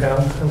live here in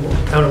town, I'm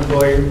a town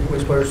employee,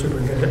 wastewater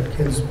superintendent,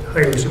 Ken's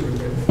highway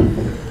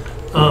superintendent.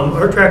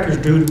 Our tractor's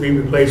due to be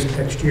replaced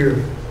next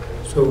year,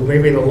 so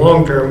maybe in the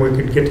long term, we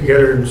could get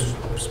together and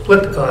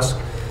split the costs,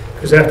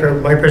 because after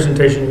my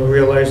presentation, you'll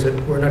realize that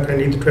we're not gonna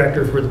need the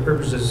tractor for the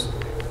purposes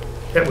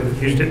that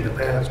we've used it in the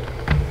past.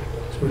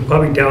 So we'd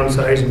probably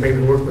downsize and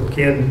maybe work with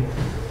Ken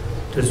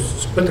to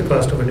split the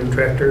cost of a new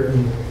tractor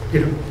and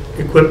get it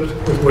equipped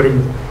with what he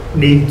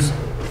needs.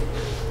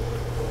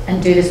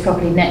 And do this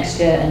properly next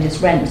year and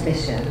just rent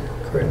this year.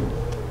 Correct.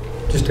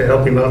 Just to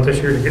help him out this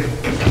year to get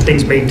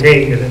things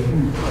maintained and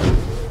then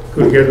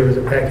go together with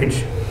a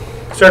package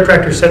our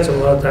tractor sets a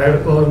lot of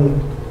time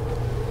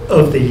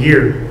of the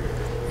year.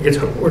 It gets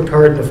worked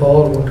hard in the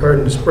fall and worked hard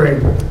in the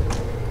spring.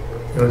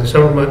 You know, the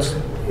summer months,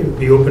 it'd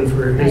be open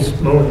for his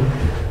mowing.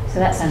 So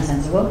that sounds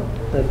sensible.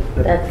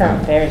 That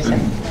sounds very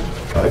simple.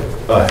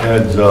 A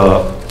heads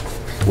up,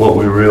 what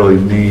we really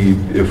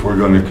need, if we're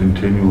gonna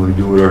continually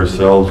do it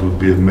ourselves, would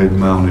be a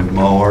mid-mounted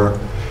mower.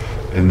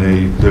 And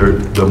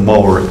the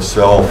mower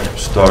itself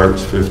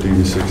starts 50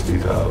 to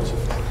 60,000.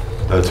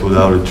 That's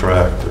without a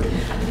tractor.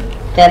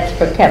 That's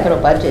for capital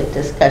budget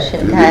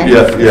discussion time?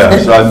 Yeah,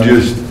 yes,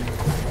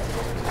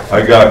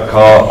 I got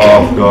caught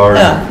off guard.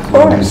 Of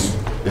course.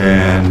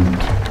 And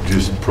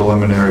just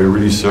preliminary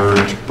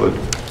research, but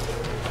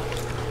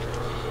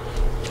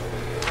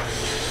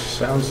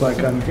Sounds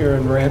like I'm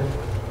hearing rent.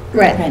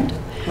 Rent.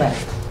 Right.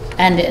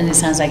 And it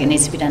sounds like it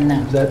needs to be done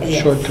now. Is that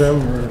Yes.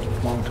 short-term or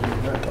long-term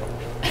rental?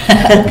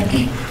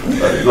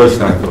 let's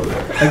not go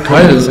there.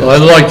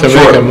 I'd like to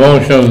make a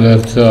motion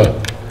that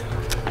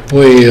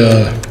we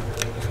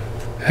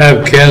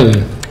have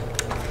Ken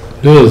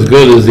do as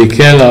good as he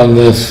can on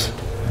this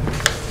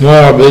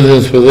mower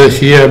business for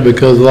this year,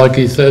 because like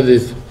he said,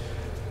 it's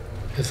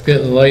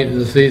getting late in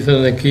the season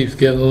and it keeps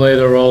getting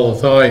later all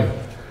the time.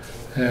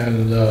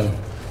 And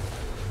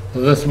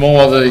this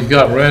mower that he's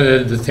got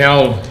rented, the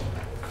town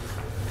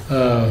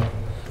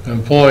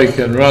employee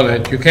can run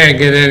it. You can't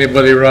get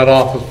anybody right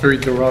off the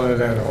street to run it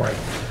anyway.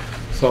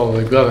 So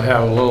they've got to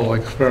have a little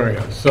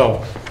experience.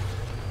 So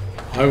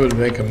I would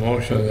make a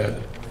motion that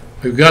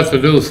we've got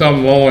to do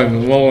some mowing.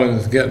 The mowing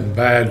is getting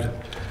bad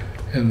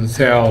in the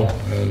town.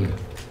 And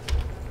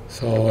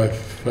so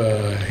if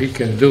he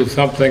can do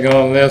something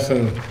on this,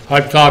 and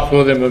I've talked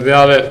with him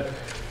about it,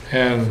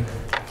 and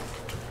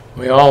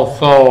we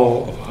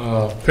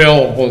also,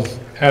 Phil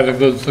had a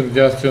good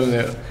suggestion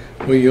that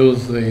we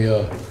use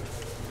the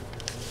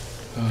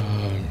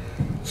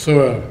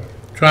sewer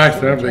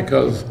tractor,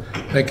 because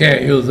they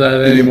can't use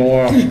that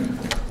anymore,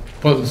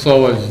 putting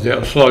sludge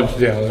down.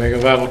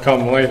 That'll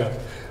come later.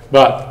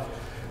 But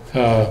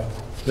there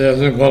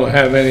isn't going to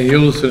have any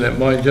use, and it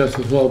might just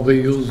as well be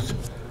used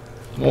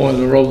more on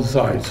the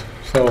roadsides.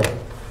 So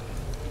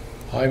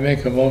I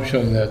make a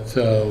motion that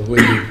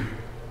we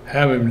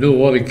have him do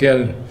what he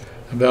can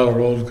about a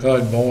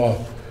roadside mower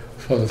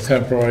for the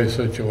temporary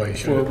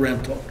situation. For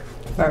rental.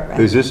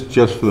 Is this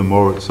just for the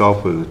mower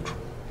itself or the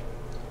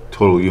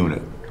total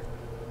unit?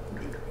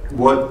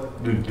 What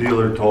the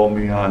dealer told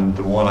me on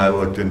the one I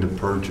looked into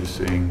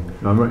purchasing,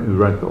 No, the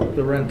rental.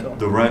 The rental.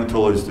 the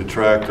rental is the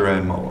tractor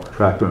and mower.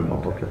 Tractor and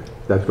mower, okay.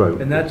 That's right.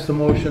 And that's the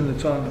motion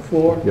that's on the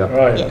floor? Yeah.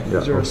 Right. Yeah,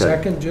 Is there a okay.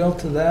 second, Jill,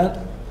 to that?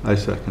 I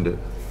second it.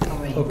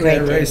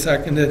 Okay, Ray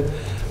seconded.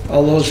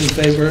 All those in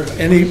favor,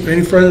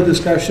 any further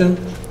discussion?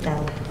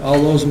 No. All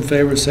those in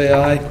favor say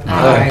aye.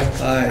 Aye.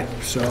 Aye,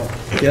 so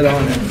get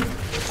on it.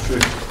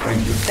 Good,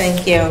 thank you.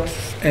 Thank you.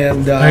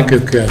 And Thank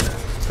you, Ken.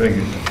 Thank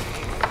you.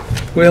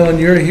 Waylon,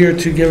 you're here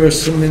to give us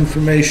some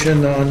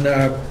information on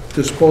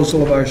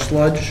disposal of our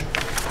sludge,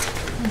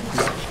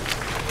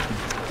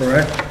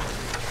 correct?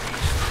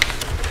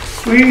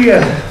 We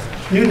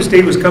knew this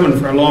day was coming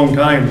for a long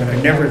time, but I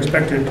never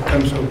expected it to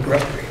come so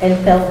abruptly. And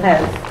Phil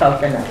has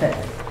spoken of it.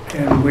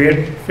 And we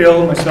had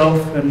Phil,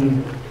 myself,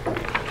 and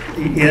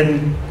the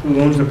inn, who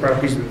owns the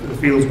properties, the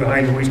fields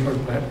behind the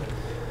wastewater plant,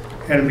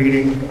 had a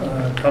meeting.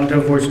 Tom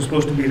Delvoye was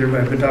supposed to be there,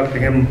 but I've been talking to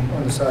him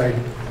on the side.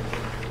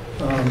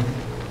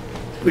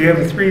 We have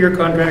a 3-year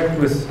contract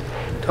with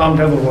Tom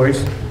Delvoye,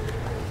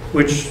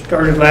 which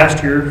started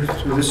last year,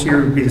 so this year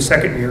would be the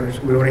 2nd year,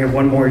 so we only have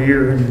 1 more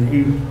year, and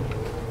he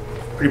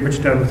pretty much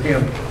done with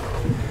him.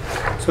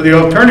 So the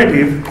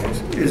alternative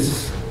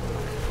is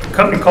a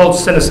company called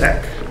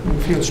Cinesac.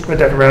 If you'll spread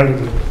that around to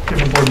the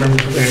different board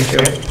members of the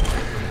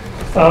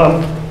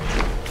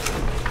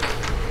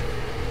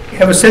You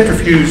have a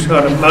centrifuge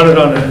mounted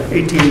on an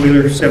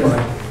 18-wheeler semi.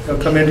 They'll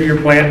come into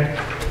your plant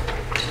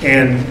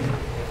and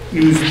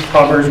use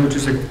poppers, which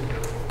is a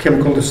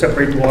chemical to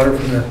separate the water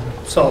from the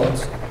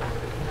solids.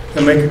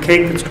 They'll make a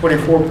cake that's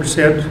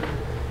 24%,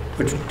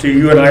 which to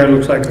you and I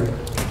looks like a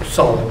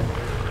solid.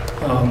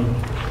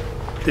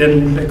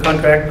 Then they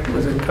contract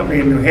with a company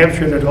in New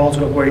Hampshire that hauls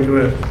it away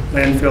to a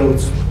landfill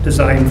that's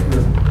designed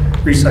for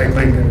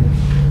recycling and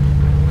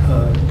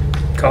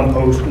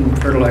compost and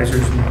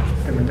fertilizers and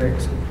different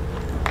things.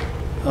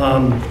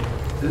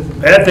 The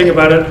bad thing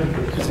about it,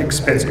 it's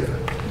expensive.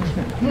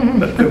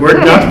 But we're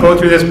not going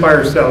through this by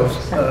ourselves.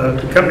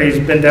 The company's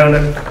been down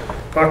at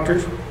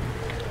Proctor's.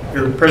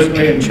 They're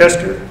presently in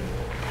Chester,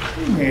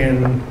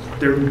 and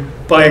they're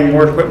buying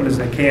more equipment as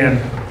they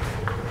can,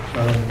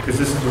 because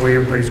this is the way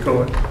everybody's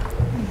going.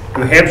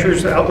 New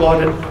Hampshire's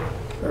outlawed it,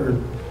 or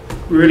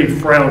really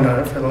frowned on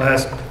it for the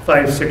last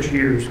 5-6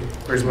 years,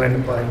 whereas land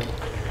applied.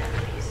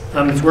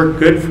 It's worked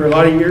good for a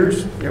lot of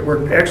years. It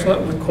worked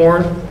excellent with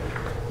corn,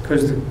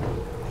 because the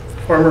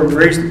farmer would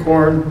raise the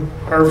corn,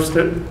 harvest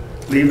it,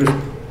 leave a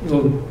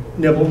little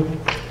nibble,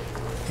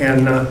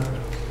 and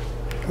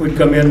we'd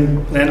come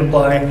in, land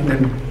apply, and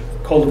then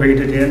cultivate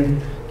it in,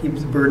 keep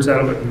the birds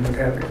out of it, and what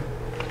have you.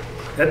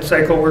 That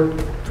cycle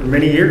worked for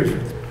many years,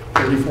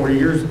 30, 40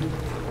 years,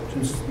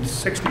 since the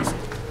 60s.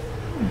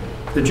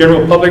 The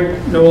general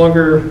public no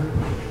longer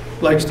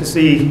likes to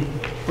see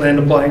land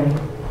applying.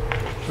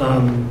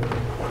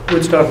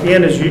 Woodstock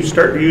Inn is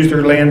starting to use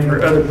their land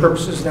for other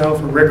purposes now,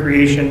 for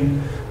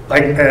recreation,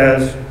 bike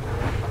paths,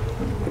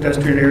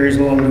 pedestrian areas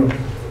along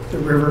the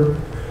river.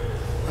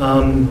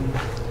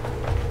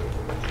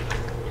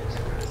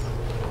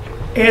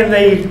 And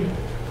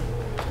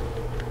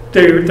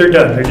they're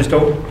done.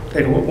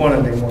 They don't want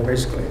it anymore,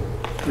 basically.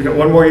 We got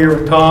one more year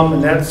with Tom,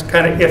 and that's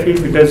kind of iffy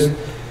because,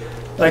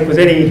 like with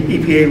any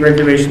EPA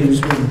regulations,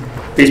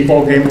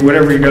 baseball game or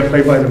whatever, you got to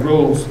play by the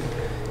rules.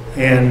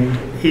 And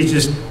he's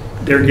just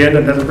there again,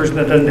 another person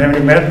that doesn't have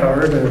any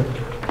manpower to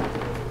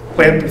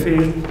plant the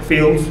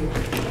fields,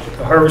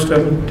 to harvest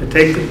them, to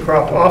take the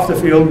crop off the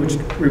field, which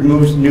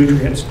removes the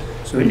nutrients,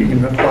 so that you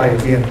can apply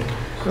again.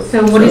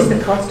 So what is the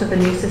cost of the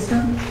new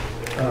system?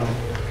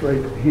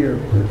 Right here.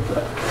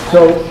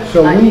 So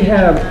we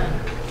have,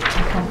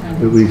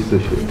 At least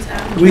this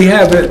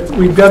year.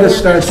 we've got to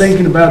start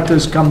thinking about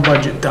this come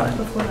budget time.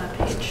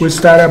 We'll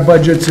start our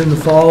budgets in the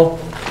fall.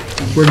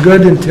 We're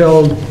good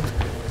until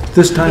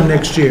this time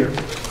next year,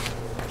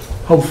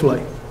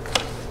 hopefully.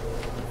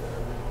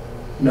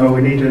 No,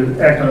 we need to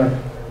act on it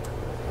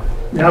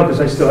now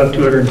because I still have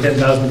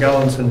 210,000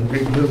 gallons in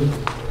Big Blue.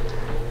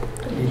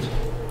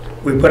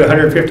 We put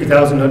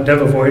 150,000 on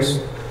Devovoice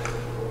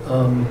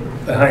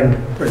behind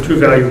where True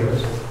Value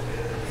was,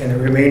 and the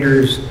remainder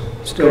is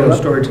still in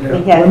storage now.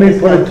 Let me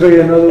put it to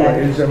you another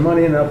way. Is there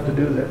money enough to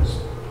do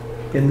this?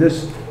 In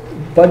this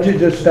budget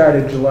just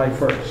started July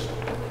 1st.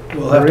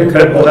 We'll have to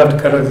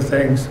cut other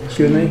things.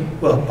 Excuse me?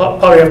 We'll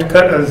probably have to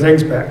cut other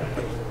things back.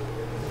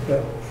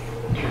 Yeah.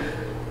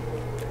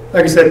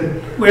 Like I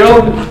said, we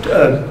all,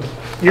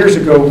 years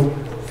ago,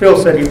 Phil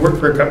said he worked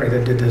for a company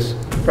that did this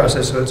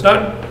process, so it's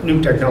not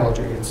new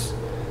technology. It's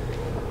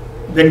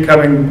been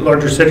coming,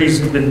 larger cities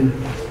have been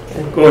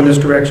going this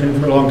direction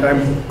for a long time.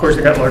 Of course,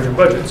 they got larger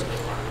budgets.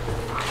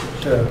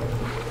 But,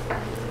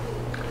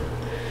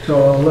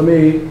 So let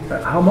me,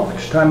 how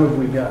much time have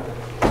we got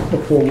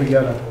before we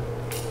gotta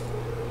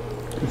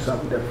do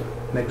something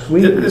different? Next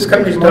week? this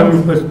company's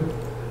done with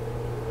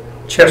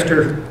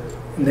Chester,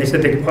 and they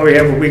said they could probably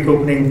have a week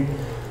opening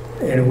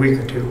in a week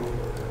or two.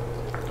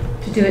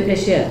 To do it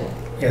this year?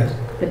 Yes.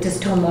 But does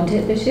Tom want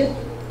it this year?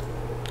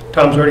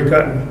 Tom's already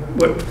gotten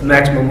what the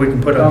maximum we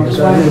can put on this.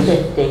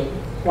 150,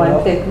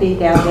 150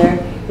 down there,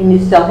 and you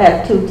still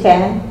have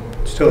 210?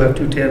 Still have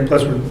 210,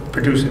 plus we're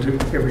producing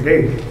it every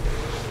day.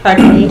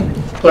 Pardon me?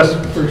 Plus,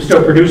 we're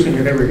still producing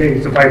it every day.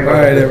 It's a byproduct. All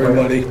right,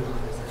 everybody.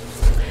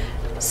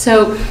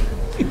 So,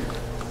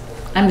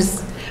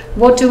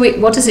 what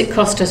does it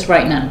cost us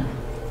right now?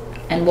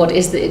 And what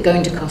is it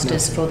going to cost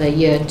us for the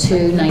year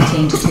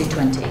 219 to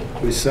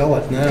 220? We sell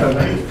it now.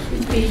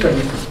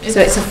 So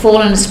it's a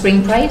fall and a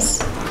spring price?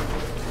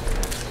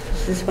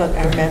 This is what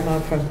our memo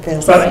from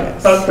Phil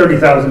About says.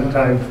 30,000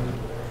 times.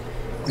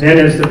 Then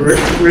as the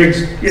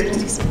rigs get...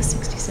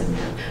 67.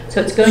 So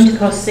it's going to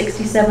cost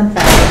 67,000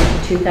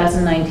 for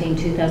 2019,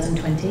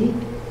 2020?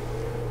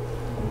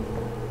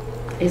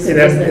 Is in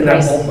the that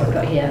price ballpark. we've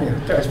got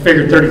here? Yeah, I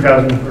figured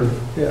 30,000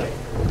 for... Yeah.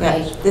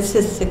 Right, this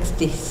is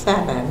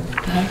 67,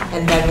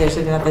 and then there's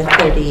another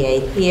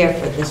 38 here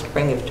for the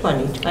spring of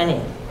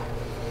 2020.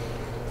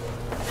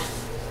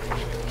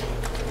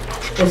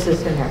 This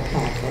is in our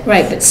packet.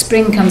 Right, but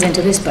spring comes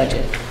into this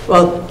budget.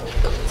 Well,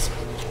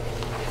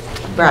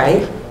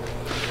 right,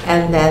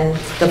 and then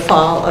the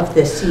fall of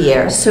this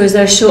year. So is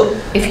there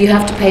a if you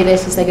have to pay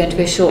this, is there going to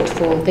be a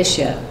shortfall this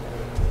year?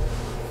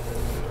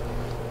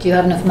 Do you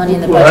have enough money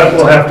in the budget?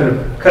 We'll have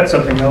to cut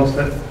something else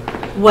that...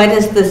 When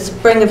is the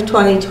spring of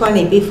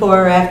 2020,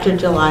 before or after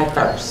July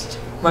 1st?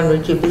 When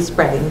would you be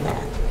spreading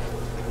that?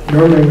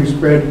 Normally we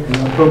spread in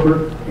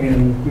October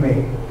and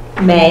May.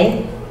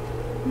 May?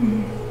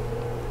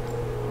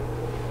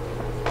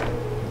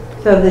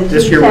 So the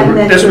This year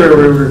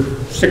we were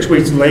 6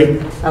 weeks late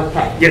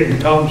getting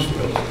Tom's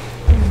field.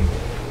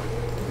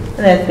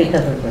 And that's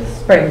because of the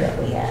spring that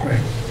we had.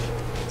 Right.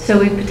 So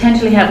we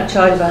potentially have a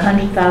charge of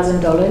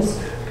 $100,000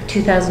 for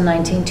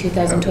 2019,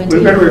 2020?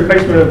 We've got a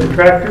replacement of the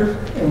tractor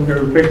and we've got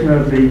a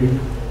replacement of the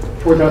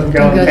 4,000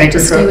 gallon We're going tanker to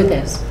stay truck. with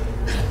this.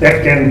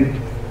 That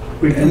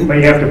we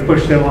may have to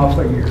push them off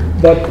a year.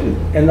 But,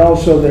 and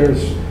also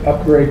there's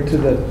upgrade to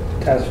the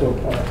Tassville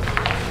plant.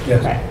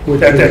 Yes.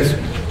 Which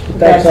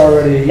That's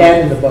already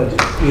in the budget.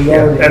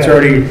 That's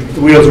already,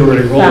 the wheels are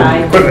already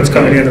rolling. The equipment's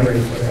coming in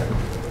already for that.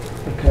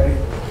 Okay.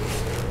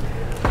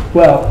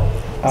 Well,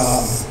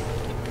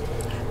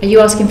 are you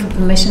asking for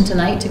permission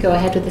tonight to go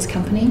ahead with this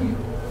company?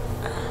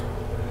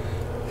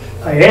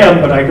 I am,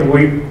 but I can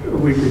wait a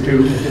week or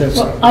two.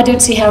 Well, I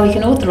don't see how we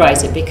can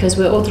authorize it because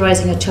we're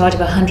authorizing a charge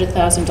of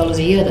 $100,000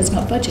 a year that's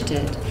not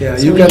budgeted. yeah,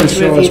 So you've we got to need to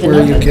show review us the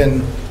where you numbers.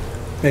 can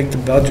make the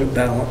budget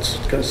balance,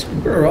 because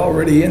we're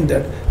already in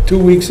that 2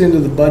 weeks into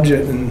the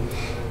budget and...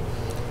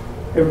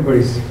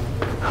 Everybody's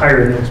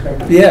higher than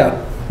expected.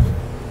 Yeah.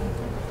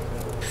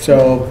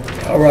 So,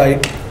 all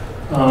right.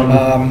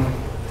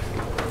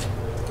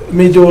 Let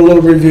me do a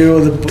little review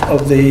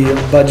of the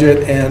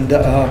budget and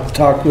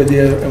talk with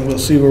you, and we'll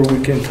see where we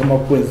can come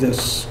up with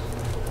this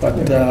But,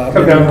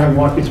 Come down and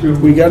walk you through.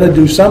 we gotta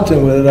do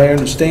something with it, I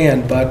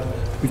understand, but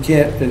we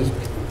can't,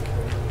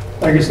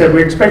 Like I said,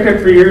 we expect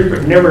it for years,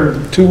 but never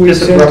 2 weeks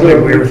just into abruptly it,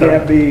 away we with it.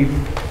 can't be,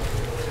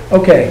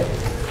 okay,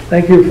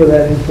 thank you for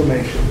that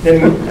information.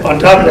 Then on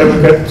top of that,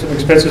 we've got some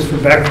expenses for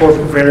backflow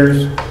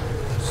preventers,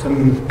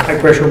 some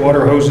high-pressure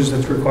water hoses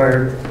that's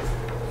required.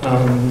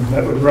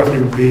 That would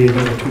roughly be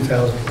another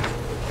 2,000.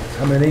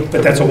 How many?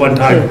 But that's a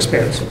one-time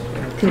expense.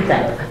 2,000.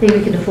 I think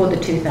we can afford the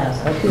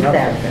 2,000.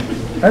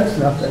 2,000. That's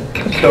nothing.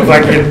 So if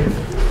I could,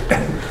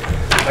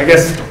 I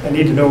guess I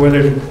need to know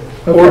whether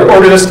to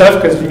order this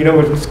stuff, because you know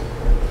it's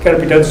got to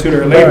be done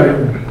sooner or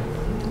later.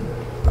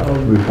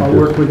 I'll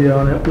work with you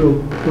on it,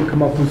 we'll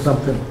come up with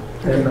something.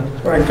 And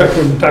All right,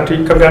 talk to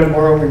you, come down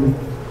tomorrow and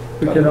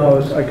I can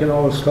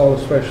always call a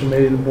special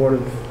meeting, the Board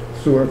of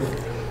Sewer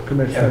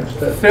Commissioners.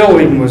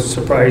 Phil even was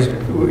surprised.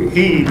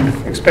 He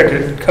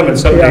expected it coming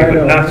someday,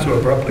 but not so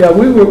abruptly. Yeah,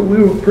 we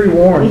were pretty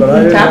warned, but I We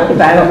didn't know talked it was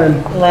about coming.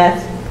 it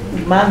last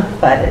month,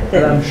 but it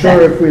And I'm didn't.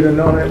 sure if we'd have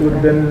known it would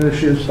have been in this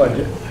year's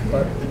budget.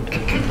 But,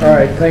 all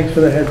right, thanks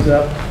for the heads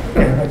up.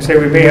 Like I say,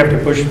 we may have to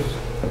push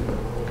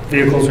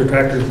vehicles or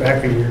tractors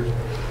back a year.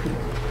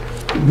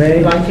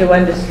 May, Don't you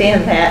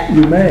understand that?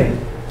 you may.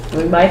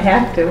 We might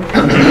have to.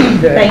 Okay.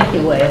 Thank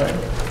you, Waylon.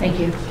 Thank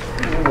you.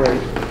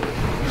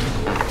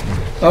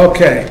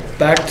 Okay,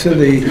 back to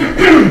the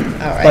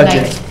All right.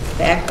 budget.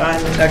 Back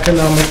on.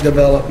 Economic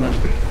development.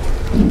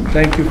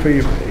 Thank you for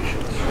your patience.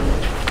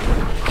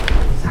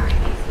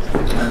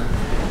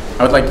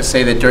 I would like to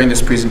say that during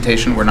this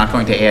presentation, we're not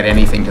going to add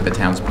anything to the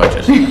town's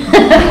budget.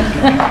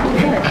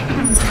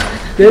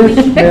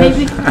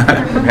 Okay.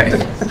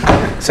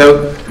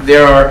 So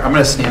there are, I'm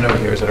going to stand over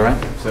here, is that all right?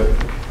 So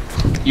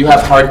you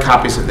have hard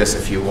copies of this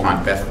if you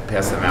want. Beth,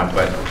 pass them out,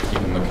 but you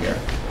can look here.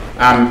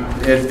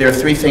 There are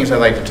three things I'd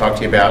like to talk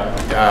to you about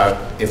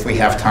if we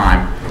have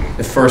time.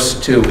 The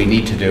first two we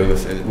need to do,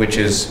 which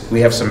is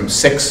we have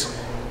six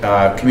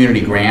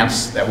community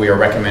grants that we are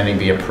recommending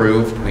be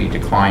approved. We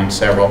declined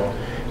several.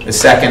 The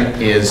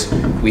second is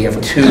we have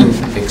two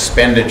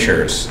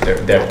expenditures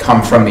that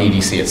come from the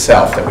EDC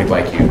itself that we'd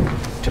like you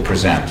to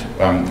present.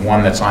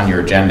 One that's on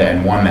your agenda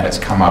and one that has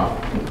come up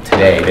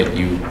today that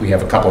we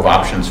have a couple of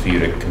options for you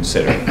to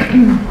consider,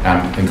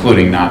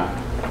 including not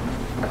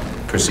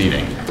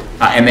proceeding.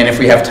 And then if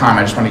we have time,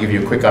 I just want to give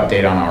you a quick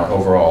update on our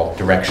overall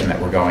direction that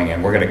we're going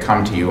in. We're going to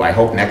come to you, I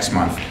hope, next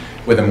month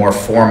with a more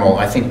formal,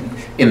 I think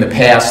in the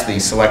past, the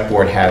Select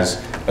Board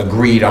has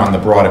agreed on the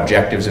broad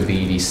objectives of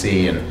the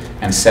EDC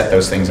and set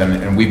those things,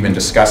 and we've been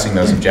discussing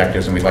those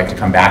objectives, and we'd like to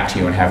come back to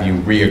you and have you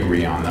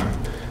re-agree on them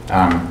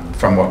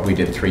from what we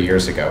did 3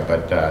 years ago.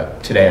 But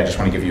today, I just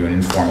want to give you an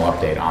informal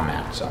update on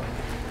that. So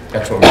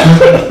that's what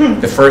we're doing.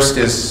 The first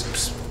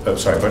is, oh,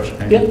 sorry, Butch.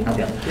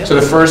 Yeah. So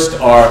the first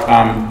are,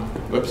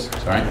 whoops,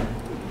 sorry.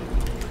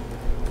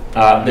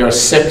 There are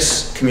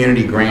 6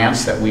 community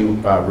grants that we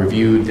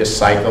reviewed this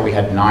cycle. We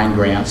had 9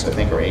 grants, I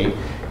think, or 8,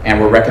 and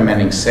we're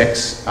recommending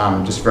 6.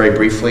 Just very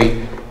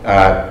briefly,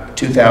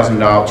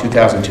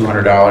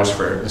 $2,200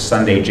 for the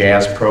Sunday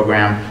Jazz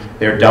program.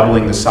 They're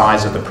doubling the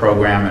size of the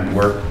program, and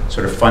we're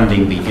sort of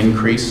funding the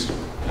increase,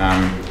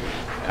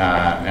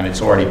 and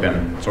it's already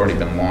been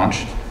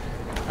launched.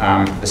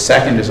 The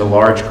second is a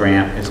large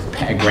grant. It's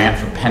a grant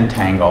for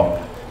Pentangle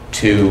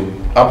to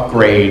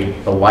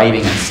upgrade the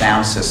lighting and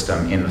sound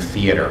system in the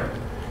theater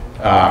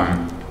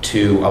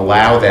to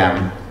allow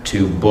them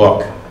to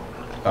book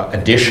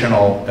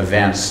additional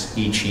events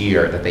each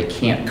year that they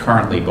can't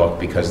currently book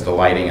because the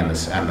lighting and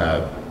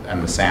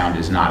the sound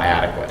is not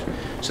adequate.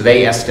 So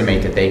they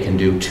estimate that they can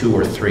do 2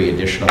 or 3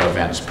 additional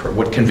events per.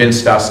 What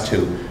convinced us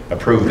to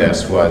approve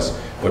this was,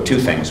 well, 2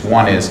 things.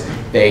 One is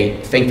they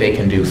think they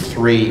can do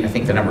 3, I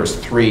think the number is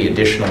 3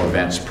 additional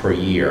events per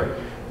year,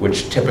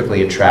 which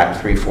typically attract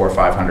 300, 400,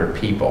 500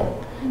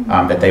 people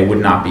that they would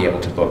not be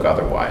able to book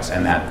otherwise,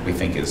 and that we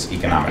think is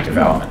economic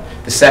development.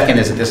 The second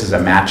is that this is a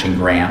matching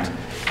grant.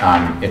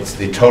 It's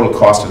the total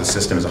cost of the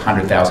system is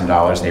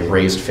 $100,000. They've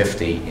raised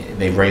 50.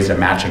 They've raised a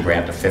matching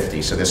grant of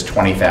 50. So this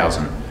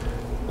 20,000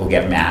 will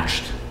get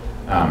matched,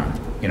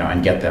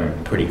 and get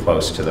them pretty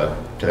close to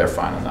their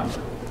final number.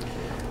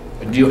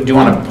 Do you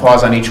want to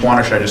pause on each one,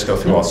 or should I just go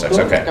through all 6?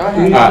 Okay. Go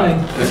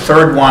ahead. The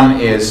third one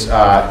is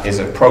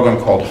a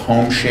program called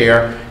Home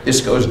Share.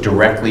 This goes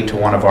directly to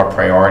one of our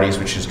priorities,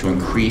 which is to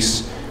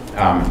increase,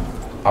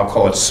 I'll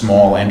call it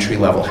small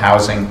entry-level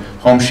housing.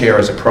 Home Share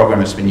is a program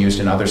that's been used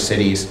in other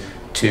cities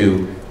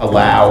to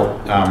allow,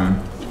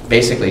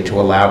 basically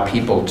to allow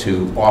people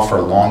to offer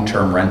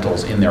long-term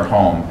rentals in their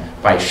home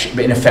by,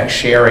 in effect,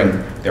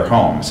 sharing their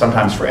home.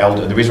 Sometimes for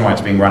the reason why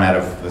it's being run out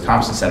of the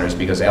Thompson Center is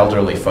because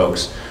elderly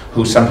folks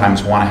who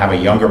sometimes want to have a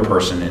younger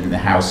person in the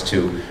house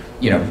to,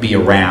 be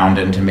around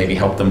and to maybe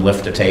help them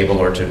lift a table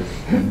or to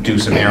do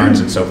some errands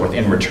and so forth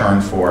in return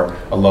for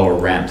a lower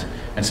rent.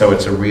 And so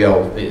it's a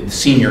real,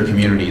 senior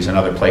communities and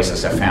other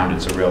places have found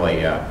it's a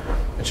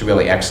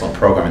really excellent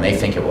program, and they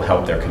think it will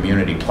help their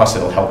community, plus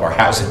it'll help our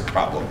housing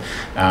problem.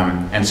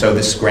 And so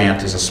this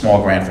grant is a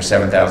small grant for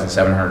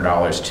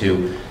 $7,700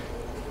 to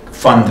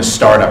fund the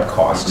startup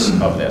costs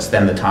of this.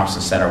 Then the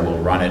Thompson Center will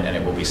run it and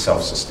it will be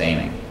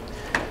self-sustaining.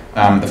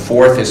 The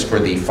fourth is for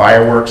the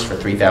fireworks for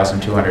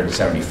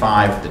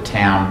 $3,275. The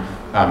town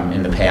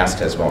in the past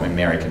has, well, and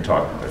Mary can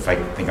talk, if I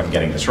think I'm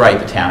getting this right,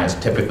 the town has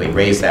typically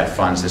raised that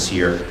funds this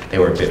year. They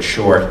were a bit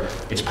short.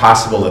 It's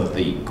possible that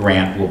the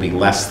grant will be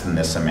less than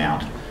this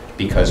amount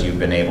because you've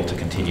been able to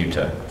continue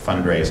to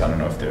fundraise. I don't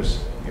know if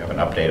you have an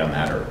update on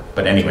that,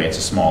 but anyway, it's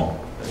a small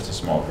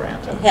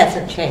grant. It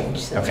hasn't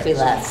changed since we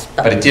last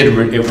spoke. But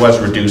it was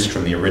reduced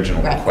from the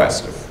original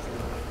request.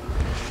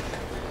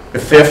 The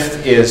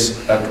fifth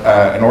is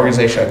an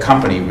organization, a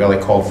company really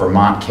called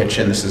Vermont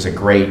Kitchen. This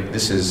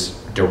is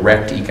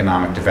direct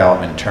economic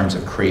development in terms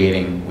of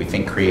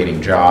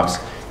creating jobs.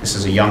 This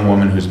is a young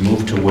woman who's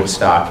moved to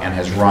Woodstock and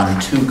has run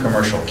 2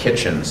 commercial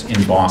kitchens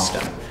in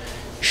Boston,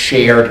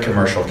 shared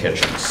commercial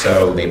kitchens.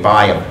 So they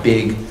buy a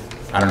big,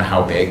 I don't know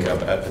how big,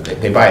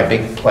 they buy a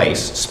big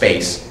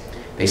space,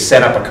 they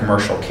set up a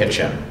commercial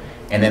kitchen,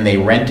 and then they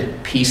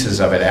rent pieces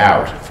of it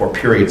out for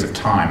periods of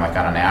time, like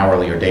on an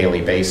hourly or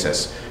daily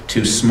basis,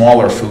 to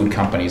smaller food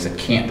companies that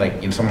can't,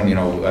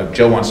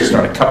 Jill wants to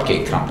start a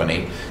cupcake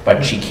company,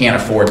 but she can't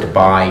afford to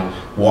buy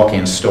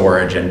walk-in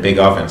storage and big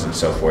ovens and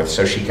so forth,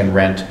 so she can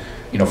rent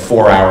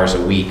 4 hours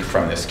a week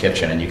from this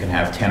kitchen, and you can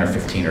have 10 or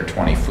 15 or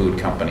 20 food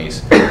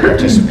companies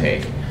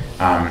participate.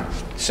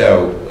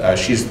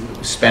 She's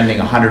spending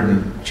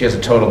she has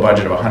a total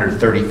budget of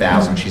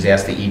 $130,000. She's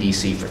asked the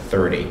EDC for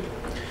 $30,000.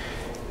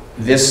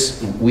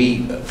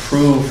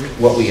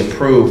 What we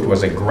approved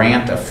was a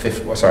grant of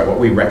what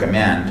we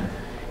recommend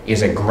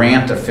is a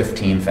grant of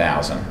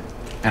 $15,000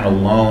 and a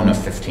loan of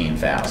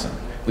 $15,000.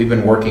 We've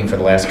been working for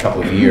the last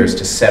couple of years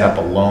to set up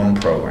a loan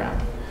program,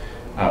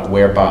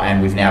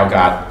 and we've now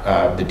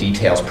got the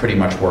details pretty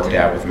much worked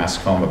out with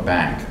Mascoma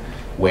Bank,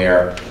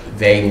 where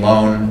they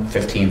loan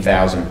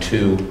 $15,000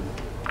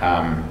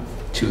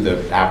 to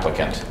the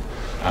applicant.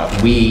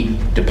 We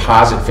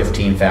deposit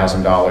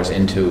 $15,000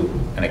 into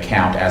an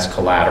account as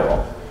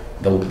collateral.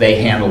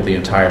 They handle the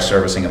entire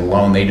servicing of the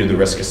loan. They do the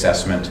risk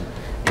assessment.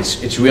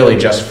 It's really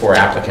just for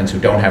applicants who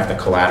don't have the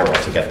collateral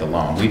to get the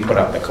loan. We put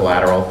up the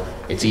collateral.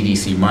 It's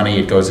EDC money.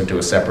 It goes into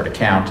a separate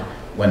account.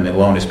 When the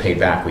loan is paid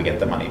back, we get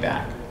the money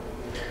back.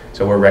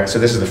 So this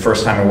is the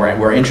first time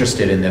we're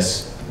interested in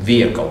this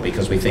vehicle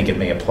because we think it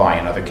may apply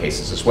in other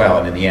cases as well.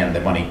 And in the end,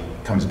 the money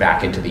comes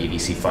back into the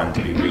EDC fund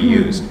to be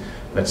reused,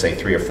 let's say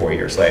 3 or 4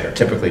 years later.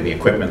 Typically, the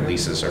equipment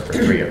leases are for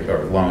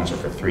or loans are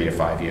for 3 to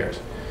 5 years.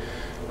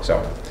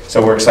 So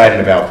we're excited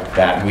about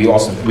that.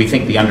 We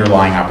think the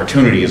underlying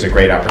opportunity is a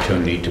great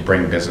opportunity to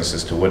bring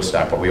businesses to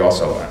Woodstock, but we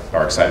also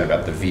are excited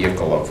about the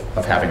vehicle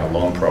of having a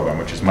loan program,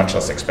 which is much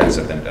less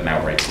expensive than an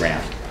outright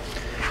grant.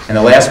 And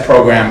the last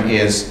program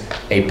is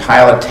a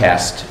pilot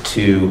test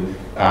to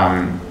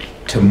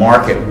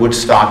market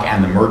Woodstock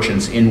and the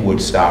merchants in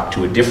Woodstock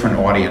to a different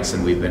audience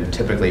than we've been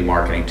typically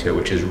marketing to,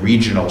 which is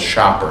regional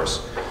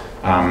shoppers.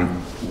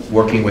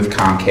 Working with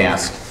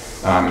Comcast,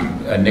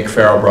 Nick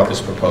Farrell brought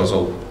this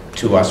proposal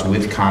to us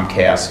with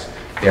Comcast.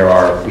 There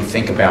are, we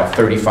think, about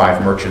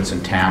 35 merchants in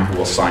town who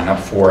will sign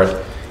up for it.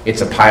 It's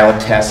a pilot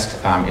test.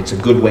 It's a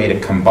good way to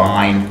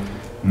combine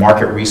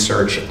market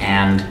research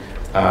and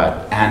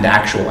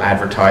actual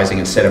advertising.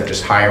 Instead of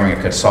just hiring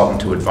a consultant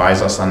to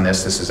advise us on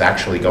this, this is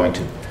actually going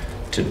to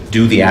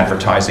do the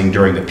advertising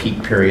during the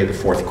peak period, the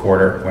fourth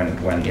quarter, when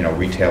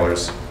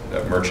retailers,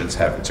 merchants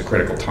it's a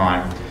critical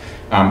time.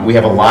 We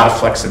have a lot of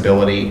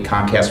flexibility.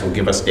 Comcast will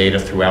give us data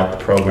throughout the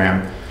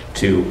program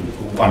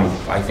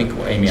I think,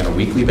 Amy, on a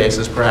weekly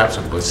basis, perhaps,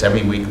 or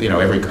semi-weekly,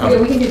 we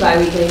can do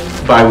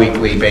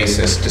bi-weekly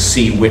basis to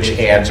see which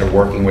ads are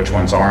working, which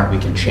ones aren't. We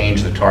can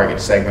change the target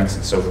segments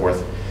and so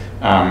forth.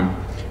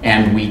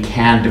 And we're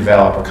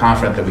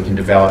confident that we can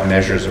develop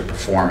measures of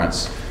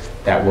performance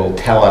that will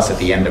tell us at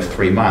the end of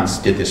 3 months,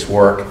 did this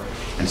work,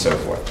 and so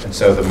forth. And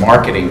so the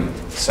marketing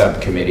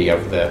subcommittee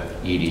of the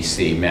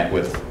EDC met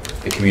with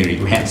the community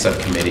grant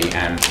subcommittee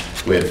and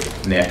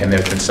with Nick, and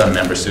there's been some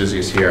members, Susie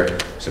is here,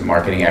 who's a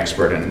marketing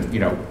expert, and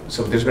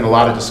so there's been a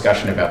lot of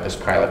discussion about this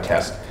pilot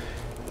test.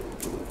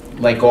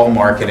 Like all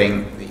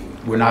marketing,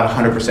 we're not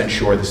 100%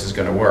 sure this is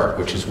going to work,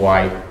 which is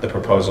why the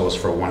proposal is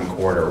for 1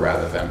 quarter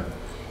rather than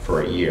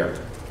for a year.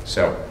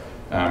 So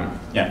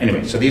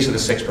anyway, so these are the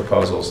 6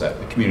 proposals the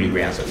community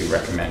grants that we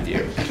recommend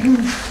you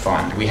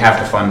fund. We have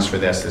the funds for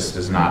this. This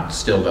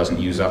still doesn't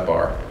use up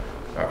our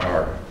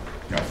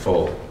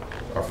full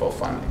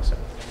funding. So.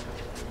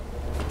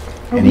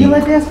 Are we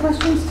allowed to ask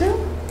questions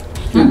too?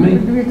 Excuse me?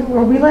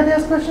 Are we allowed to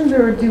ask questions,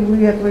 or do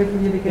we have to wait for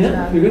you to get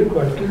done? Yeah, good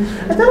questions.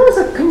 I thought it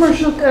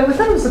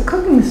was a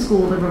cooking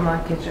school, the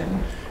Vermont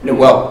Kitchen.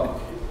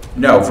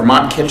 No,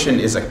 Vermont Kitchen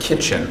is a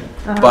kitchen,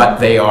 but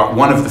they are,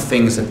 one of the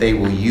things that they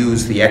will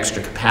use the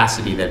extra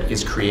capacity that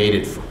is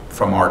created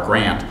from our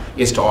grant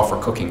is to offer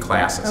cooking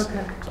classes.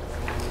 Okay.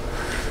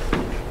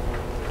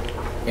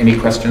 Any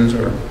questions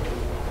or?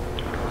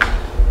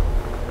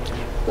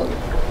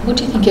 What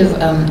do you think of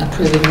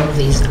approving all of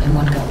these in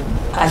one go?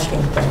 I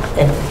think that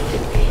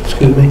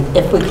Excuse me?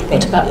 if we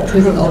What about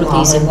approving all of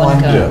these in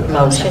one go?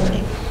 Motion.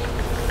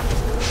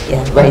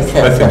 Yeah, Ray says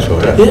I think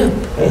so, yeah. Yeah,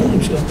 I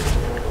think so.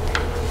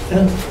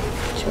 Yeah.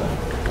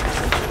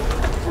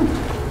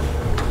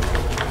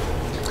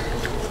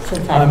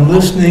 I'm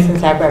listening.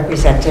 Since I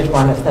represented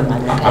one of them,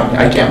 I'm not.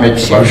 I can't make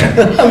the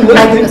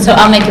motion. So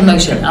I'll make a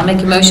motion. I'll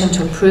make a motion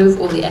to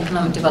approve all the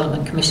Economic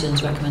Development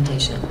Commission's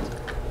recommendations,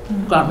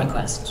 grant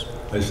requests.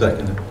 I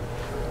second it.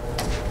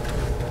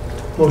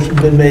 Motion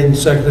been made and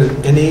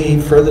seconded. Any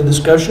further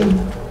discussion?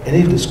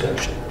 Any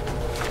discussion?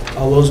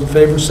 All those in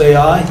favor say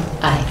aye.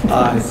 Aye.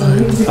 Aye.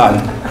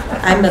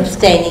 Aye. I'm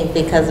abstaining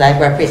because I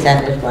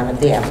represented one of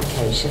the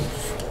applications.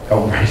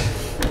 Oh, right.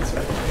 That's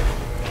right.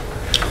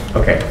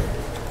 Okay,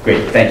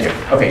 great, thank you.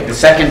 Okay, the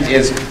second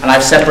is, and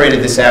I've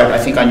separated this out, I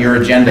think on your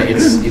agenda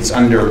it's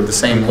under the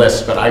same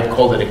list, but I've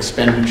called it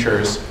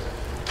expenditures,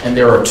 and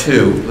there are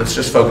two. Let's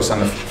just focus on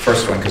the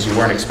first one, because you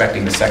weren't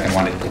expecting the second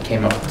one. It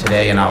came up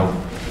today, and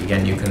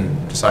again, you can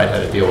decide how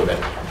to deal with it.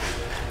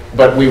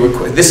 But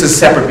this is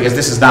separate because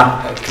this is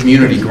not a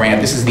community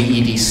grant, this is the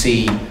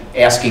EDC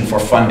asking for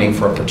funding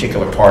for a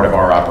particular part of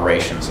our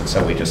operations, and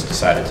so we just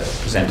decided to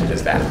present it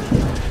as that.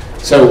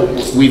 So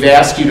we've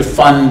asked you to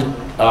fund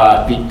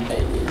the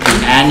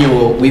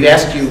annual, we've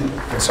asked you,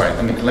 sorry,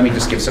 let me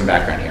just give some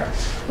background here.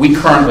 We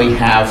currently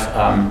have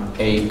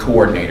a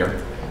coordinator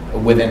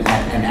with an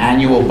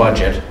annual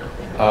budget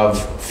of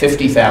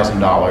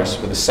 $50,000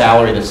 with a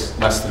salary that's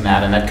less than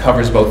that, and that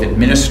covers both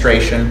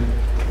administration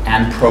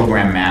and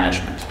program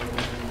management.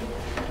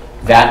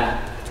 That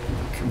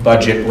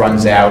budget ran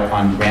out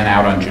on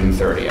June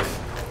 30th.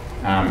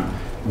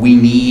 We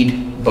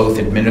need both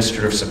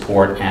administrative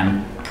support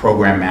and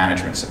program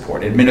management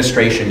support.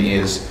 Administration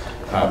is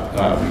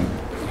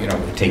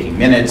taking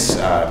minutes,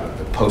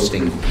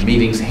 posting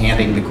meetings,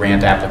 handling the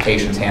grant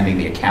applications, handling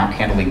the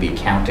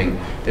accounting.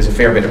 There's a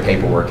fair bit of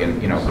paperwork in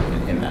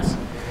this.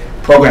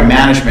 Program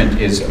management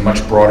is a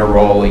much broader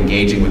role,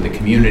 engaging with the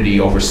community,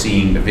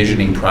 overseeing the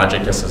visioning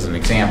project, just as an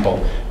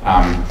example.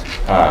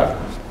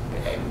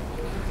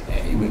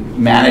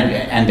 Manage,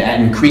 and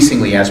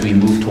increasingly as we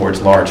move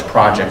towards large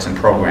projects and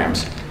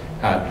programs,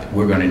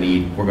 we're going to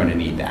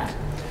need that.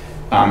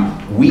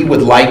 We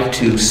would like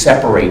to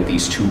separate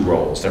these two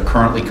roles. They're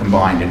currently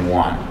combined in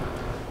one.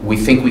 We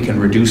think we can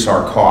reduce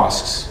our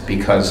costs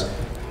because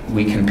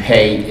we can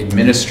pay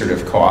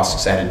administrative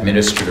costs at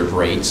administrative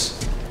rates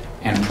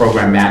and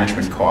program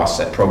management costs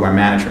at program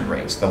management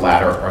rates. The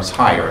latter is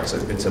higher.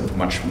 It's a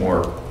much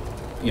more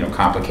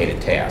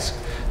complicated task.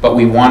 But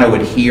we want to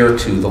adhere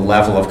to the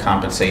level of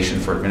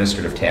compensation for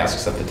administrative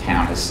tasks that the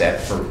town has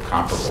set for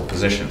comparable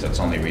positions. That's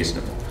only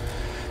reasonable.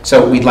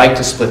 So we'd like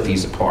to split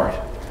these apart.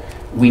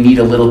 We need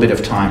a little bit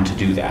of time to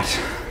do that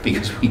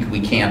because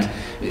we can't,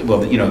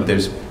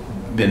 there's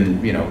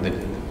been,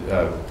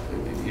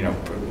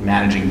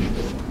 managing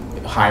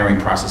hiring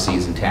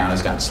processes in town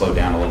has gotten slowed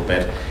down a little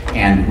bit,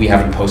 and we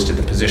haven't posted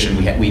the position.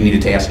 We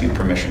needed to ask you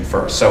permission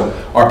first. So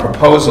our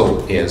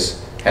proposal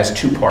has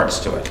two parts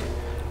to it.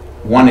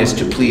 One is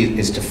to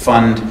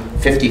fund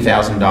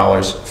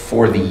 $50,000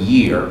 for the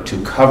year to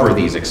cover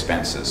these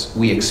expenses.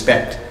 We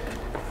expect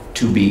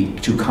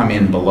to come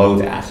in below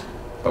that,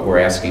 but we're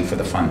asking for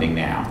the funding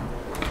now.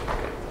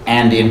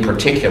 And in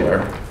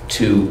particular,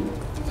 to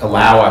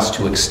allow us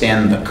to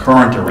extend the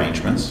current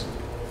arrangements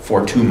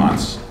for 2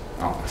 months.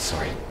 Oh,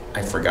 sorry,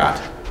 I forgot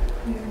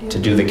to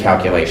do the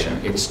calculation.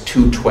 It's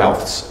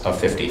 2/12 of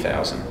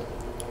 50,000.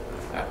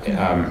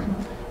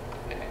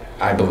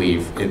 I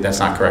believe that's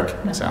not correct,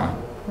 Sally.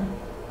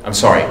 I'm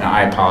sorry. No,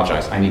 I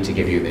apologize. I need to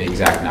give you the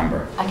exact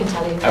number. I can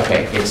tell you.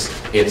 Okay, it's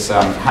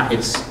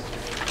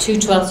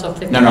 2/12 of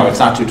 50,000. No, it's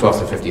not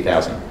 2/12 of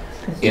 50,000.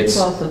 It's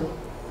 2/12 of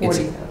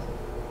 40,000.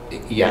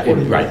 Yeah,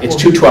 right. It's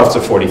 2/12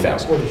 of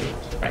 40,000.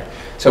 Right.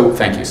 So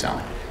thank you,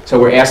 Sally. So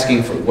we're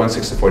asking for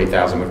 1/6 of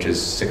 40,000, which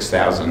is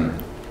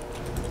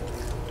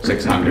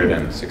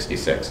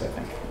 6,666, I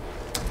think.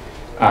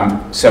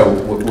 So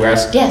we're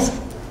asking. Yes.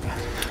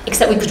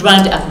 Except we could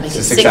round it up and make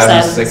it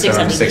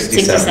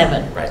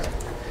 6,667. Right.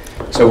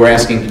 So we're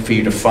asking for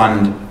you to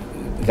fund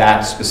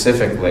that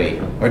specifically,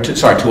 or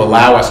to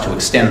allow us to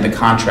extend the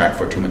contract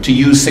for 2 months, to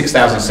use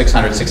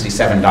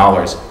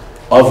 $6,667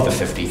 of the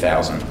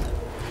 50,000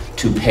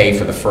 to pay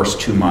for the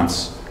first 2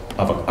 months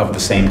of the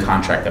same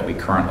contract that we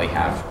currently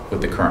have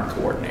with the current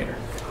coordinator,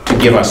 to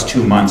give us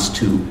 2 months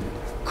to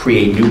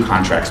create new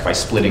contracts by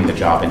splitting the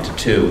job into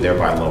two,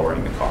 thereby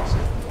lowering the cost.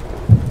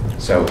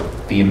 So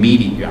the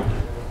immediate,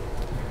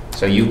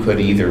 so you could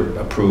either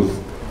approve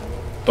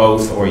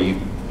both, or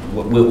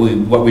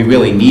what we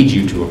really need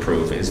you to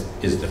approve is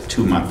the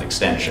 2-month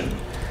extension.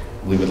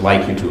 We would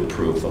like you to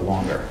approve the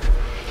longer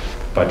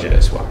budget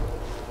as well.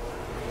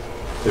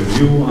 Have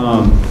you,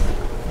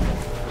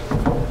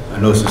 I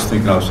know this is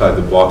thinking outside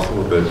the box a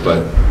little bit,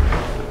 but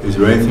is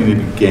there anything to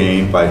be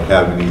gained by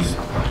having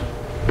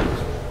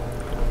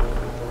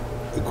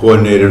the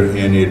coordinator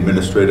and the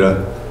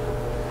administrator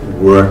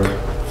work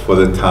for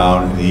the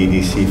town and the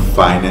EDC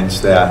finance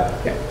that,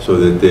 so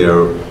that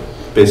they're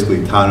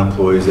basically town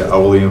employees, they're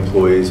hourly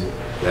employees,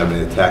 they're having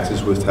their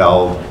taxes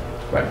withheld,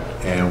 right,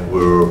 and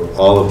we're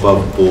all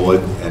above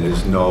board, and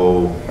there's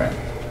no, right,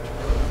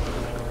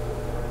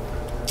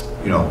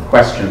 you know,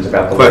 questions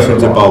about the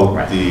questions labor law. about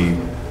Right. the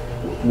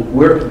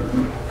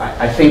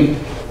I think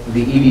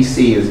the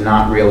EDC is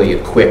not really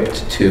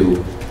equipped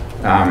to,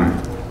 I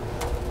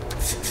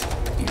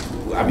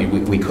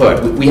mean, we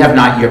could. We have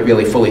not yet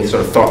really fully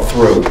sort of thought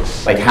through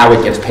like how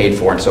it gets paid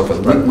for and so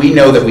forth. We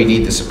know that we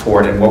need the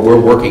support, and what we're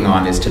working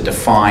on is to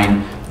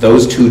define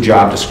those two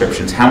job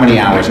descriptions, how many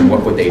hours and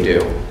what would they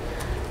do.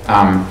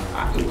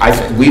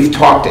 We've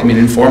talked, I mean,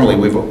 informally,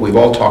 we've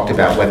all talked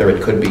about whether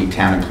it could be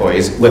town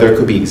employees, whether it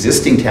could be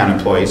existing town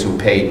employees who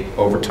pay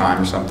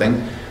overtime or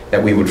something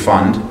that we would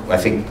fund. I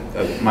think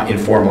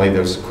informally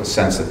there's a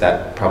sense that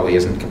that probably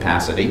isn't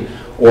capacity.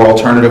 Or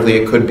alternatively,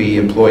 it could be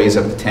employees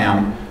of the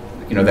town,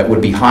 you know, that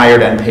would be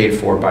hired and paid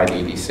for by the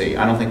EDC.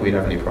 I don't think we'd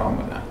have any problem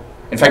with that.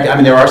 In fact, I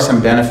mean, there are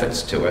some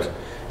benefits to it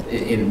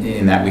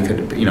in that we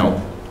could, you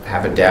know,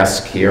 have a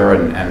desk here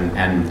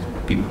and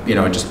be, you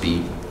know, just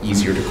be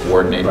easier to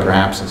coordinate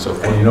perhaps and so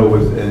forth. And you know,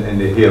 and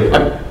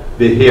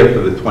they're here for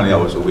the 20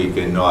 hours a week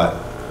and not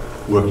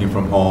working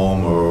from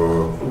home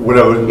or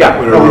whatever,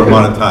 whatever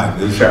amount of time.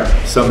 There's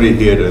somebody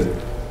here to...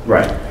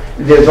 Right.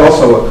 There's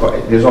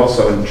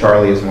also, and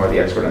Charlie is more the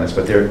expert on this,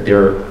 but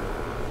there,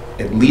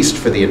 at least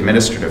for the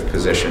administrative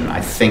position,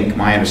 I think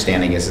my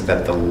understanding is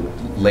that the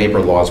labor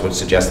laws would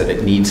suggest that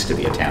it needs to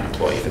be a town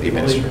employee for the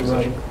administrative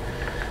position.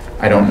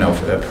 I don't know,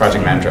 for the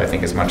project manager I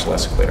think is much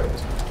less clear.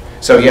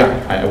 So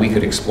yeah, we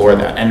could explore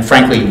that. And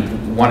frankly,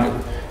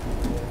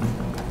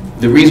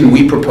 the reason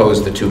we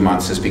proposed the 2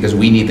 months is because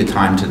we need the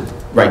time to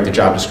write the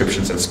job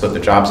descriptions and split the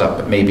jobs up,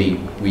 but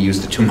maybe we use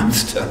the 2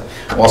 months to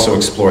also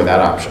explore that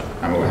option.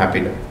 I mean, we're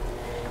happy to.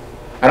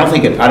 I don't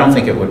think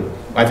it would,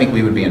 I think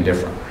we would be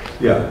indifferent.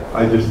 Yeah,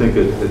 I just think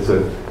it's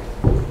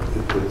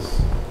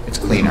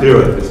cleaner.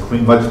 Clearer. It's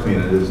clean, much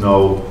cleaner. There's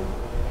no,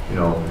 you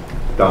know,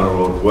 down the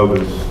road,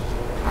 whoever's,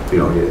 you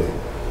know,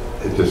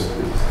 it's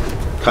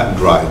cut and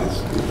dried.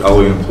 It's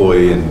hourly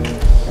employee and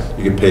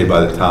you get paid by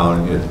the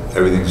town,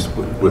 everything's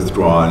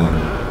withdrawn and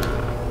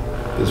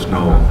there's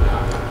no...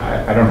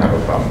 I don't have a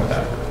problem with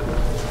that.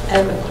 I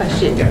have a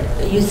question. Yeah.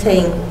 Are you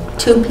saying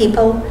 2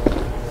 people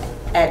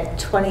at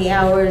 20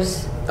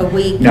 hours a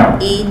week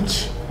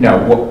each? No,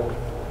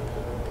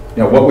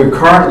 what we're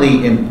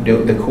currently in,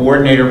 the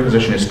coordinator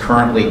position is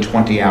currently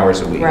 20 hours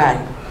a week. Right.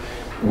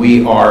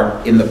 We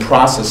are in the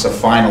process of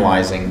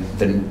finalizing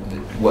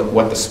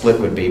what the split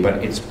would be,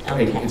 but it's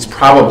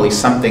probably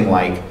something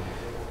like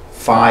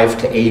 5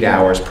 to 8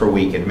 hours per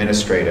week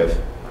administrative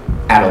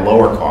at a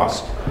lower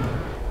cost,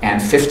 and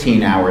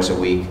 15 hours a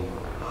week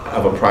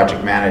of a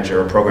project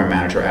manager or program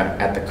manager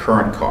at the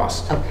current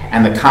cost. Okay.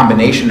 And the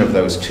combination of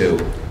those two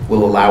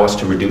will allow us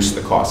to reduce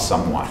the cost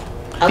somewhat.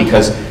 Okay.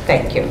 Because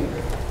thank you.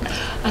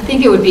 I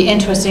think it would be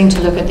interesting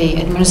to look at the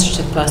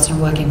administrative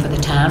person working for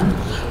the town.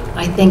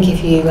 I think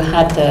if you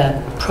had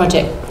the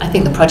project, I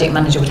think the project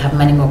manager would have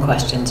many more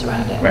questions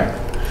around it. Right.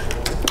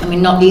 I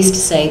mean, not least to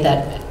say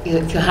that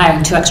if you're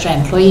hiring 2 extra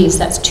employees,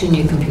 that's 2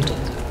 new computers.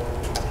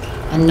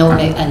 And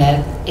normally,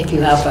 if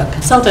you have a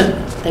consultant,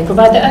 they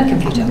provide their own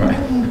computer.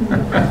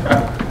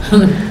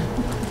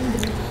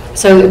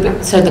 So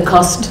the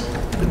cost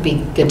would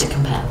be good to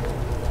compare.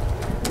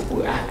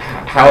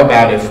 How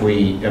about if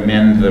we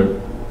amend the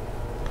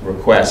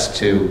request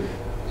to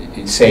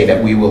say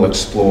that we will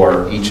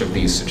explore each of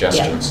these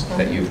suggestions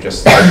that you've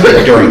just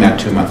during that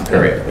 2-month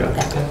period?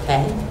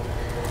 Okay.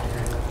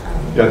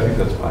 Yeah, I think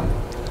that's fine.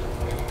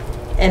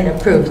 And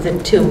approve the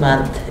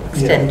 2-month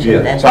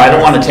extension. Yeah. So I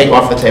don't want to take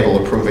off the table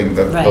approving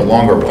the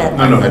longer one.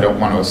 No. I don't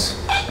want to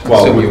assume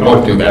Well, you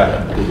won't do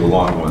that. Do the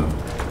long one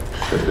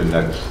at the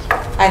next.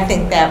 I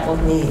think that will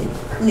need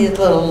a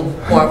little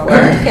more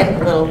work and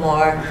a little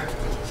more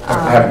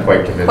I haven't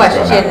quite convinced you on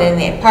question that in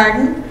there.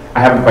 Pardon?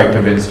 I haven't quite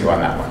convinced you on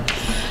that one.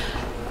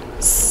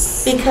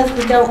 Because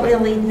we don't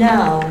really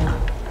know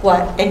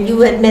what, and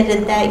you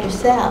admitted that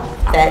yourself,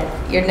 that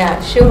you're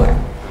not sure.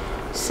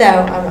 So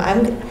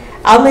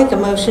I'll make a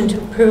motion to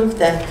approve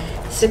the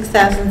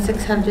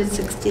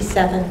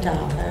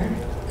 $6,667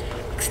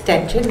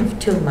 extension of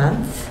 2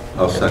 months.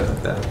 I'll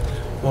second that.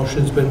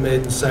 Motion's been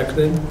made and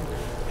seconded.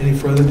 Any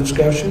further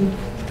discussion?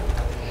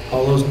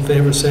 All those in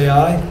favor say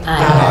aye.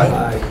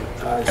 Aye.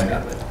 Ayes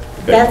have it.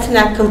 That's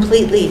not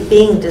completely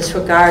being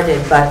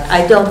disregarded, but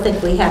I don't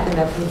think we have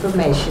enough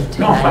information tonight.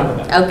 No, I'm fine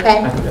with that.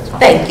 Okay? I think that's fine.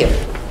 Thank you.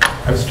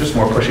 I was just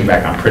more pushing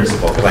back on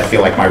principle because I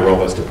feel like my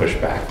role is to push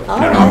back. But All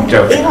no, right. I'm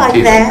joking. Be I'm like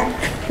teasing. that.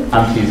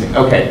 I'm teasing.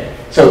 Okay.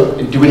 So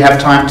do we have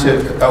time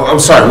to? Oh,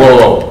 sorry.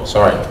 Whoa.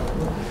 Sorry.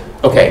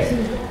 Okay.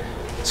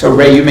 So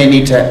Ray, you may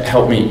need to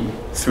help me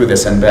through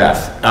this, and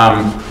Beth.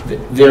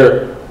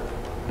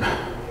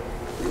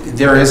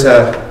 There is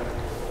a.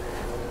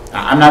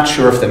 I'm not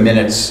sure if the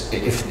minutes.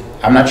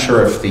 I'm not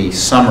sure if the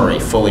summary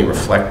fully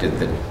reflected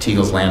the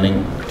Teagle's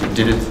Landing.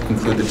 Did it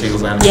include the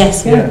Teagle's Landing?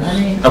 Yes.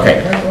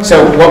 Okay,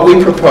 so what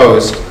we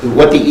proposed,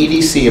 what the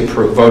EDC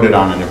voted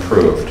on and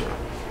approved,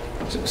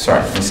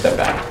 sorry, let me step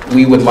back.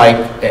 We would like,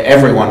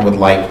 everyone would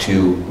like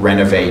to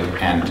renovate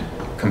and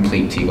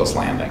complete Teagle's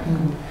Landing.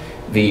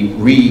 The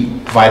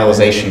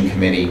Revitalization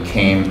Committee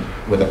came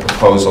with a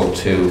proposal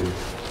to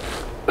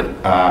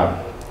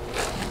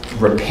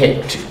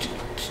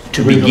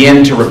to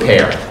begin to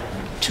repair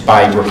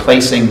by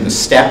replacing the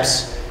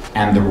steps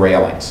and the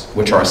railings,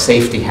 which are a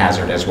safety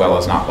hazard as well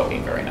as not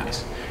looking very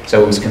nice.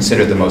 So it was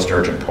considered the most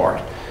urgent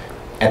part.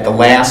 At the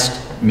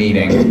last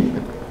meeting,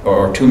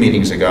 or 2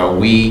 meetings ago,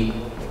 we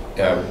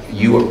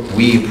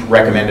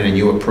recommended and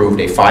you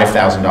approved a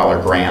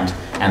 $5,000 grant,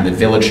 and the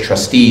village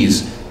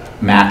trustees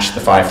matched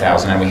the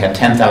 $5,000, and we had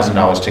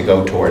 $10,000 to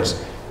go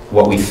towards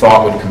what we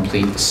thought would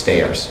complete the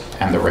stairs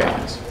and the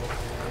railings.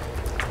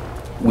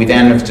 We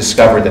then have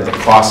discovered that the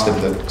cost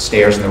of the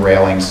stairs and the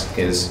railings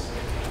is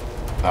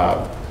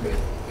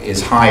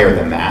higher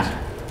than that,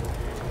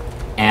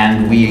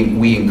 and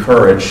we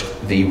encouraged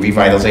the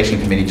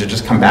revitalization committee to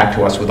just come back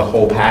to us with a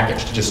whole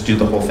package, to just do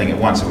the whole thing at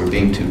once, and we're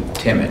being too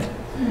timid.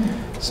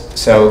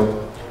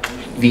 So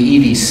the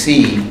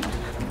EDC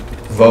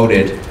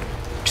voted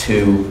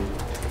to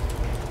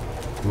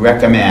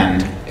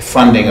recommend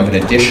funding of an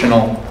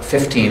additional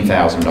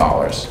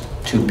 $15,000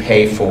 to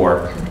pay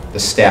for the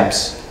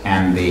steps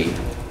and the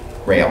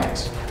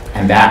railings.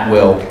 And that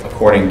will,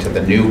 according to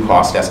the new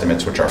cost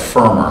estimates, which are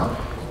firmer,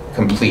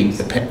 complete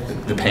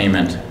the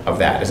payment of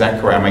that. Is that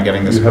correct? Am I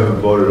getting this? You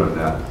haven't voted on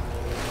that.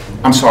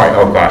 I'm sorry.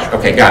 Oh gosh.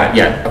 Okay, got it.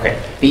 Yeah. Okay.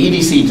 The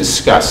EDC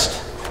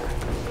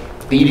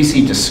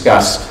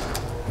discussed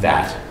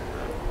that,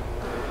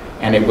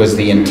 and it was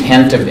the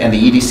intent of, and the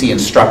EDC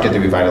instructed the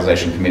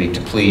revitalization committee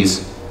to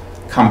please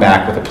come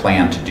back with a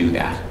plan to do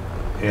that.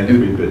 And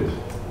 3 bids.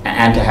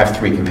 And to have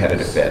 3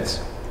 competitive bids.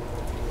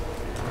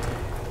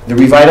 The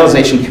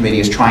revitalization committee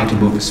is trying to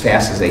move as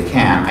fast as they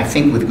can, I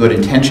think with good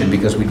intention,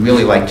 because we'd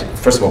really like to,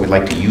 first of all, we'd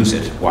like to use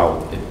it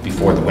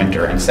before the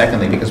winter, and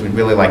secondly, because we'd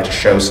really like to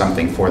show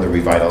something for the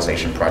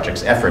revitalization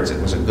project's efforts.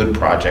 It was a good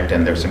project,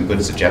 and there's some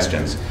good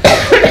suggestions.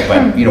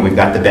 But, you know, we've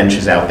got the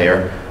benches out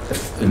there.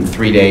 In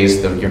 3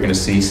 days, you're going to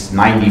see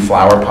 90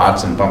 flower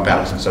pots and bump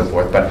outs and so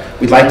forth, but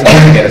we'd like to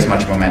get as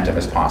much momentum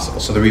as possible.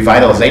 So the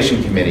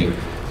revitalization committee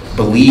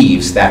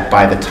believes that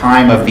by the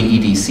time of the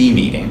EDC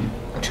meeting,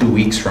 2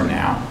 weeks from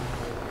now,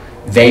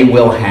 they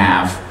will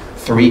have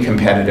 3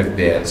 competitive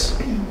bids.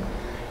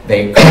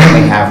 They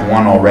currently have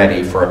 1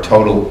 already for a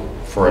total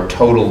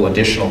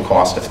additional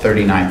cost of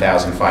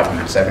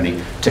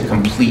 $39,570 to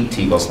complete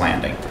Teagle's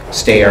Landing.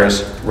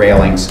 Stairs,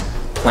 railings,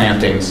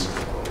 plantings,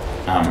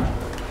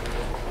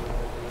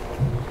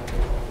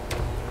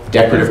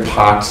 decorative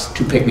pots,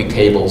 2 picnic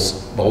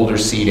tables, boulder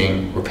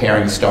seating,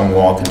 repairing stone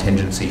wall,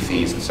 contingency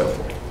fees, and so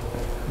forth.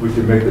 We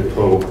can make the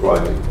total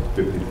project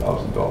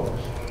 $50,000.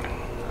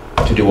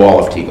 To do all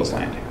of Teagle's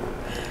Landing.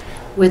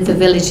 With the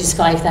village's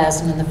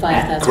 5,000 and the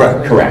 5,000.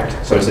 Correct. Correct.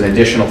 So it's an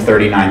additional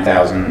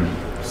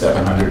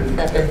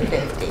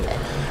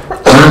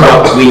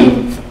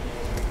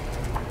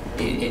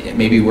 $39,750.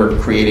 Maybe we're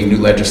creating new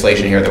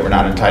legislation here that we're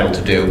not entitled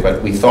to do,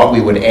 but we thought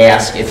we would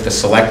ask if the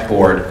select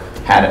board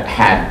had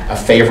a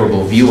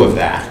favorable view of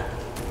that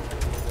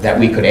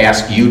we could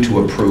ask you to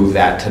approve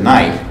that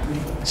tonight,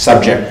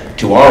 subject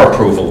to our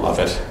approval of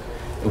it.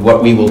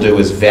 What we will do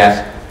is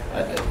vet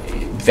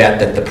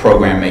that the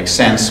program makes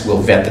sense. We'll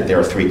vet that there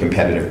are 3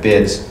 competitive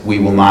bids. We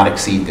will not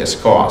exceed this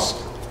cost.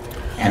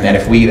 And that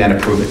if we then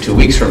approve it 2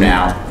 weeks from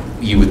now,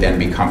 you would then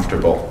be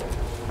comfortable.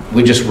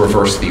 We just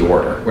reverse the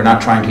order. We're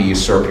not trying to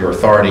usurp your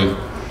authority.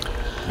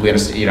 We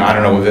understand, you know, I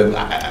don't know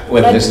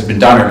whether this has been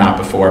done or not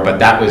before, but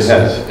that was...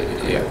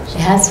 It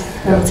has.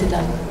 What's it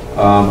done?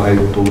 I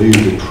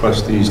believe the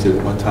trustees at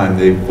one time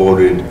they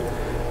voted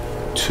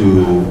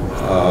to,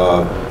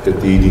 if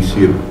the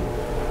EDC,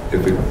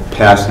 if it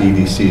passed the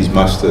EDC's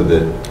muster,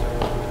 that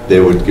they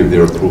would give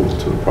their approval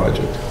to the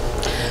project.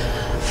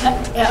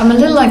 I'm a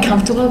little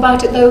uncomfortable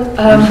about it though,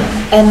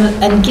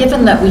 and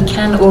given that we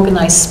can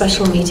organise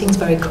special meetings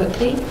very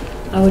quickly,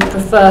 I would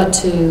prefer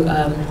to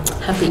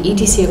have the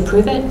EDC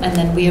approve it and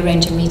then we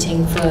arrange a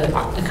meeting for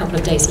a couple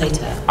of days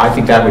later. I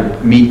think that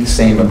would meet the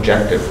same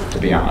objective, to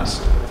be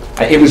honest.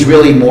 It was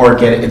really more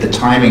the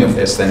timing of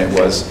this than it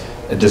was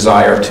a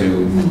desire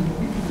to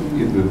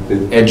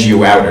edge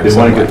you out. Or they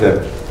want to get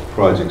that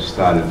project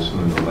started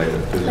sooner than later,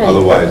 because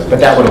otherwise... But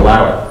that would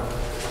allow it.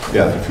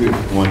 Yeah, if you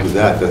want to do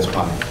that, that's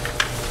fine.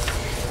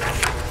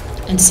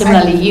 And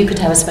similarly, you could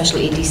have a special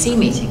EDC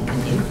meeting,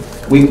 couldn't you?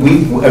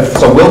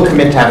 So we'll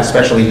commit to have a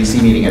special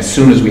EDC meeting as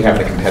soon as we have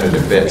the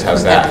competitive bids.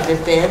 How's that?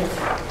 Competitive bids?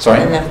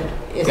 Sorry?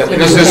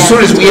 Because as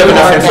soon as we have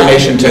enough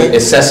information to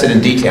assess it in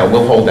detail,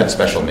 we'll hold that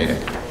special meeting.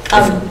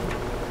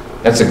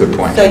 That's a good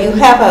point. So you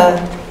have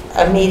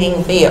a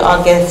meeting via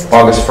August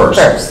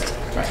 1st.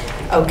 Right.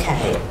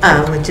 Okay,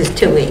 which is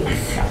 2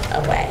 weeks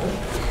away.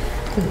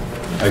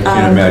 I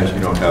can't imagine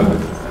you don't have the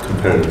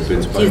competitive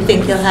bids by Do you then.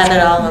 think you'll have it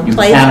all in You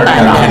place can or by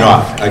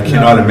cannot. then? I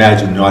cannot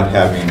imagine not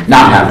having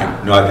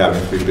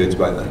 3 bids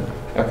by then.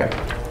 Okay.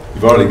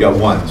 You've already got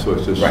 1, so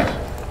it's just... Right.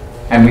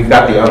 And we've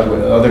got the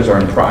others are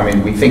in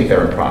we think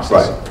they're in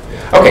process.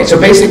 Right. Okay, so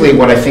basically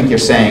what I think you're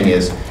saying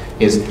is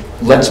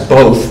let's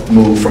both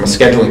move from a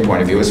scheduling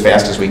point of view as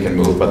fast as we can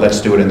move, but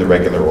let's do it in the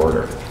regular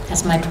order.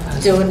 That's my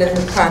proposal. Do it in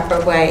the proper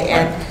way,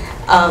 and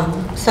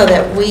so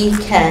that we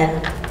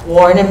can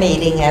warn a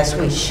meeting as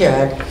we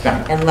should,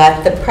 and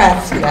let the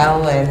press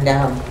know, and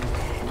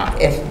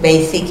if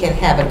Macy can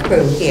have a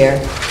crew here.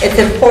 It's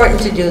important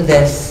to do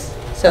this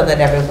so that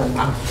everyone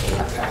can see.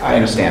 I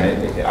understand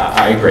it.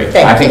 I agree.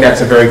 Thank I think you.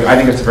 that's a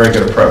very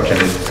good approach. And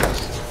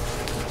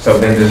so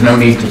then there's no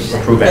need to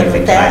approve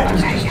anything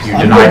tonight. You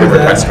deny the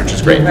request, which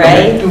is great.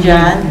 Right,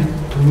 John?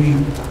 Do we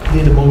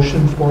need a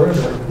motion for it,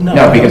 or?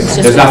 No, because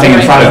there's nothing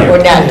in front of you.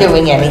 We're not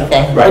doing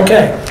anything. Right.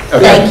 Okay.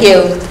 Thank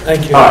you.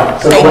 Thank you. All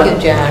right. So Thank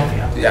you,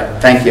 John. Yeah,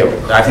 thank you.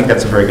 I think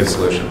that's a very good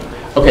solution.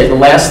 Okay, the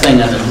last thing,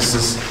 and this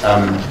is,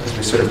 as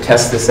we sort of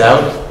test this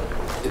out,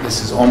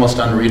 this is almost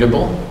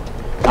unreadable.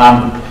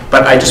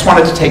 But I just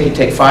wanted to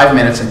take 5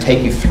 minutes and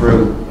take you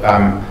through,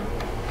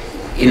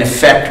 in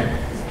effect,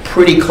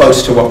 pretty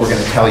close to what we're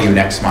going to tell you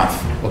next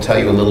month. We'll tell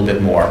you a little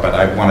bit more, but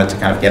I wanted to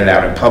kind of get it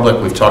out in public.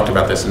 We've talked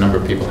about this, a number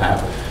of people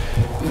have.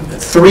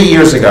 3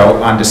 years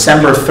ago, on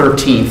December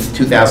 13th,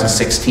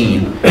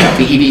 2016, the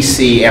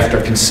EDC, after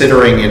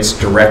considering its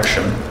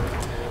direction,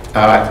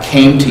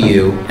 came to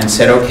you and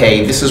said,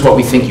 okay, this is what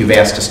we think you've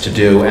asked us to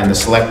do, and the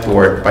select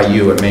board, by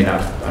you, it may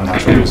not, I'm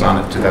not sure it was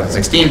on in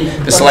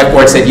 2016, the select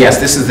board said, yes,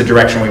 this is the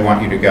direction we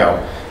want you to go.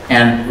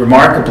 And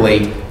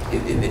remarkably,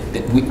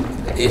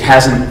 it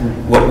hasn't,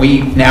 what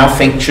we now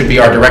think should be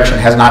our direction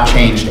has not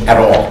changed at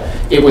all.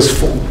 It was,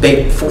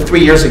 3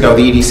 years ago,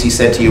 the EDC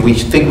said to you, we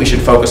think we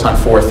should focus on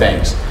 4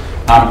 things.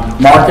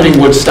 Marketing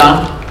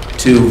Woodstock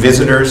to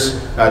visitors,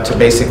 to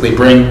basically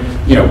bring,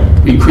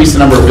 increase the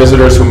number of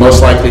visitors who are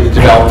most likely to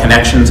develop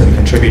connections and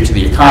contribute to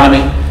the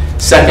economy.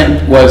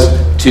 Second was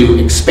to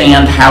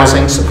expand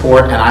housing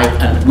support,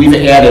 and we've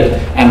added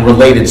and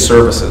related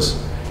services.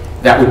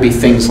 That would be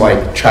things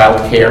like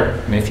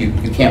childcare. I mean, if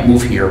you can't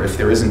move here if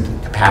there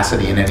isn't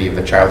capacity in any of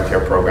the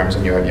childcare programs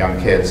and you have young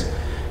kids.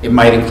 It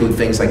might include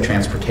things like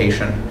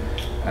transportation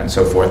and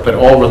so forth, but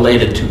all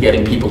related to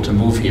getting people to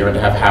move here and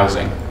to have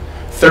housing.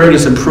 Third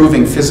is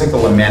improving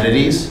physical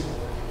amenities.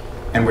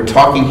 And we're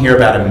talking here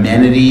about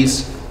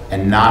amenities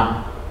and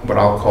not what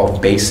I'll call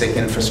basic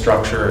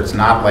infrastructure. It's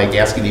not like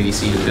asking the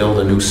EDC to build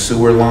a new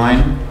sewer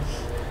line.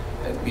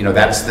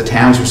 That's the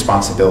town's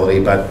responsibility,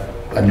 but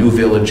a new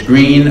village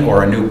green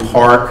or a new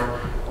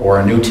park or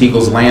a new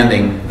Teagle's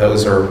Landing,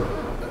 those are,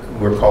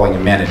 we're calling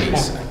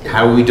amenities.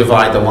 How we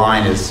divide the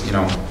line is,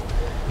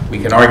 we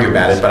can argue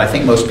about it, but I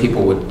think most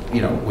people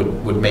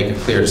would make a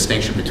clear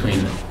distinction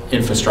between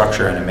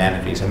infrastructure and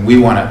amenities. And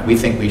we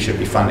think we should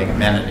be funding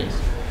amenities.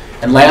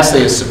 And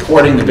lastly is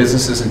supporting the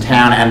businesses in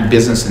town and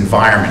business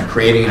environment,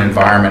 creating an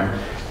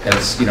environment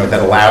that's,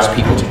 that allows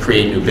people to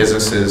create new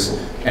businesses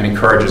and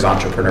encourages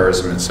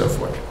entrepreneurism and so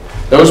forth.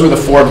 Those were the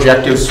 4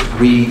 objectives.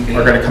 We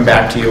are going to come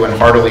back to you and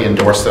heartily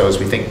endorse those.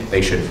 We think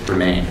they should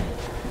remain.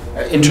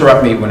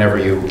 Interrupt me whenever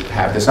you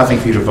have. There's nothing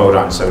for you to vote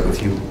on, so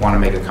if you want to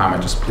make a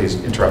comment, just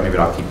please interrupt me, but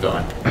I'll keep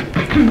going.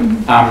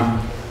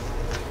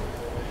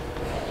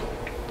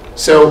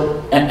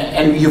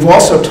 And you've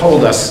also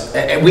told us,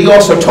 we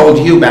also told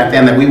you back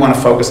then that we want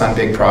to focus on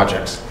big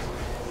projects.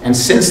 And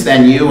since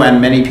then, you and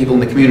many people in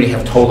the community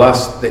have told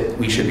us that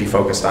we should be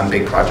focused on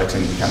big projects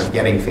and kind of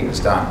getting things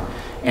done.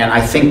 And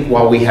I think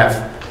while we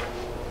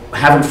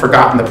haven't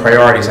forgotten the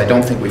priorities, I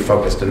don't think we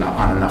focused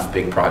on enough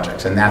big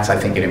projects. And that's, I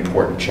think, an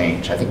important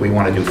change. I think we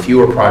want to do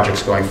fewer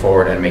projects going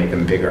forward and make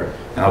them bigger.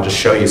 And I'll just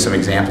show you some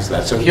examples of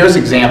that. So here's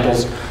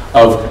examples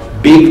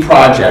of big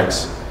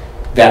projects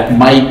that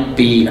might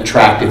be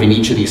attractive in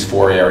each of these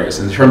 4 areas.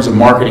 In terms of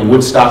marketing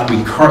Woodstock,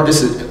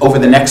 this is over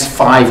the next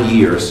 5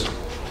 years,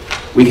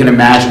 we can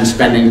imagine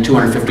spending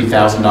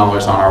 $250,000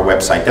 on our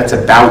website. That's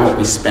about what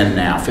we spend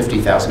now,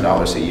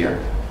 $50,000 a year.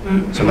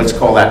 So let's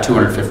call that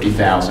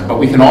 $250,000. But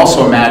we can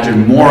also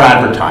imagine more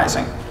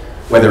advertising,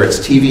 whether it's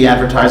TV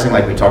advertising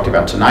like we talked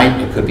about tonight,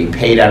 it could be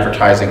paid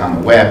advertising on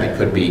the web, it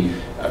could be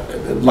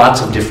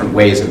lots of different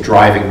ways of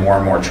driving more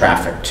and more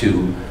traffic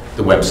to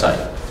the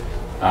website.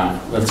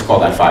 Let's call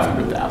that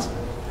 $500,000.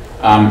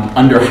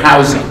 Under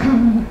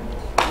housing,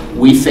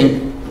 we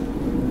think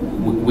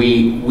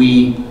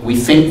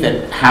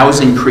that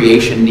housing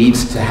creation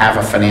needs to have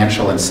a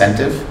financial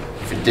incentive.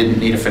 If it didn't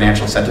need a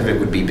financial incentive, it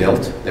would be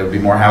built. There would be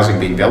more housing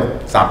being built.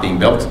 It's not being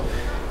built.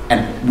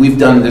 And we've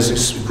done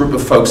this group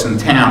of folks in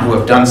town who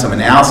have done some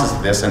analysis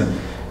of this and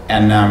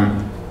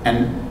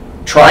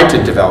tried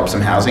to develop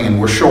some housing,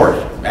 and we're short.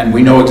 And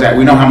we know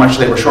how much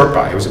they were short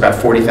by. It was about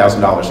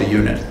 $40,000 a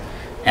unit.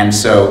 And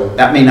so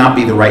that may not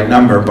be the right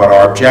number, but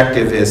our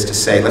objective is to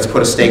say, let's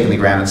put a stake in the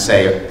ground and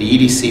say the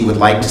EDC would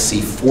like to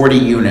see 40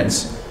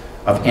 units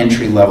of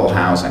entry-level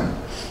housing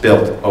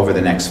built over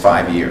the next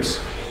 5 years.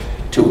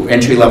 To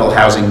entry-level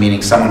housing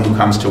meaning someone who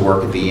comes to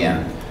work at the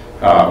inn,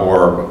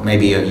 or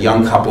maybe a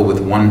young couple with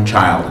 1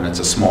 child and it's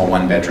a small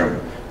 1-bedroom,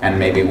 and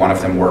maybe one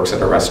of them works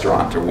at a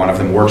restaurant or one of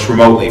them works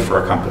remotely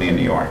for a company in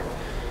New York.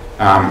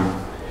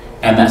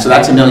 So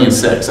that's $1.6 million.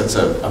 That's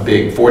a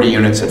big 40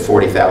 units at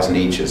 $40,000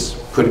 each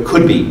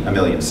could be $1.6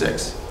 million.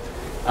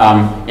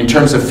 In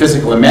terms of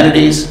physical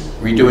amenities,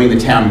 redoing the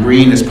town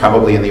green is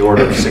probably in the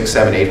order of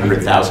 $600,000, $700,000,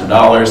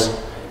 $800,000.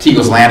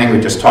 Teagle's Landing we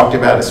just talked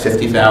about is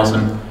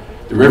 $50,000.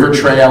 The river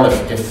trail,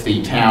 if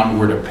the town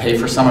were to pay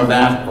for some of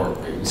that, or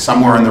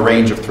somewhere in the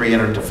range of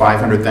 $300,000 to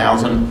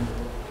 $500,000.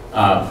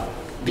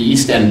 The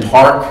East End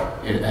Park,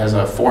 it has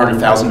a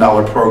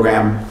 $400,000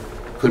 program.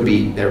 Could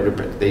be,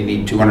 they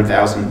need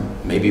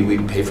 $200,000, maybe we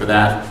pay for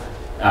that.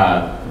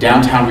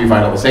 Downtown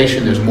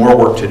revitalization, there's more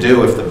work to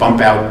do. If the bump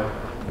out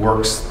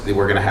works,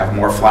 we're gonna have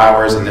more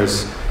flowers, and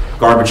there's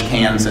garbage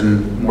cans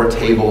and more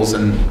tables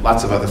and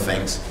lots of other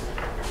things.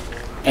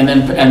 And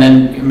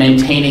then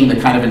maintaining the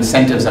kind of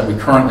incentives that we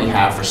currently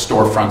have for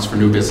storefronts, for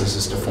new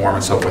businesses to form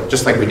and so forth,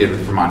 just like we did with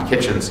Vermont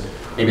Kitchens,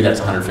 maybe that's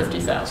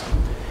 $150,000.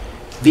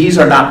 These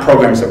are not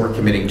programs that we're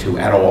committing to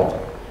at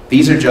all.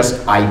 These are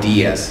just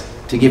ideas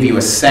to give you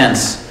a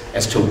sense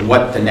as to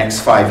what the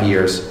next 5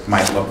 years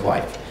might look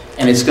like.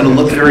 And it's going to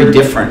look very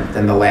different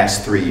than the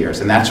last 3 years,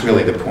 and that's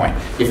really the point.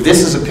 If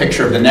this is a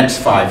picture of the next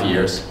 5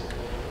 years,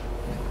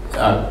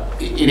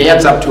 it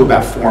adds up to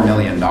about $4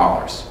 million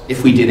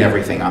if we did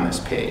everything on this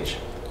page.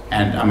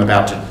 And I'm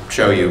about to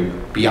show you,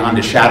 beyond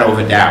a shadow of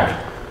a doubt,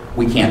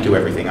 we can't do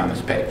everything on this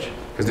page,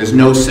 because there's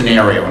no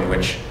scenario in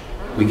which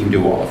we can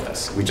do all of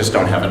this. We just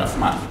don't have enough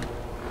money.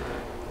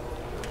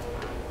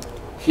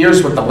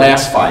 Here's what the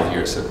last 5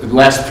 years, the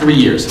last 3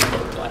 years have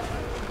looked like.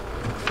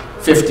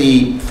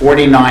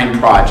 49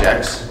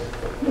 projects,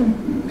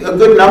 a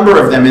good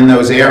number of them in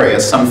those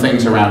areas, some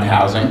things around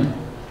housing.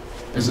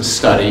 There's a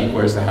study,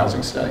 where's the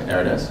housing study?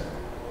 There it is.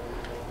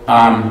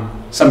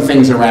 Some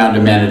things around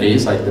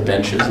amenities, like the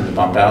benches and the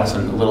bump outs,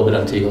 and a little bit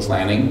on Teagle's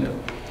Landing, the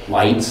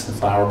lights, the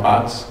flower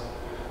pots.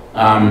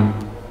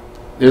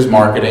 There's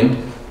marketing,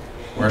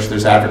 where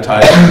there's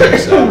advertising,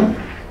 there's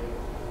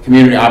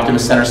Community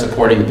Optimist Center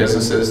supporting the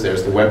businesses,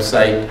 there's the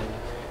website,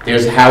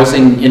 there's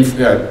housing,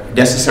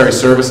 necessary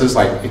services,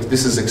 like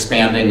this is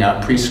expanding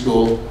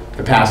preschool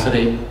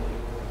capacity,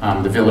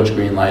 the village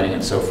green lighting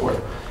and so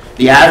forth.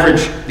 The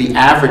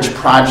average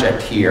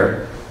project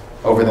here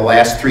over the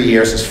last 3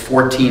 years is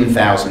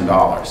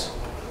 $14,000.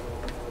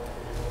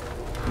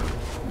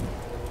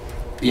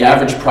 The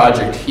average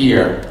project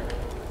here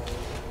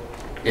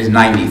is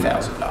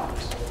 $90,000.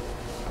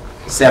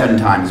 7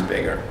 times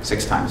bigger,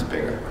 6 times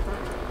bigger,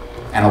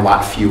 and a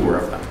lot fewer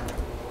of them.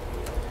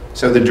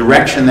 So the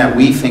direction that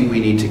we think we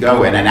need to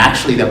go in, and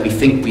actually that we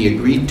think we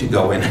agreed to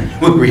go in, and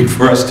you agreed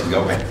for us to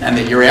go in, and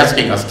that you're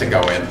asking us to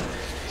go in,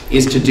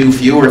 is to do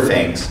fewer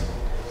things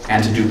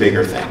and to do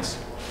bigger things.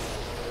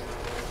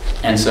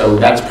 And so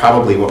that's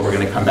probably what we're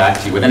going to come back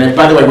to you with. And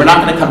by the way, we're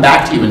not going to come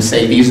back to you and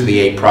say these are the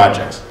 8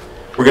 projects.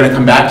 We're going to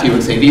come back to you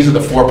and say these are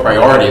the 4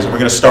 priorities, and we're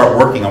going to start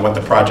working on what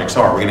the projects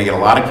are. We're going to get a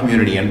lot of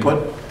community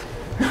input.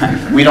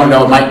 We don't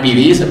know, it might be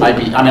these, it might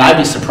be, I mean, I'd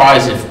be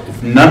surprised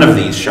if none of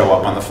these show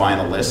up on the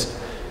final list,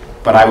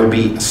 but I would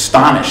be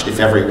astonished if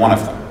every one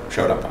of them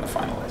showed up on the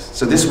final list.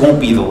 So this won't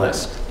be the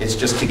list. It's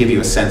just to give you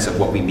a sense of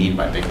what we mean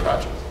by big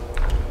projects.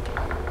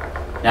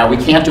 Now, we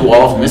can't do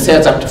all of them. This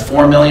adds up to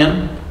 $4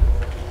 million.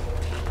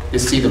 You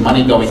see the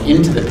money going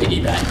into the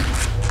piggy bank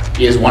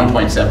is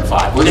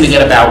 1.75. We're going to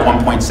get about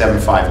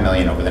 1.75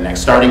 million over the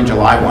next, starting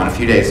July 1, a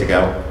few days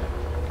ago.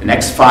 The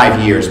next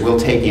 5 years, we'll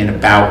take in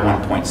about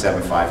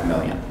 1.75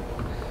 million.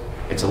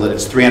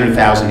 It's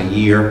 300,000 a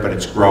year, but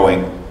it's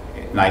growing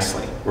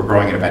nicely. We're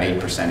growing at about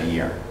 8% a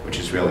year, which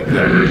is really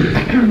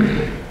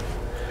good.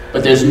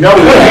 But there's no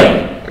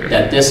way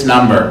that this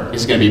number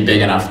is going to be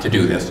big enough to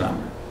do this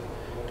number.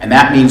 And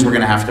that means we're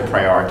going to have to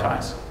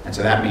prioritize. And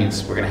so that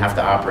means we're going to have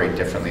to operate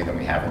differently than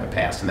we have in the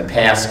past. In the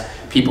past,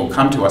 people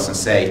come to us and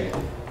say,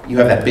 you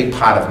have that big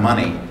pot of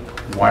money,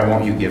 why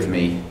won't you give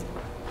me,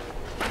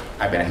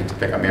 I hate to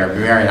pick on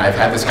Mary, and I've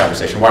had this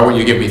conversation, why won't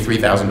you give me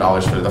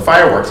 $3,000 for the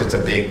fireworks? It's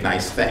a big,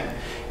 nice thing.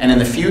 And in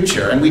the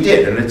future, and we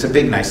did, and it's a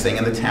big, nice thing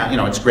in the town, you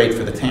know, it's great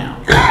for the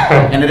town.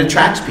 And it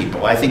attracts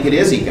people. I think it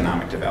is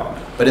economic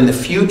development. But in the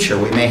future,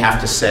 we may have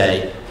to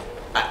say,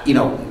 you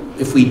know,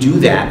 if we do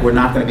that, we're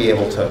not going to be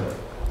able to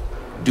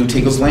do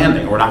Teagle's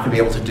Landing, or we're not going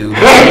to be able to do the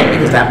green,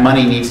 because that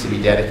money needs to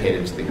be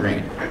dedicated to the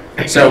green.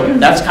 So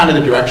that's kind of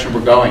the direction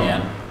we're going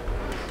in.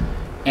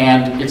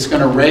 And it's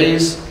going to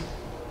raise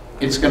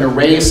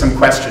some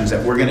questions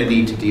that we're going to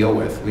need to deal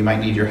with. We might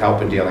need your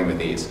help in dealing with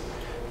these.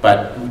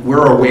 But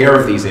we're aware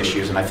of these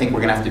issues, and I think we're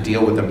going to have to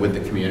deal with them with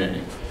the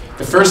community.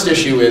 The first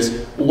issue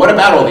is, what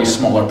about all these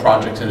smaller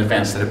projects and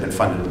events that have been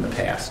funded in the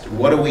past?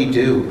 What do we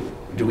do?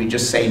 Do we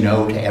just say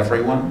no to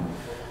everyone?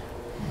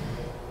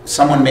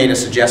 Someone made a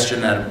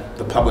suggestion at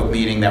the public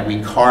meeting that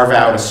we carve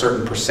out a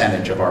certain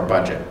percentage of our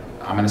budget.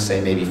 I'm going to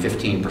say maybe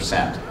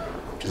 15%,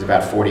 which is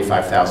about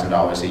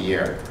 $45,000 a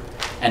year,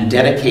 and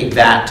dedicate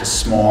that to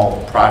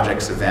small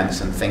projects,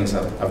 events, and things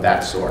of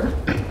that sort.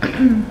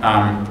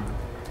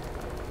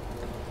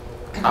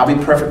 I'll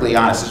be perfectly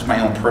honest, this is my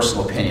own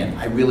personal opinion.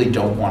 I really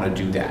don't want to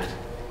do that,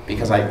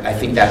 because I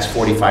think that's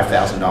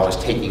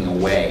 $45,000 taking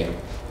away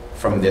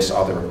from this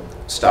other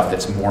stuff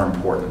that's more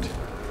important.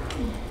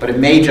 But it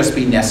may just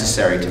be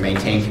necessary to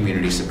maintain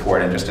community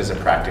support, and just as a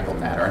practical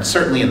matter. And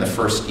certainly in the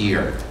first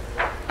year,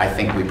 I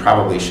think we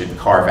probably should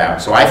carve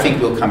out. So I think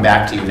we'll come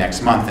back to you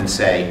next month and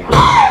say,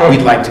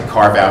 we'd like to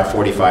carve out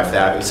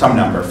 45,000, some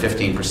number,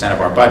 15% of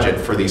our budget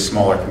for these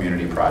smaller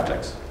community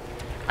projects.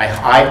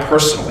 I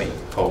personally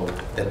hope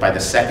that by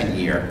the second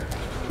year,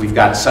 we've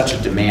got such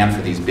a demand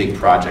for these big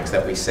projects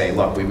that we say,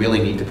 look, we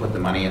really need to put the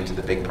money into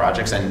the big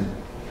projects, and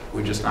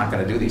we're just not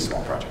going to do these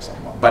small projects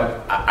anymore.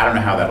 But I don't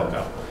know how that'll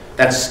go.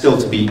 That's still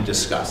to be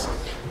discussed.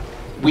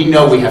 We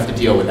know we have to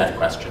deal with that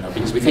question,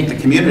 because we think the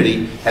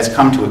community has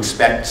come to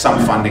expect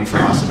some funding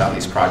from us about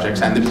these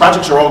projects, and the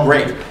projects are all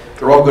great.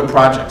 They're all good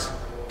projects.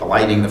 The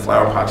lighting, the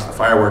flower pots, the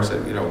fireworks,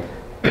 you know,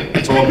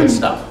 it's all good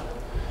stuff.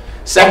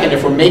 Second,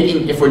 if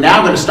we're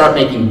now going to start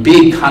making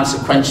big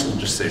consequential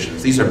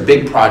decisions, these are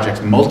big projects,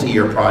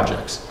 multi-year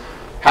projects,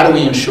 how do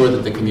we ensure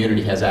that the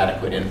community has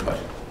adequate input?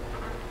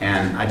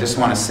 And I just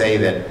want to say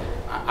that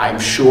I'm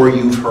sure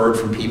you've heard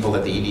from people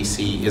that the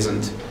EDC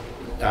isn't,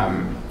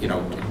 you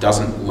know,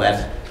 doesn't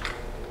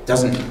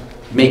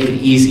make it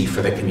easy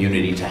for the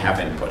community to have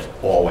input,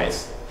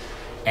 always.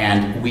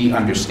 And we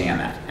understand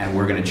that, and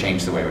we're going to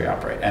change the way we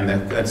operate. And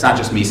it's not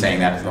just me saying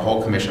that, it's the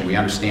whole commission, we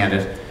understand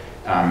it.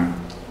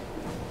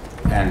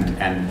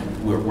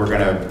 And we're going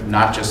to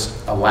not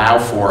just allow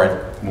for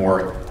it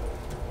more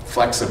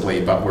flexibly,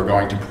 but we're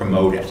going to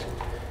promote it.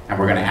 And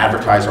we're going to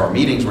advertise our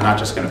meetings. We're not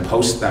just going to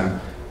post them,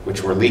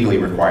 which we're legally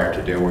required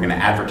to do. We're going to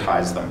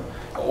advertise them.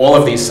 All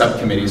of these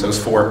subcommittees, those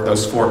four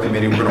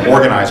committees, we're going to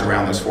organize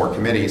around those 4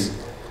 committees,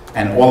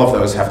 and all of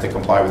those have to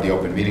comply with the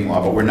open meeting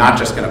law, but we're not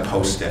just going to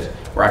post it.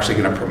 We're actually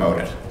going to promote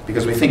it,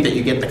 because we think that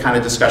you get the kind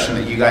of discussion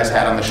that you guys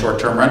had on the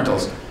short-term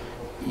rentals.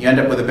 You end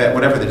up with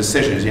whatever the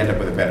decision is, you end up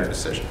with a better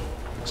decision.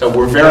 So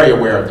we're very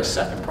aware of this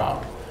second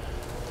problem.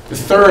 The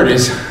third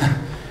is,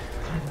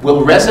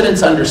 will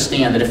residents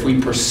understand that if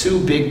we pursue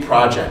big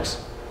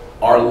projects,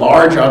 our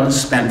large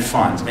unspent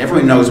funds, I mean,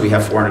 everyone knows we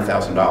have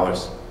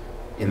 $400,000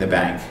 in the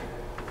bank.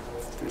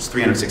 It's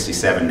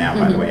 367 now,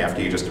 by the way,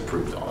 after you just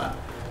approved all that.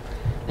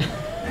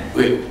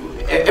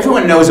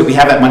 Everyone knows that we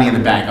have that money in the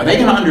bank. Are they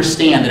going to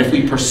understand that if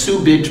we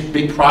pursue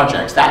big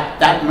projects,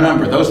 that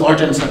number, those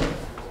large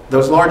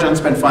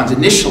unspent funds,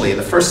 initially,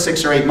 the first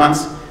 6 or 8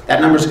 months,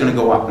 that number is going to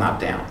go up, not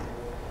down.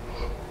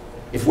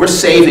 If we're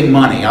saving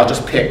money, I'll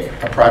just pick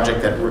a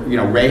project that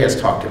Ray has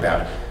talked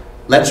about.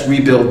 Let's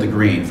rebuild the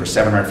green for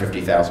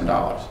 $750,000.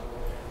 Well,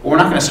 we're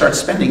not going to start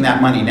spending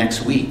that money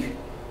next week.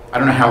 I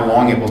don't know how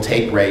long it will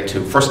take Ray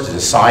to first to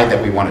decide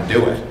that we want to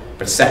do it,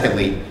 but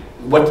secondly,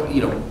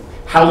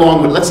 how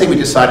long would, let's say we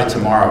decided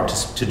tomorrow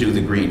to do the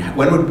green,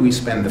 when would we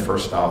spend the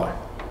first dollar?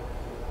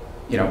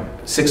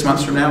 6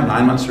 months from now,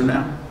 9 months from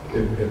now?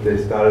 If they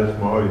started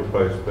tomorrow, you'd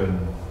probably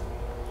spend,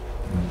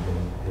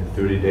 in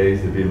 30 days,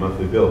 it'd be a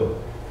monthly bill.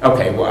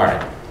 Okay, well, all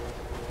right.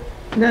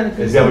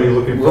 Is that what you're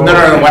looking for? Well,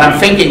 no. What I'm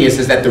thinking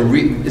is that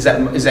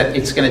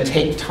it's going to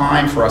take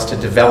time for us to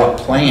develop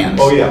plans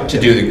to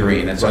do the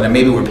green, and so then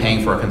maybe we're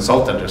paying for a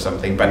consultant or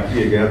something. But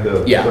you're going to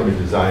have to somebody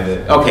design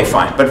it. Okay,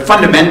 fine. But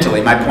fundamentally,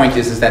 my point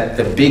is that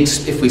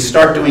if we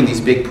start doing these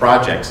big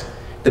projects,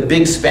 the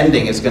big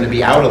spending is going to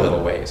be out a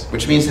little ways,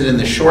 which means that in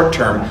the short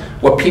term,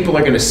 what people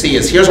are going to see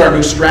is, here's our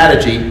new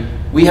strategy.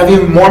 We have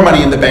even more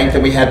money in the bank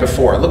than we had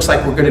before. It looks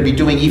like we're going to be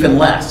doing even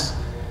less.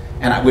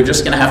 And we're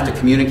just going to have to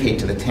communicate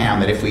to the town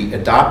that if we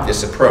adopt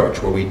this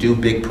approach where we do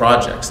big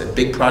projects, that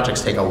big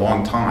projects take a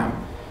long time,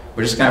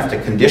 we're just going to have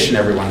to condition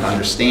everyone to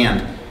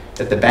understand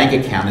that the bank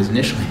account is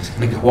initially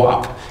going to go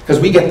up. Because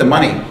we get the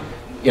money,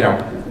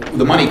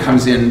 the money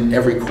comes in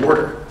every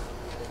quarter,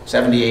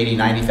 $70,000,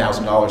 $80,000,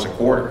 $90,000 a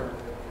quarter.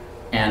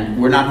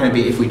 And we're not going to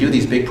be, if we do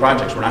these big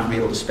projects, we're not going to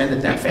be able to spend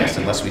it that fast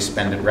unless we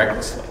spend it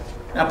recklessly.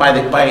 Now,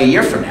 by a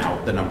year from now,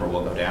 the number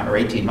will go down, or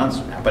 18 months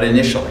from now, but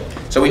initially.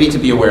 So we need to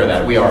be aware of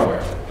that. We are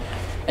aware of it.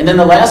 And then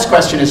the last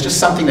question is just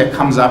something that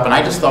comes up, and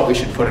I just thought we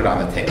should put it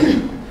on the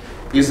table.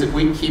 Is that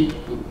we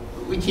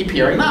keep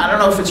hearing, I don't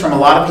know if it's from a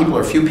lot of people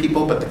or a few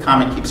people, but the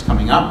comment keeps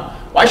coming up.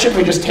 Why shouldn't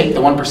we just take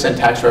the 1%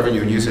 tax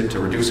revenue and use it to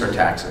reduce our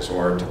taxes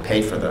or to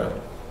pay for the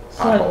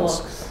potholes?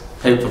 Sidewalks.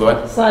 Pay for the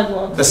what?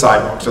 Sidewalks. The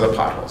sidewalks or the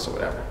potholes or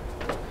whatever.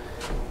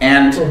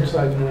 And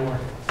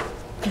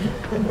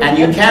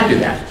you can do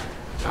that.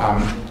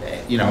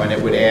 And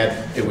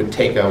it would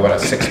take a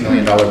 $6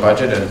 million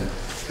budget and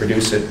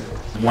reduce it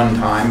one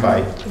time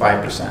by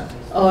 5%.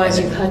 Oh, as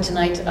you've heard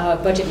tonight, our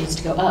budget needs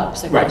to go up,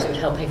 so perhaps it would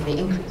help pay for the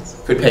increase.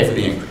 Could pay for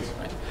the increase,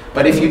 right?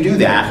 But if you do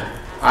that,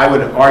 I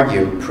would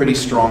argue pretty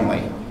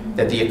strongly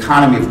that the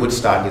economy of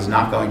Woodstock is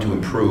not going to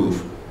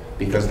improve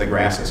because the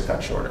grass is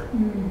cut shorter,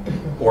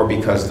 or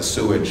because the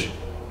sewage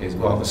is,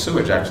 well, the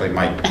sewage actually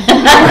might. There,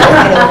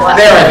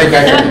 I think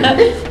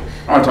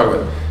I want to talk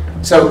about it.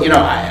 So, and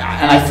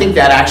I think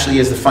that actually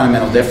is the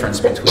fundamental difference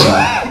between,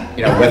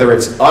 whether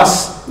it's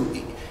us.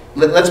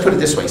 Let's put it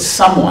this way,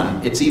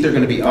 someone, it's either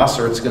going to be us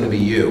or it's going to be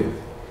you,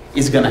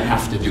 is going to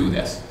have to do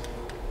this.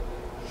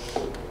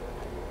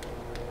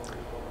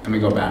 Let me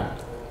go back.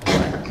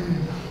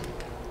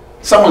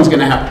 Someone's going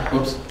to have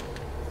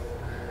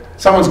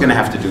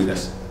to do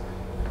this.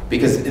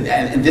 Because,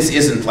 and this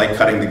isn't like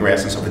cutting the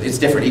grass and so forth, it's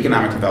different,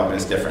 economic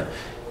development is different.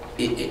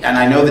 And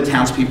I know the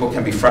townspeople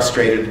can be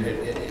frustrated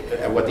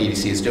at what the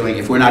EDC is doing.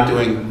 If we're not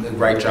doing the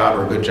right job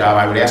or a good job,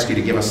 I would ask you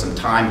to give us some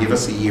time, give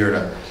us a year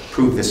to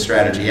prove this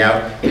strategy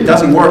out. If it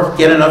doesn't work,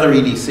 get another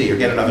EDC or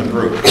get another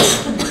group.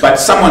 But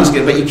someone's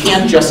good, but you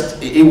can't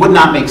just, it would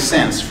not make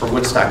sense for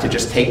Woodstock to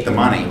just take the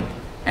money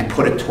and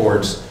put it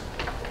towards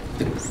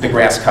the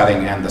grass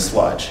cutting and the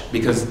sludge,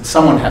 because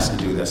someone has to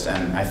do this.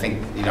 And I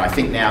think, I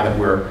think now that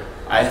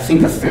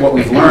what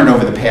we've learned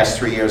over the past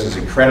 3 years is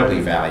incredibly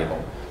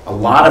valuable. A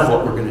lot of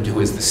what we're going to do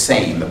is the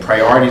same. The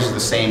priorities are the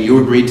same.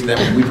 You agreed to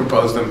them, we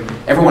proposed them.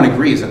 Everyone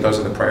agrees that those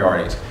are the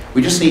priorities.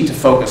 We just need to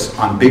focus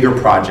on bigger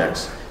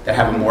projects that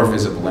have a more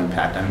visible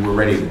impact, and we're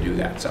ready to do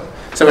that.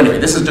 So anyway,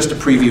 this is just a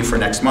preview for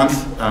next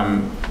month.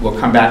 We'll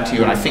come back to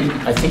you, and I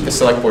think the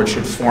select board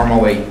should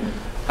formally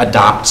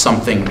adopt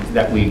something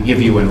that we give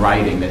you in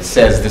writing that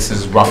says this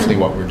is roughly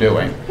what we're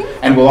doing.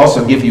 And we'll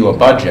also give you a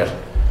budget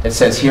that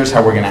says here's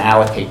how we're going to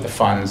allocate the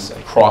funds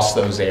across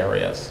those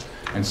areas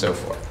and so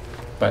forth.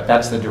 But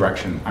that's the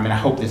direction. I mean, I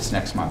hope it's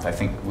next month. I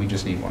think we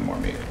just need one more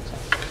meeting. So.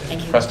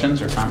 Thank you.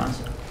 Questions or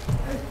comments?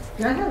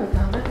 I have a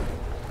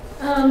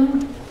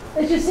comment.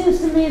 It just seems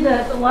to me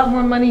that a lot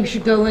more money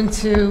should go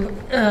into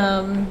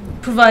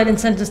provide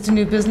incentives to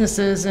new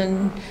businesses,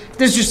 and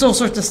there's just all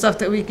sorts of stuff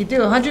that we could do.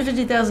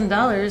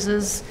 $150,000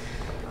 is,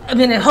 I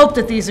mean, I hope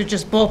that these are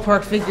just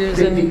ballpark figures.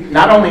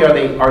 Not only are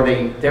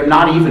they, they're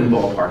not even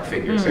ballpark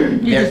figures.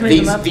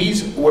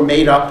 These were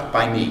made up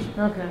by me.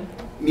 Okay.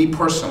 Me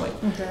personally.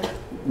 Okay.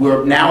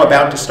 We're now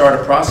about to start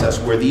a process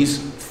where these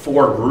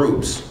 4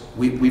 groups,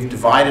 we've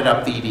divided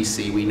up the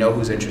EDC, we know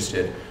who's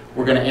interested.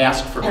 We're going to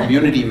ask for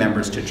community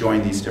members to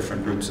join these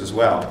different groups as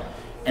well.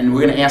 And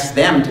we're going to ask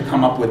them to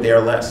come up with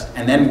their list.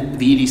 And then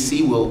the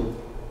EDC will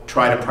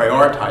try to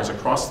prioritize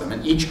across them.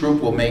 And each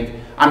group will make,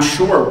 I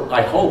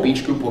hope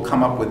each group will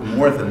come up with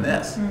more than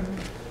this.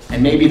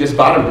 And maybe this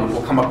bottom group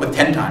will come up with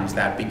 10 times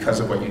that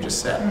because of what you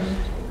just said.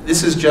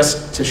 This is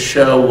just to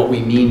show what we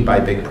mean by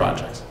big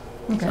projects.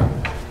 Okay. So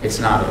it's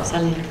not a...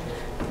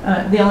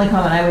 The only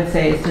comment I would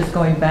say is just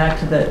going back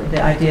to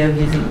the idea of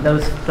using the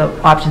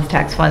options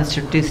tax funds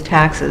to reduce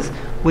taxes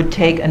would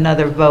take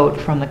another vote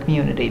from the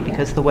community,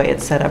 because the way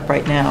it's set up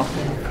right now,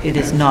 it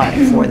is not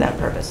for that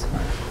purpose.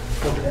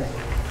 Okay.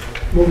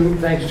 Well,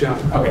 thanks, John.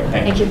 Okay,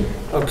 Thank you.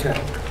 Okay.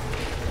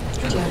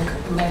 Do you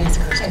have a Mary's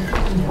question?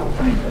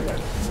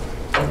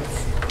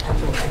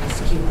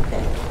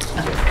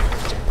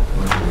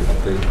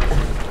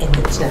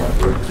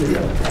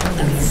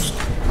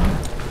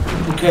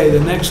 Okay, the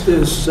next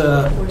is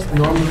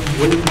Norman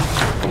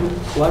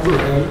Williams,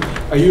 library.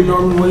 Are you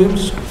Norman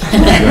Williams?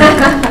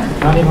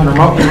 Not even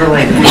remotely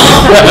related.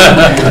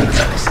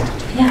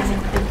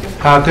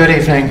 Good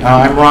evening.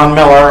 I'm Ron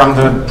Miller. I'm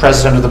the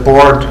president of the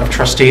board of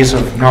trustees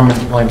of Norman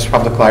Williams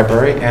Public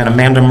Library, and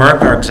Amanda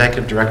Merck, our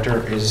executive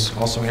director, is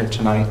also here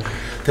tonight.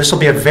 This will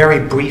be a very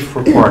brief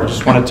report. I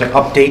just wanted to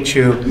update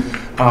you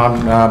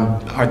on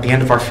at the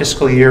end of our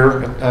fiscal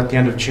year, at the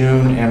end of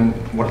June, and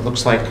what it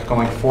looks like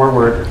going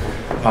forward,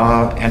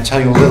 and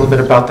tell you a little bit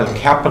about the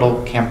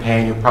capital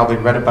campaign. You probably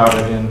read about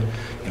it in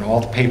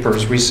all the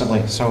papers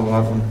recently, so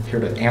I'm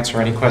here to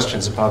answer any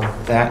questions about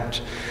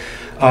that.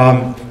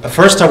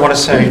 First, I want to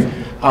say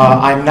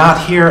I'm not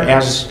here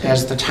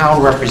as the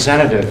town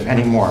representative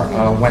anymore.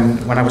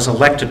 When I was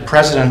elected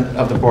president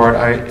of the board,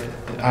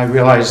 I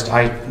realized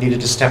I needed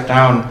to step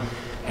down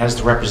as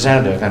the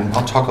representative, and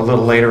I'll talk a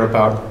little later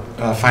about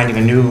finding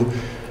a new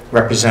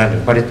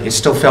representative. But it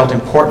still felt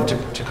important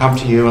to come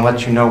to you and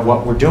let you know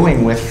what we're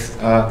doing with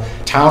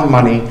town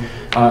money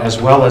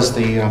as well as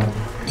the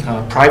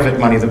private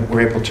money that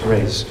we're able to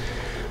raise.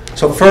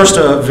 So first,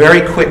 a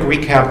very quick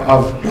recap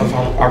of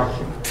our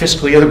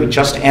fiscal year that we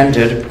just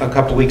ended a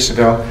couple weeks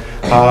ago.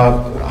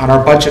 On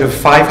our budget of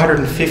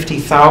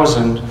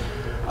 $550,000,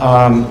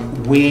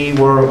 we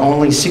were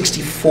only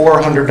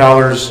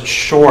 $6,400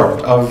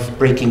 short of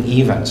breaking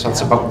even, so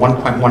it's about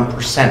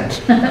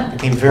 1.1%. We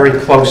came very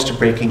close to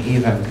breaking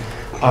even.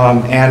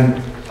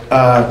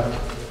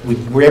 We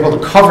were able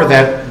to cover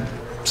that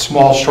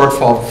small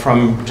shortfall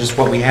from just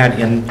what we had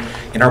in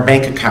our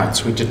bank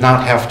accounts. We did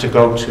not have to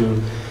go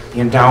to the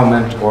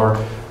endowment or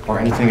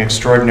anything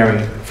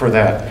extraordinary for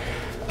that.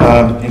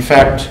 In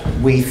fact,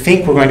 we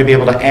think we're going to be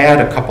able to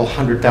add a couple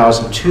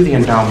 $100,000 to the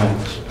endowment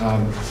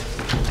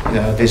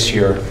this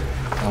year.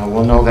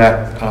 We'll know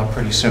that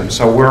pretty soon.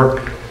 So we're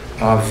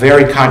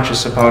very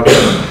conscious about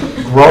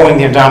growing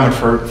the endowment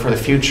for the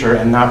future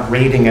and not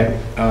raiding it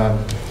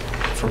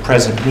for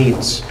present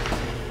needs.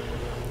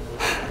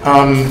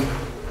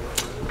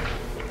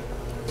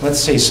 Let's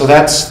see. So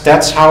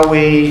that's how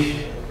we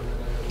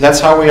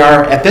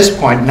are at this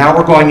point. Now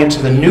we're going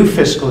into the new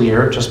fiscal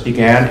year. It just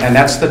began, and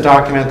that's the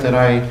document that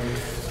I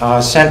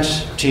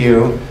sent to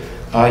you.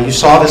 You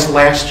saw this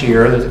last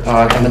year,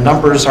 and the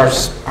numbers are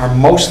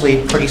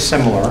mostly pretty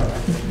similar.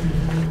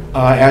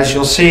 As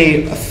you'll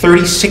see,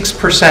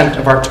 36%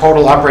 of our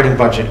total operating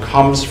budget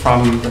comes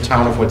from the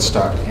town of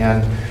Woodstock,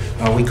 and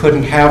we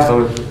couldn't have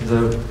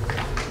the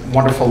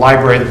wonderful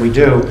library that we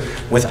do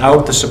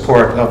without the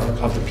support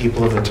of the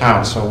people of the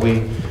town. So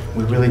we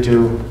really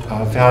do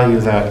value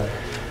that.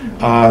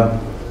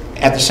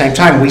 At the same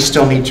time, we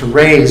still need to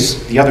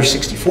raise the other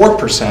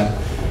 64%.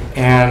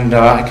 And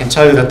I can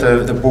tell you that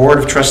the Board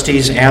of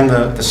Trustees and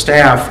the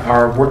staff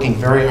are working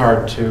very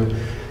hard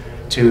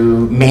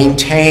to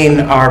maintain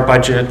our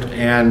budget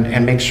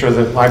and make sure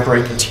that the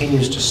library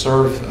continues to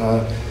serve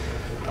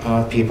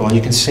people. And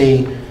you can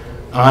see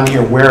on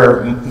here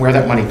where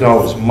that money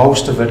goes.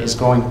 Most of it is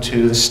going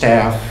to the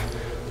staff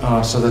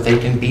so that they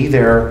can be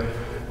there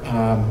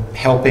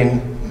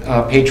helping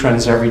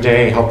patrons every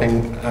day,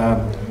 helping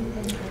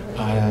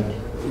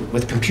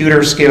with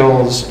computer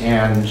skills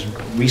and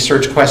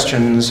research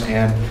questions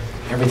and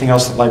everything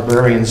else that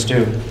librarians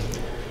do.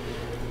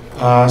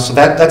 So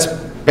that's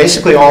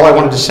basically all I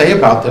wanted to say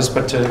about this,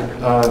 but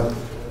to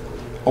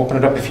open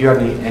it up if you have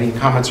any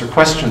comments or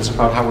questions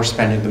about how we're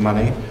spending the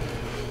money.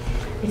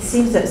 It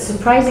seems that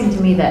surprising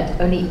to me that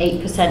only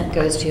 8%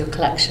 goes to your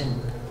collection.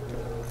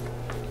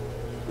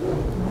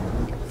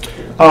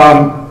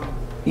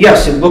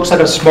 Yes, it looks like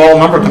a small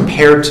number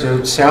compared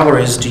to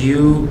salaries. Do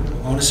you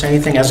want to say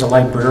anything as a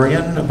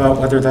librarian about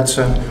whether that's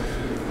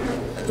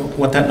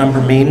what that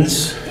number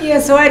means? Yeah,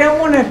 so I don't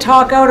want to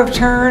talk out of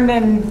turn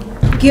and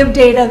give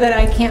data that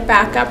I can't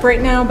back up right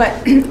now, but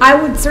I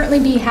would certainly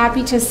be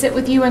happy to sit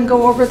with you and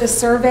go over the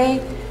survey.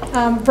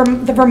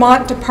 From the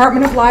Vermont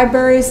Department of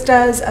Libraries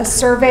does a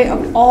survey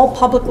of all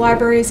public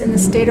libraries in the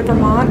state of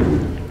Vermont.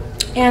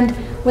 And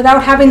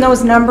without having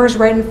those numbers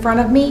right in front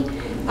of me,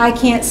 I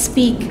can't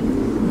speak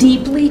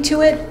deeply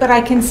to it, but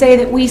I can say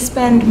that we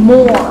spend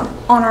more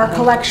on our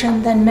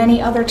collection than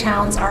many other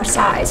towns our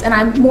size. And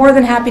I'm more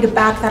than happy to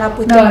back that up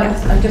with data.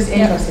 I'm just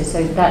interested,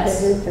 so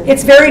that's...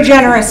 It's very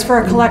generous for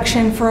a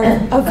collection for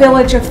a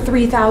village of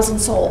 3,000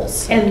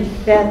 souls. And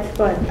that's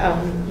what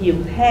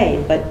you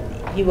pay, but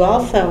you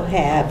also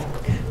have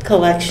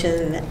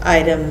collection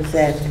items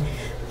and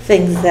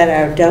things that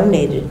are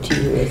donated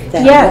to you, is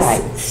that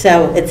right?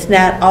 So it's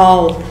not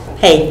all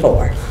paid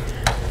for.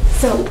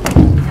 So,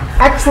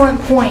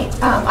 excellent point.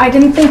 I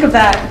didn't think of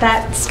that.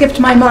 That skipped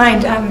my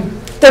mind.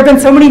 There have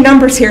been so many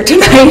numbers here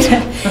tonight.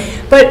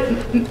 But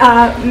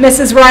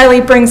Mrs.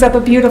 Riley brings up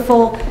a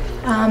beautiful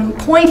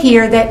point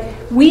here that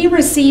we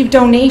receive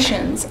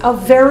donations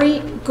of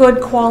very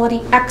good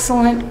quality,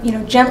 excellent,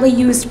 gently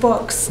used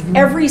books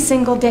every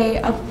single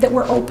day that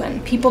we're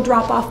open. People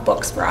drop off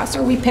books for us,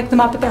 or we pick them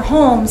up at their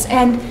homes,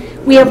 and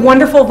we have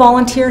wonderful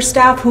volunteer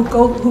staff who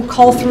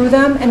cull through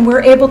them, and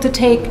we're able to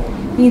take.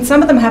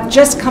 Some of them have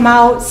just come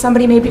out.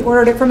 Somebody maybe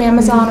ordered it from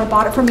Amazon or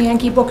bought it from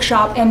Yankee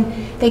Bookshop, and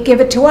they give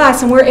it to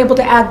us, and we're able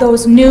to add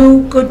those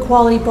new, good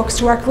quality books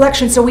to our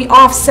collection. So we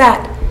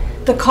offset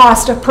the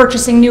cost of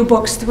purchasing new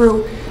books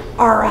through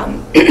our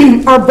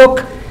our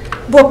book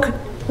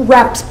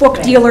reps,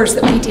 book dealers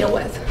that we deal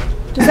with.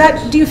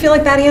 Do you feel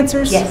like that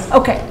answers? Yes.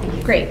 Okay,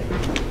 great.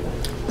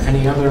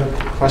 Any other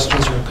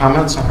questions or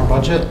comments on our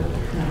budget?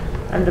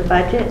 On the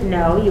budget,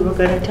 no. You were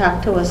going to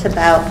talk to us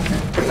about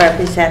the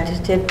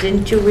representative.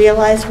 Didn't you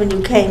realize when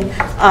you came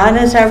on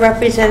as our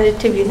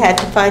representative, you had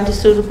to find a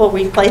suitable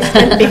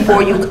replacement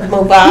before you could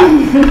move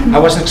on? I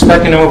wasn't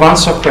expecting to move on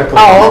so quickly.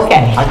 Oh,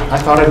 okay. I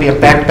thought I'd be a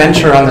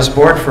backbencher on this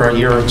board for a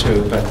year or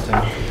two, but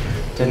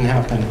didn't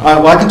happen.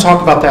 Well, I can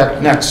talk about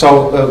that next.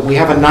 So we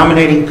have a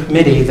nominating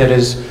committee that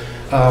is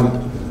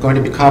going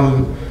to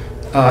become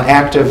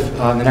active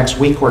in the next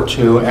week or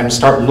two and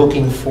start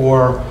looking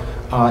for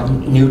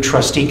new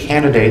trustee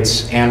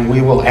candidates, and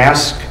we will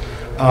ask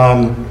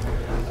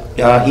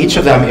each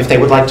of them if they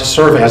would like to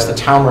serve as the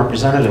town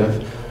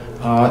representative.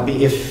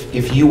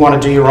 If you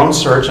want to do your own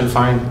search and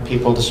find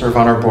people to serve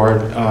on our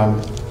board,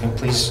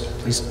 please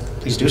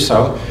do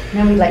so.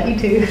 No, we'd like you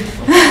to.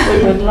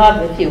 We would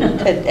love if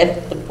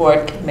if the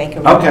board could make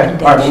a recommendation.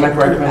 Okay, all right, we'll make a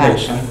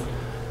recommendation.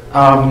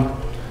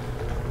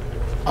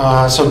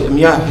 So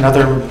yeah,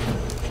 another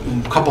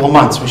couple of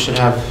months we should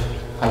have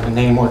a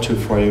name or two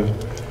for you.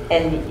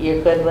 And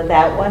you're good with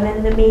that one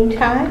in the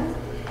meantime?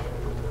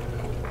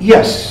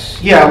 Yes,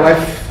 yeah,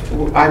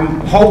 I'm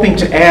hoping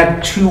to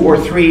add 2 or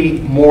 3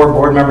 more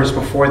board members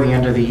before the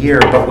end of the year,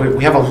 but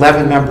we have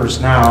 11 members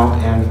now,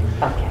 and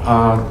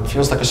it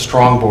feels like a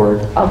strong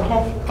board.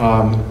 Okay.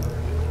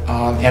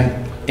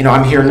 And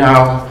I'm here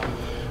now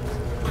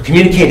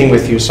communicating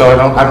with you, so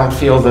I don't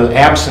feel the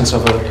absence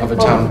of a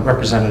town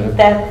representative.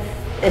 That's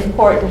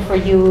important for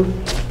you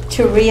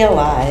to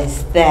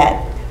realize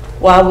that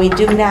while we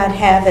do not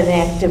have an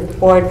active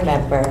board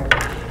member,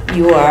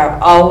 you are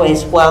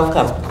always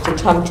welcome to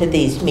come to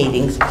these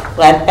meetings.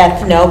 Let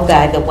Beth know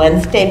by the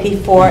Wednesday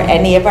before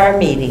any of our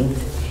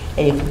meetings,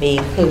 and you can be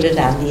included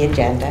on the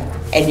agenda,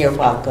 and you're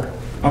welcome.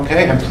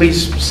 Okay, and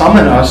please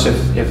summon us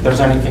if there's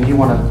anything you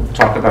want to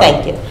talk about.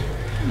 Thank you.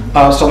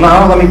 So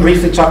now let me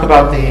briefly talk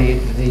about the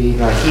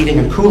heating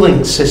and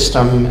cooling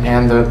system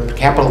and the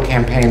capital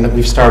campaign that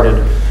we've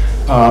started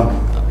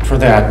for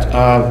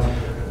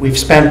that. We've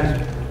spent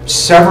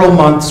several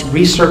months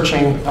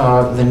researching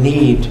the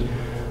need.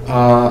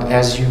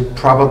 As you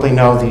probably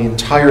know, the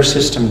entire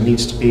system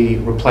needs to be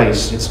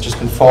replaced. It's just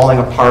been falling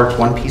apart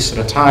one piece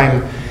at a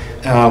time.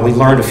 We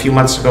learned a few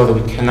months ago that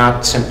we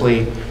cannot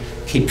simply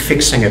keep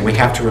fixing it. We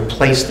have to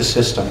replace the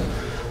system.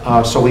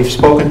 So we've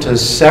spoken to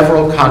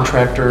several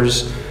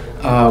contractors,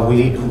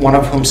 one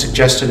of whom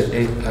suggested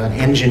an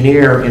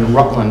engineer in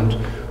Rutland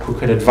who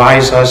could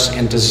advise us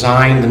and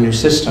design the new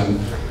system.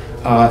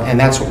 And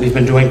that's what we've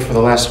been doing for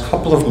the last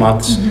couple of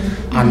months.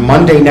 On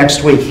Monday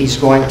next week, he's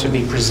going to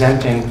be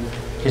presenting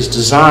his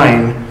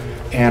design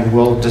and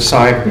we'll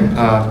decide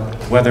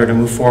whether to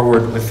move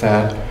forward with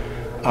that.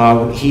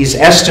 He's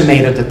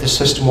estimated that the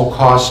system will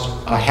cost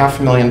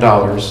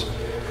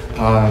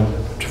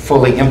 $500,000 to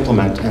fully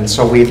implement, and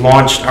so we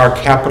launched our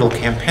capital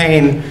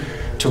campaign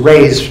to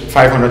raise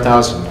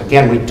 $500,000.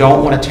 Again, we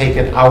don't want to take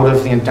it out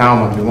of the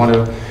endowment. We want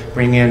to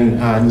bring in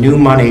new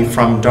money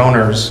from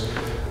donors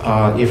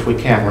if we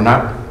can. We're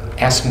not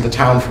asking the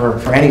town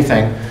for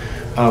anything.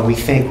 We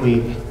think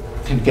we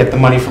can get the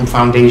money from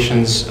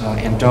foundations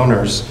and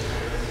donors.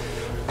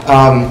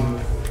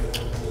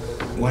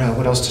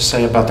 What else to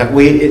say about that?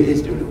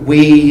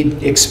 We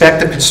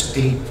expect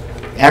the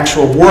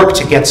actual work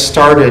to get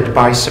started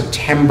by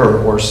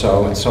September or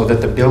so, and so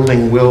that the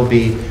building will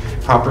be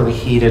properly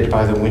heated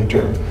by the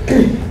winter.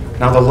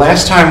 Now, the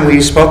last time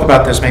we spoke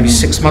about this, maybe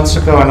 6 months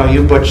ago, I know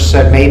you, Butch,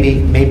 said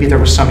maybe there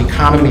was some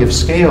economy of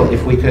scale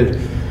if we could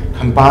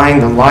combine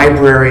the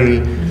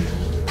library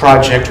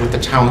project with the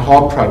town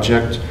hall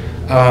project.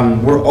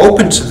 We're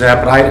open to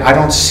that, but I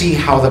don't see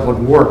how that would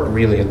work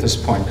really at this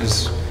point,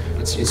 because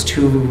it's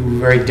two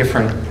very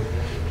different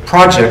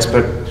projects,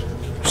 but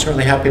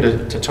certainly happy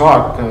to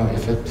talk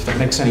if it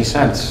makes any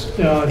sense.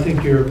 No, I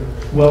think you're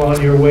well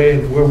on your way,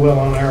 and we're well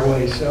on our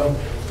way, so,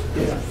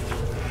 yeah.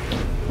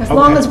 As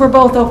long as we're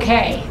both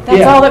okay.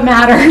 That's all that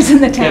matters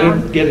in the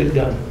town. Get it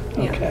done.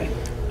 Okay.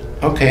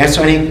 Okay, and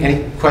so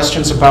any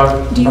questions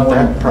about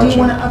that project? Do you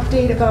want to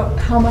update about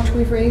how much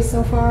we've raised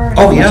so far? And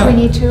Oh, how yeah. much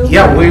we need to?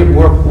 Yeah,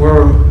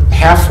 we're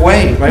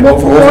halfway, right?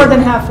 More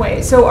than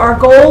halfway. So our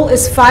goal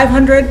is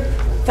 $500,000,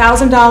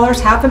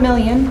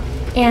 $500,000,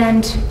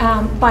 and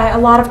by a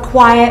lot of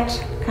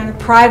quiet, kind of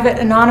private,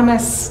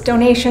 anonymous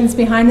donations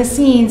behind the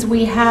scenes,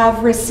 we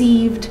have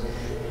received.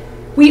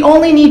 We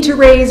only need to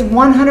raise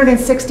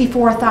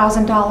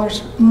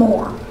 $164,000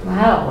 more.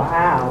 Wow.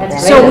 Wow.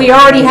 So we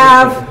already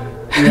have.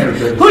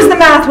 Who's the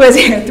math whiz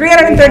here?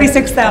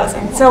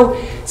 336,000. So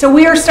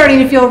we are starting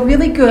to feel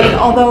really good,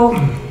 although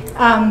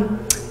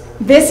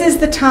this is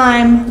the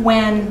time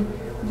when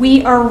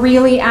we are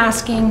really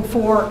asking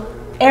for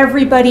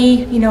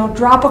everybody,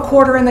 drop a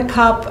quarter in the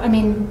cup. I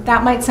mean,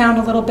 that might sound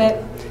a little bit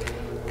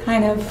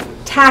kind of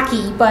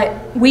tacky, but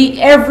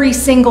every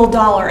single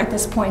dollar at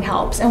this point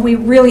helps, and we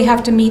really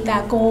have to meet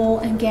that goal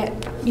and get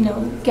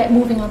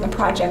moving on the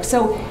project.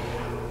 So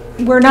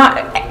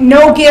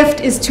no gift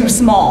is too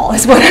small,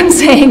 is what I'm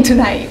saying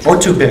tonight. Or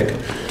too big.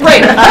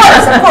 Right,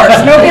 of course.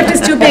 No gift is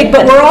too big,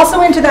 but we're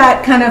also into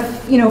that kind of,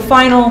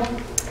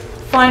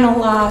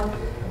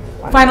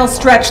 final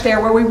stretch there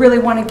where we really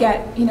want to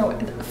get,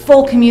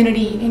 full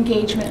community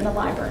engagement in the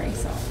library,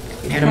 so.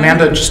 And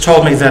Amanda just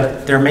told me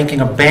that they're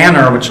making a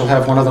banner which will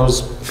have one of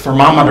those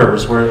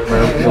thermometers where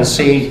you'll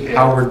see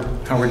how we're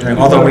doing.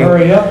 Although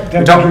hurry up,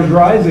 temperature's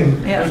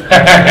rising. Yeah.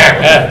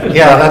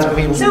 Yeah, that's what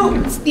we. So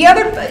the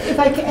other, if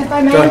I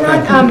may,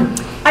 Ron,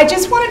 I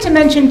just wanted to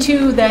mention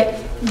too that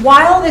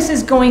while this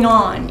is going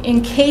on,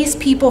 in case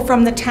people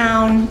from the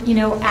town,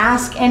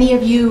 ask any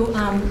of you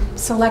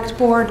select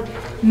board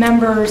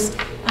members,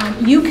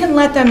 you can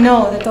let them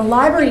know that the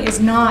library is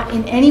not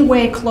in any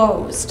way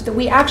closed, that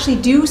we actually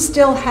do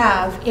still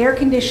have air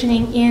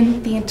conditioning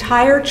in the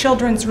entire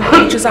children's room,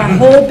 which is our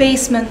whole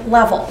basement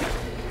level.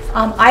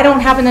 I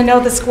don't happen to know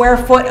the square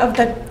foot of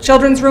the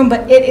children's room,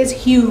 but it is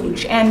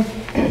huge, and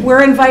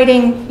we're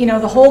inviting,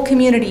 the whole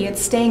community.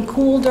 It's staying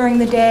cool during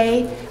the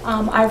day.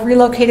 I've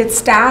relocated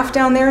staff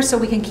down there so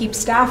we can keep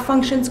staff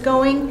functions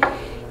going.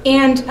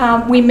 And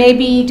we may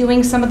be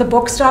doing some of the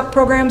book stock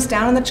programs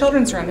down in the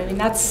children's room. I mean,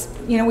 that's,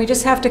 we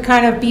just have to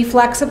kind of be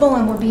flexible,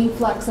 and we're being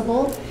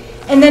flexible.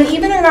 And then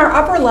even in our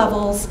upper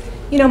levels,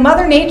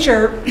 Mother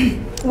Nature,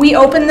 we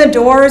open the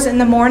doors in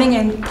the morning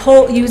and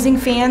using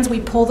fans, we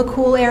pull the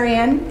cool air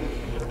in,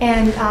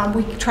 and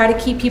we try to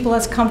keep people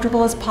as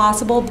comfortable as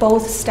possible,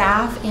 both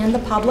staff and the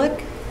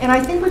public. And I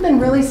think we've been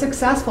really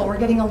successful. We're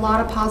getting a lot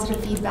of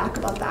positive feedback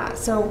about that.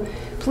 So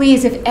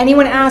please, if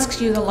anyone asks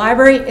you, the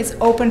library is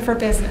open for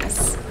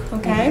business,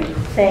 okay?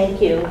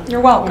 Thank you. You're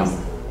welcome.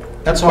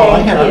 That's all I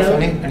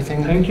have.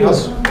 Anything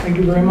else? Thank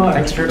you very much.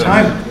 Thanks for your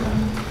time.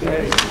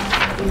 Okay.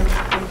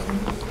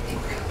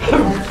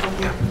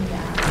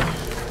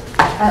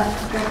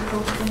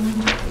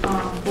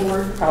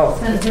 Board,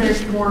 since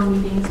there's more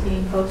meetings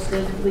being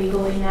posted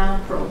legally now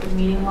for open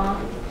meeting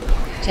law.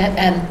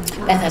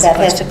 Beth has a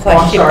question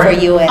for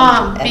you.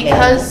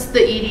 Because the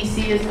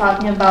EDC is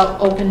talking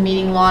about open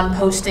meeting law and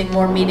posting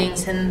more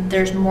meetings, and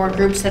there's more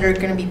groups that are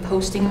going to be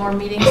posting more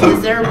meetings,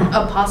 is there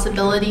a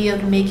possibility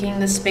of making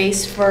the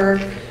space for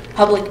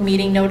public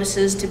meeting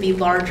notices to be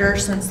larger,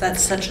 since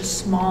that's such a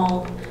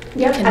small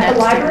Yep, at the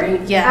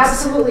library? Yes.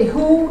 Absolutely.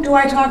 Who do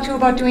I talk to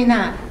about doing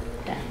that?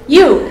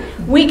 You.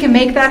 We can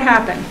make that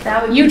happen.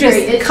 That would you be just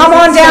great. come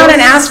on down and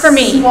ask for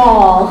me.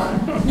 Small.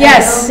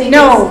 Yes. I don't think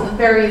No. it's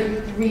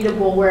very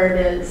readable where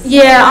it is.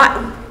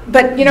 Yeah,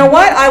 but you know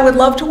what? I would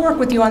love to work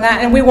with you on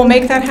that, and we will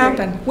make that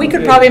happen. We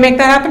could probably make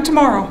that happen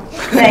tomorrow.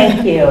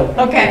 Thank you.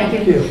 Okay.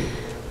 Thank you.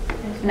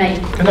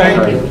 Night. Good night.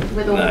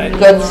 Thank you.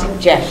 Good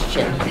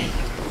suggestion.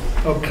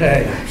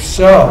 Okay,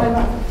 so,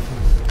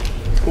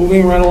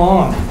 moving right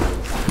along.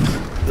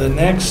 The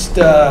next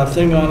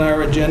thing on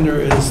our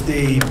agenda is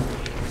the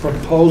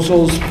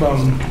proposals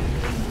from,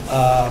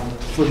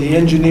 for the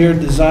engineer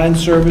design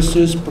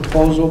services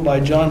proposal by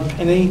John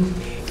Penny.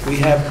 We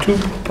have two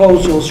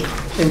proposals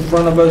in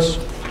front of us.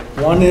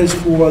 One is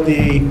for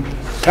the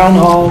town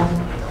hall,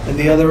 and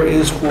the other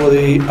is for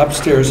the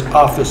upstairs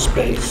office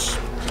space.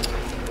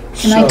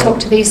 Can I talk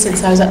to these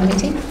since I was at the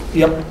meeting?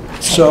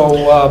 Yep.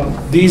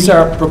 So these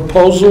are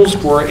proposals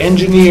for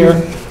engineer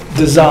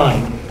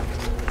design.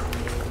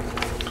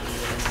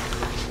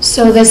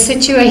 So the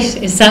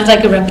situation, it sounds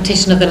like a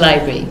repetition of the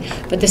library,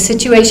 but the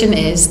situation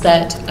is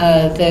that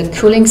the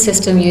cooling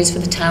system used for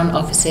the town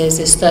offices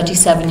is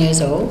 37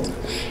 years old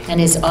and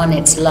is on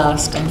its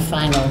last and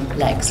final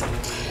legs.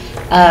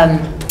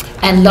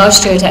 And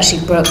last year it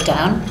actually broke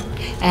down,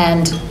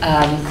 and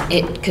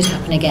it could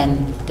happen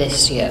again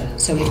this year.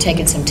 So we've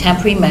taken some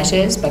temporary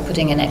measures by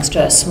putting an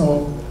extra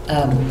small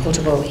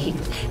portable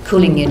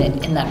cooling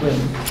unit in that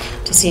room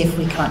to see if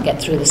we can't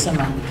get through the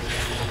summer.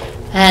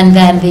 And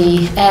then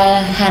the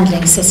air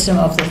handling system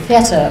of the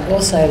theatre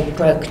also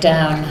broke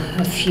down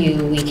a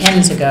few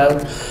weekends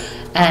ago,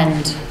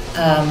 and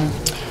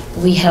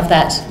we have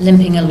that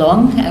limping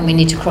along, and we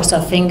need to cross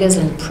our fingers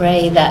and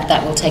pray that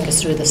that will take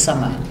us through the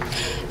summer.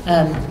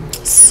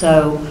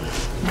 So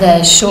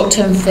the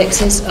short-term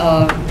fixes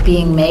are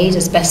being made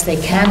as best they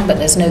can, but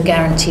there's no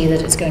guarantee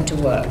that it's going to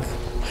work.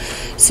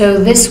 So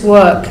this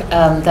work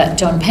that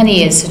John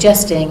Penny is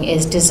suggesting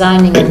is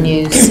designing a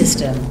new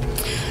system.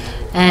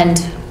 And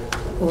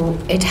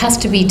it has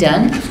to be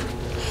done.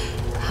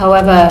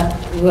 However,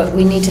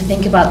 we need to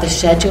think about the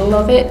schedule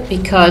of it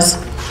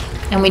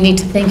and we need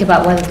to think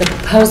about whether the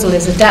proposal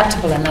is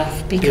adaptable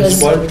enough because...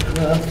 Is what?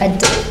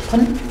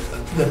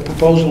 The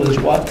proposal is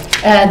what?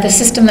 The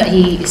system that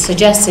he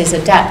suggests is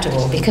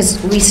adaptable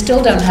because we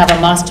still don't have a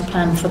master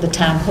plan for the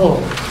town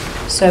hall.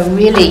 So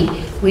really,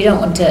 we don't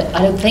want to,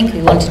 I don't think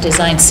we want to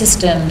design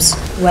systems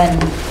when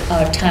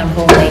our town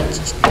hall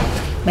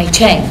may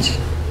change.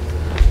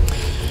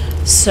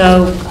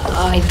 So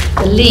I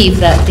believe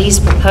that these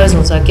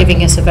proposals are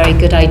giving us a very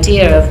good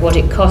idea of what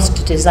it costs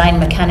to design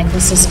mechanical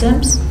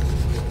systems,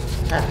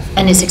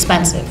 and it's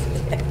expensive.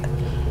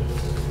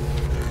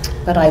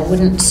 But I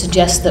wouldn't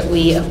suggest that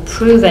we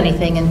approve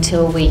anything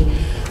until we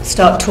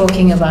start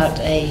talking about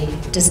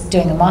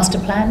doing a master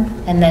plan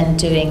and then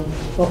doing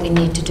what we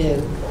need to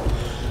do.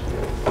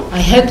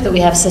 I hope that we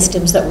have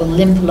systems that will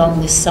limp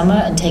along this summer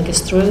and take us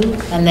through,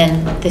 and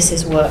then this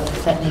is work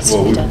that needs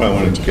to be done. Well, we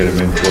probably want to get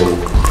them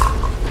into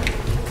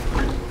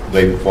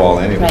late fall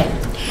anyway.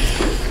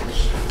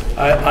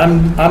 Right.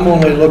 I'm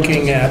only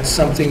looking at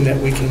something that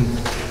we can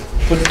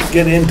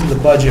get into the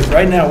budget.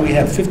 Right now, we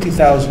have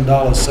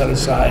 $50,000 set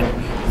aside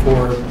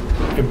for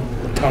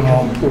town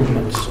hall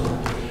improvements.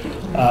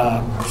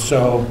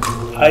 So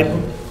I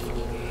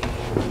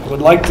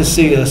would like to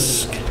see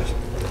us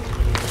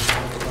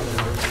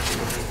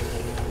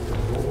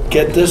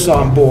get this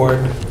on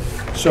board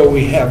so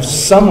we have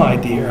some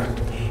idea,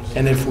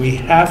 and if we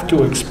have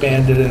to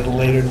expand it at a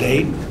later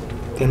date,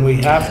 then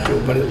we have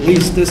to, but at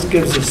least this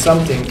gives us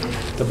something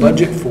to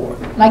budget for.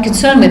 My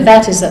concern with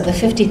that is that the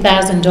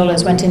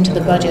 $50,000 went into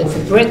the budget for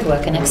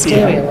brickwork and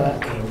exterior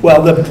work.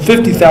 Well, the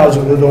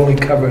 $50,000 would only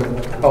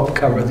help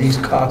cover these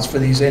costs for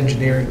these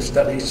engineering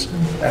studies,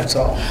 that's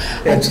all.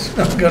 It's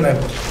not gonna...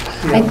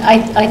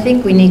 I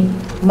think we need,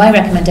 my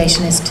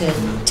recommendation is to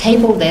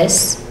table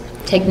this,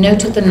 take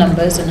note of the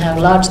numbers and how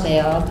large they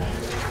are,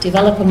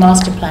 develop a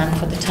master plan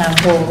for the town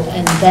hall,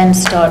 and then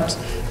start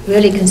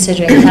really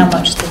considering how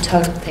much the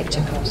total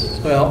picture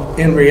costs. Well,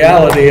 in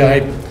reality,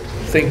 I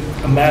think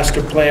a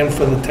master plan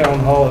for the town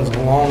hall is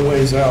a long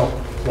ways out,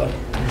 but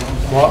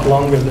a lot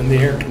longer than the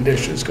air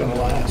conditioner's gonna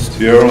last.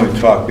 You're only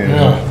talking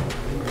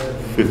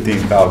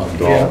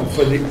 $15,000. Yeah,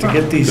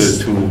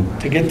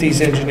 to get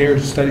these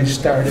engineering studies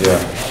started.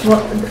 Yeah.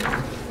 Well,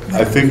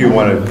 I think you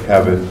want to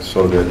have it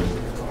so that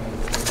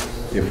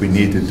if we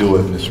need to do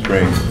it in the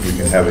spring, we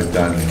can have it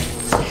done.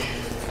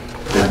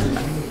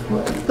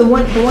 The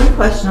one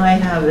question I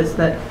have is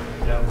that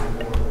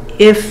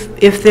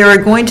if there are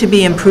going to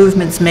be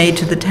improvements made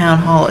to the town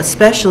hall,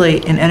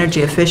 especially in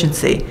energy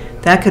efficiency,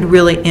 that could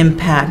really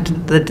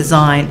impact the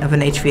design of an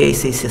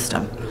HVAC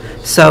system.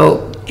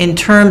 So in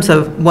terms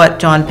of what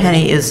John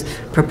Penny is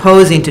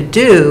proposing to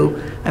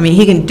do, I mean,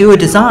 he can do a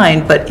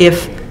design, but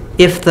if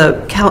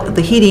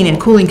the heating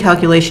and cooling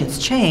calculations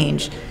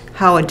change,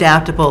 how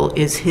adaptable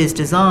is his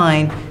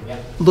design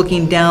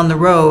looking down the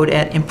road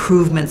at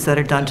improvements that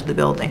are done to the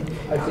building?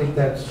 I think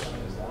that's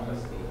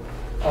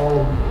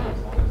all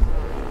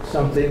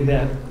something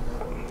that,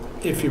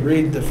 if you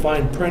read the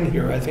fine print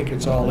here, I think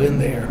it's all in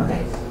there,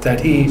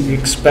 that he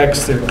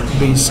expects there to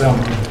be some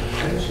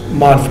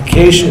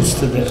modifications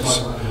to this.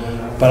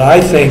 But I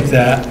think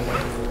that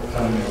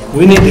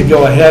we need to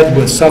go ahead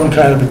with some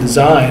kind of a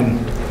design,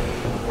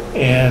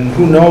 and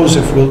who knows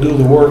if we'll do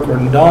the work or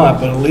not,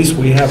 but at least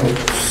we have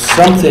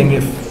something.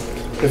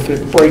 If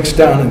it breaks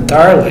down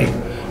entirely,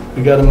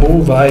 we got to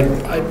move.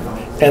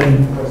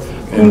 And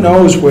who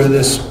knows where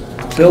this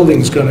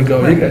building's going to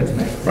go.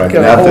 Right.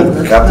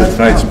 After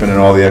tonight's spending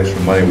all the extra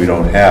money we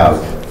don't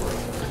have,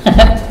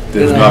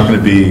 there's not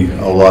gonna be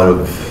a lot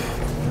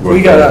of work.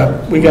 We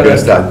gotta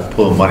start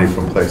pulling money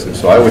from places.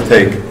 So I would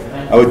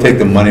take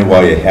the money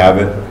while you have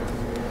it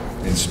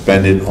and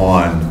spend it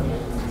on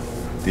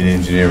the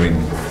engineering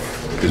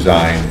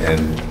design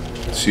and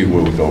see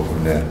where we go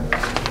from there.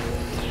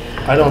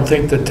 I don't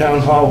think the town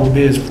hall will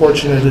be as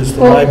fortunate as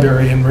the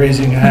library in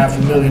raising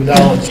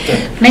 $500,000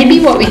 to...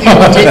 Maybe what we can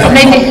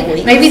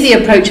do, maybe the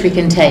approach we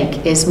can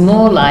take is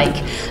more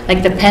like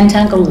the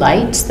pentangle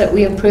lights that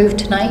we approved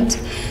tonight.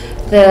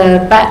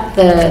 The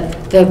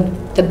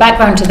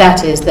background to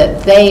that is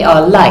that they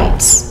are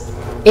lights.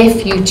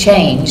 If you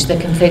change the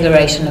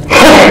configuration of the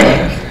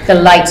building, the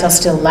lights are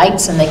still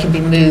lights and they can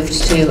be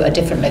moved to a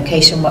different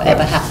location,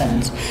 whatever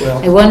happens.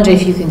 Well, I wonder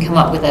if you can come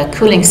up with a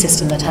cooling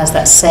system that has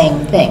that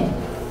same thing.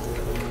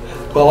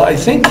 Well, I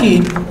think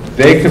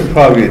they could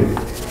probably,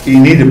 you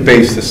need a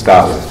base to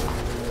start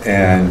with.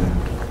 And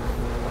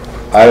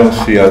I don't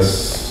see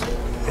us,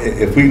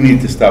 if we need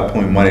to start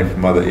pulling money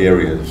from other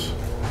areas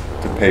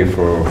to pay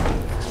for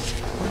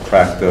the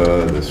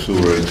tractor, the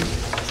sewage,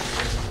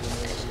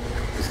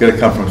 it's gonna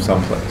come from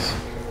someplace.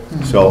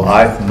 So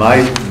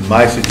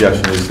my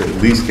suggestion is to at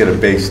least get a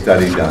base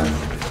study done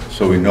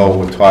so we know what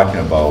we're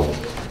talking about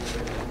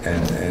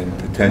and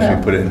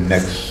potentially put it in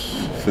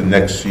for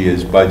next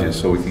year's budget,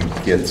 so we can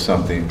get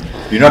something.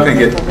 You're not gonna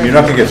get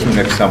through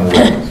next summer with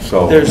it.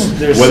 So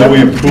whether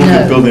we improve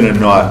the building or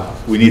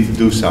not, we need to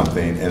do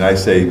something. And I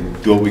say,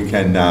 do what we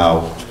can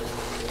now.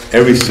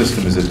 Every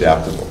system is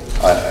adaptable,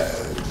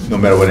 no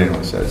matter what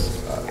anyone says.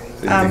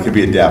 It can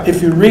be adapted.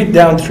 If you read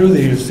down through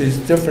these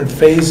different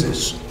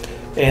phases,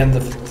 and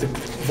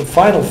the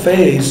final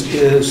phase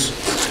is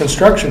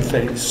construction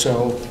phase.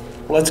 So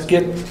let's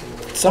get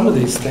some of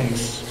these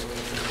things.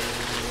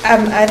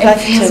 I'd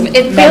like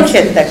to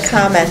mention the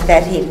comment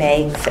that he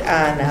makes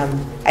on,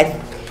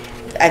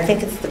 I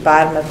think it's the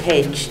bottom of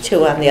page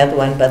 2 on the other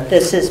one, but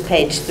this is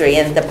page 3,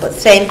 and the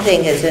same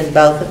thing is in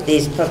both of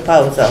these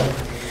proposals,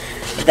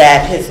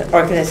 that his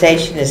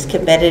organization is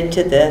committed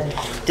to the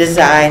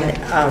design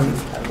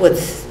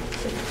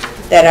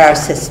that are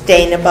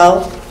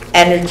sustainable,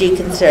 energy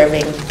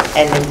conserving,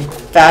 and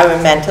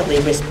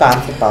environmentally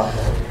responsible.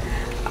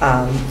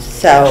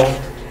 So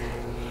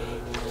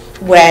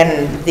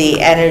when the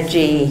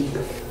energy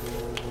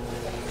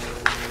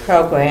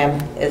program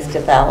is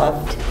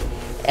developed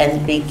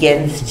and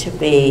begins to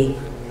be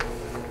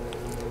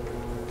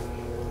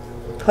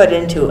put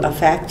into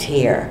effect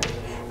here,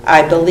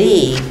 I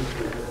believe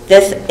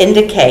this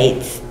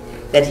indicates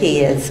that he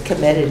is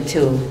committed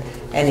to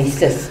any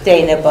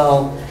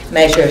sustainable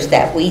measures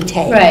that we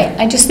take. Right,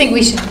 I just think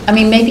we should,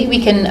 maybe we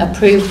can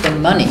approve the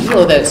money,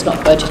 although it's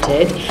not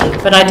budgeted,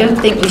 but I don't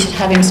think we should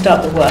have him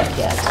start the work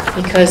yet,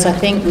 because I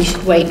think we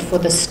should wait for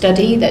the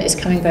study that is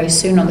coming very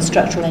soon on the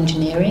structural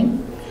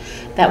engineering.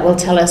 That will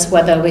tell us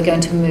whether we're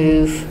going to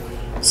move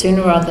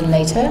sooner rather than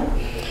later.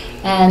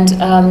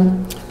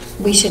 And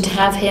we should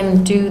have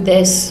him do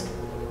this,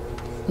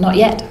 not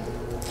yet,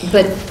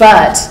 but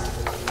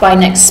by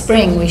next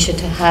spring, we should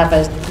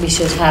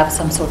have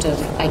some sort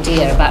of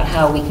idea about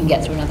how we can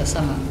get through another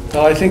summer.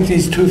 Well, I think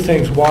these two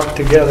things walk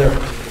together,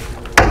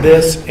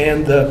 this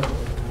and the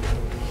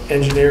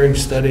engineering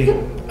study.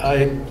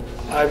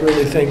 I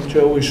really think,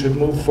 Joe, we should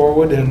move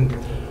forward and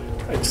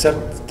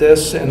accept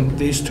this and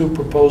these two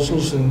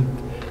proposals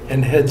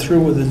and head through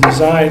with the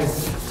design.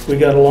 We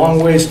got a long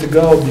ways to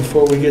go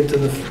before we get to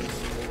the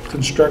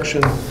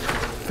construction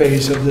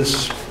phase of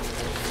these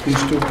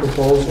two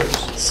proposals.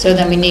 So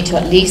then we need to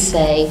at least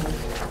say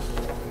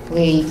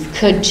we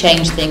could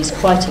change things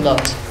quite a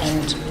lot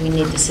and we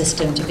need the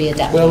system to be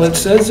adapted. Well, it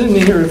says in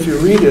here, if you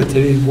read it, that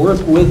he's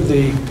worked with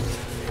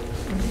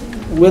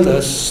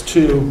us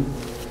to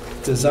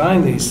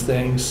design these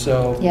things,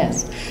 so...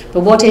 Yes,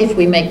 but what if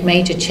we make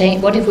major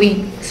change? What if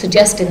we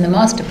suggest in the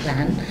master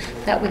plan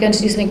that we're going to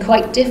do something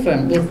quite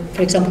different with,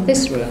 for example,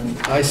 this room?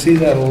 I see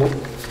that a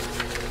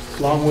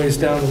long ways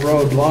down the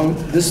road.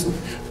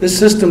 This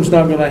system's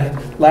not going to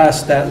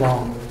last that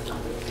long.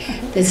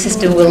 This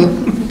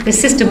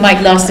system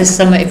might last this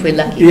summer if we're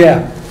lucky.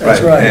 Yeah,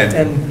 that's right.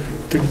 And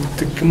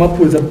to come up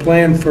with a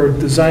plan for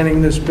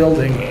designing this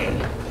building,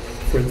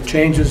 for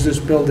changes this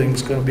building,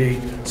 is going to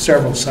be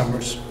several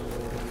summers.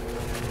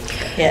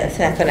 Yeah, it's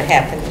not going to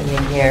happen in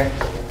a year.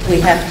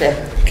 We have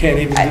to... Can't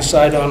even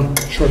decide on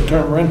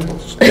short-term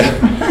rentals.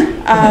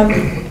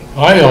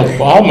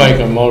 I'll make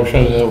a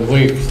motion that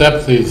we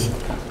accept these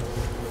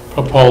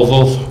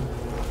proposals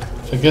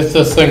to get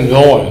this thing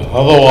going.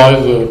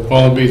 Otherwise, it's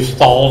going to be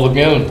stalled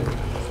again.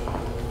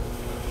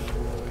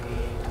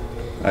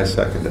 I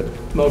second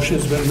it.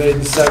 Motion's been made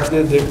and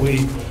seconded that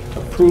we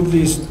approve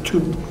these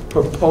two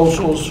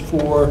proposals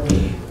for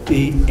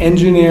the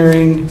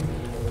engineering,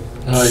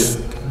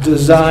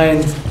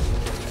 design,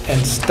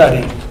 and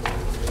study.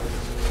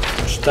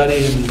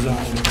 Study and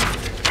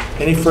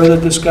design. Any further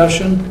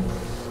discussion?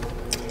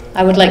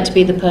 I would like to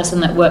be the person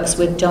that works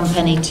with John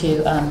Penny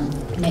to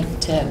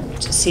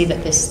see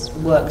that this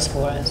works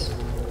for us.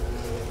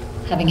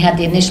 Having had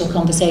the initial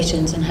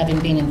conversations and having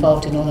been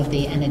involved in all of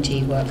the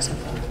energy work so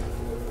far.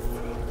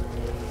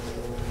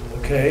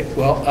 Okay,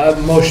 well, I have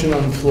a motion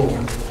on the floor.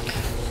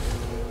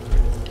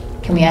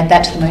 Can we add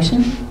that to the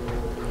motion?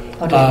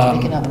 Or do we have to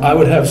make another one? I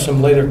would have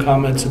some later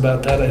comments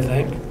about that, I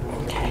think.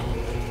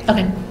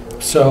 Okay.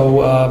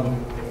 So,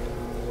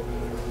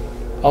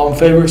 all in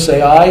favor,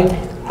 say aye.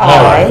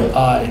 Aye.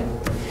 Aye.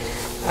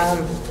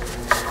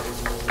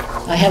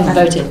 I haven't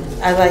voted.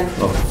 I like,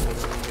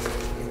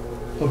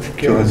 Motion Jill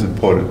carried. hasn't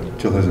voted.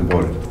 Jill hasn't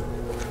voted.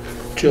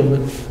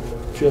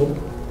 Jill?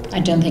 I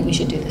don't think we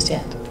should do this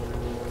yet.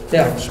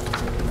 Yeah,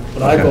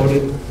 but I Okay.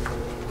 voted,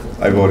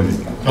 I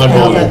voted. I I'll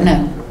voted. vote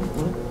no.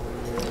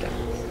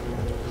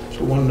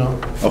 so one no.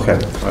 Okay,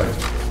 all right.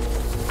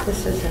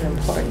 this is an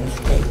important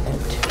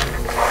statement.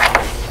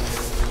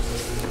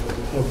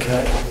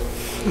 Okay.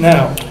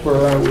 Now,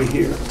 where are we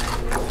here?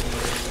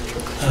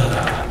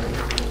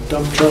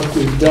 Dump truck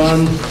we've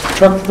done.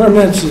 Truck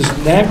permits is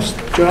next.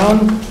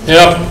 John?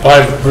 Yep,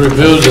 I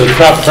reviewed the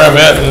truck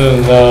permit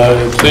and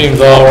it seems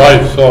all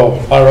right, so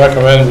I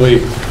recommend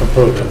we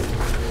approve it.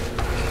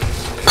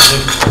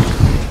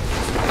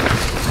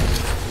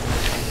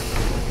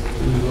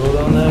 Do we vote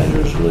on that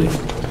usually?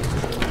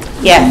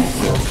 Yes.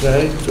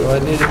 Okay, so I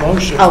need a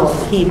motion. Oh,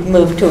 he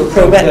moved to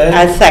approve it. Okay.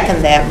 I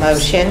second that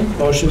motion.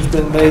 Motion's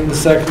been made and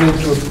seconded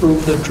to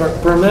approve the truck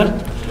permit.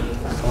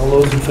 All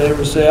those in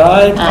favor say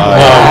aye.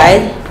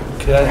 Aye.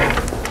 Okay.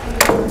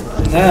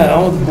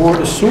 Now, the Board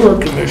of Sewer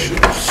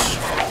Commissioners.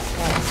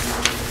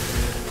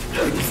 I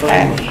can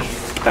find my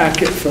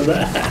packet for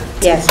that.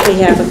 Yes, we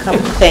have a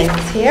couple things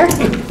here.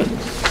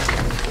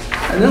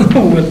 I don't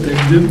know what they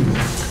do.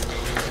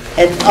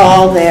 It's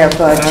all there,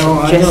 but I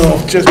know,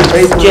 just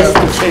paper just-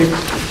 after paper.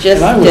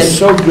 just- And I was just-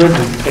 so good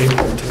with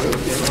paper too,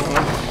 you know?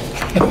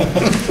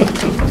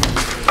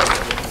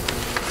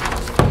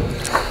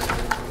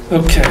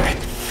 Okay,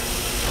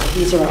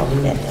 these are all the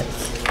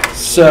minutes.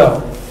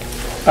 so,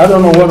 I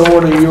don't know what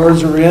order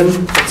yours are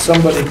in, but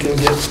somebody can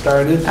get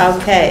started,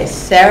 Okay,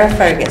 Sarah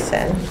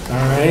Ferguson.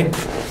 all right?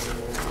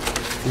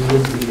 You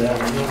would do that,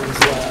 I know it's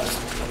that.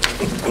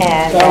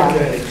 And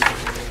Okay,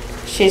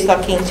 she's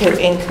looking to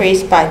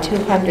increase by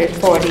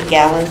 240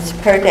 gallons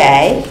per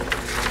day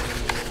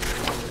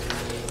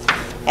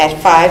at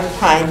 5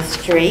 Pine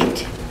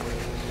Street.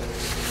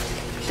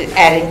 She's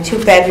adding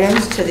 2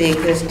 bedrooms to the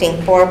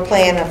existing floor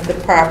plan of the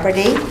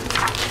property.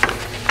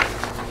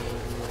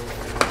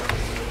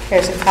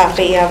 Here's a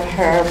copy of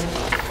her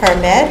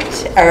permit,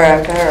 or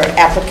of her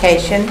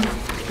application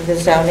to the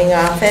zoning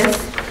office.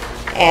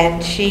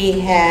 And she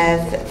has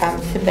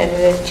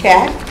submitted a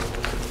check.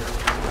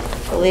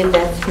 I believe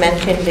that's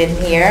mentioned in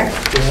here,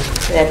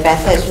 that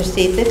Beth has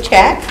received the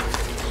check.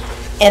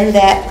 And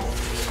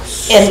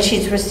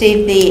she's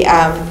received the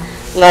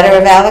letter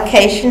of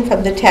allocation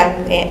from the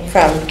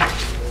from the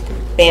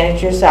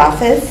manager's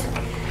office.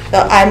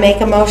 So I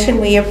make a motion,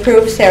 we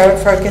approve Sarah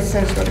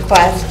Ferguson's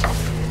request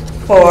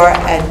for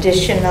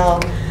additional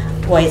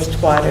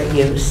wastewater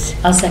use.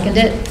 I'll second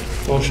it.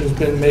 motion's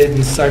been made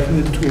and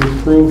seconded to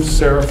approve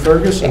Sarah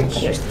Ferguson's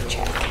Here's the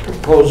check.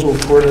 proposal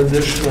for an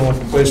additional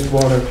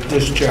wastewater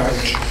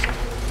discharge.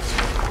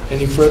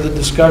 Any further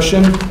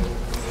discussion?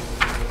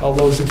 All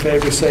those in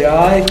favor say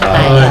aye. Aye.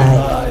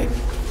 Aye.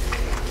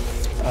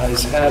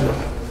 Ayes have it.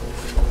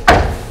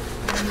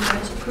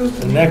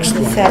 The next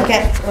The one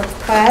second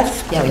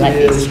request, Yeah, we like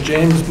is these.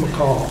 James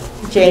McCall.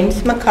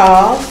 James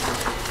McCall.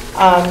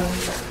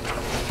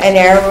 An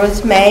error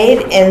was made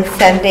in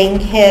sending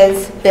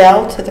his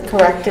bill to the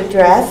correct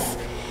address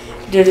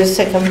due to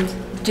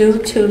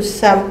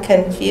some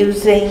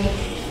confusing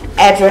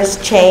address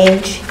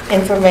change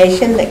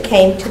information that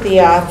came to the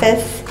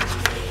office.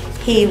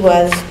 He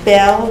was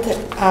billed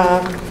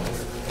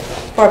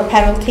for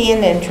penalty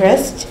and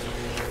interest.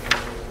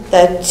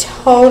 The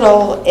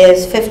total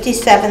is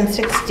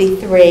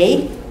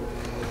 $57.63.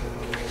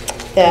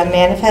 The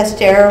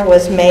manifest error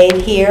was made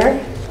here,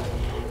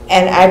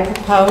 and I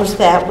propose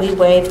that we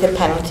waive the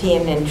penalty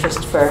and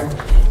interest for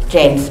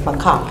James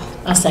McCall.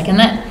 I'll second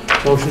that.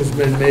 Motion's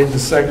been made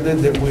and seconded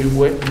that we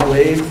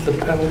waive the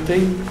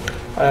penalty.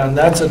 And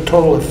that's a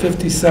total of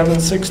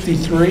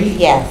 $57.63.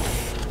 Yes.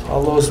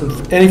 All those,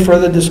 any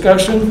further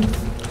discussion?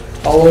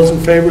 All those in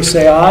favor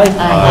say aye.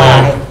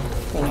 Aye.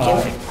 Thank you.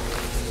 Aye.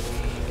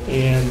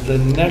 And the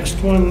next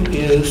one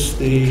is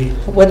the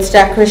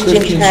Woodstock Christian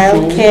Christian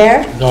Child School.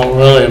 Care. Don't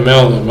really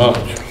amount to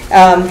much.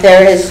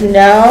 There is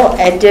no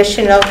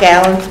additional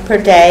gallons per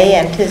day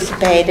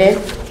anticipated,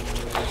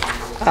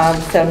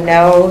 so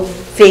no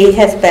fee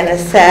has been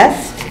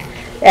assessed.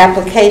 The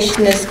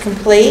application is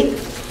complete.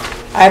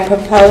 I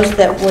propose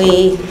that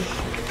we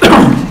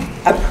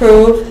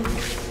approve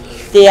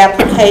the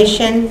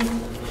application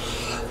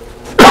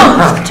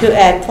to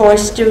add 4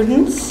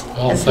 students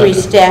I'll and 3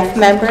 second. staff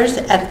members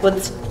at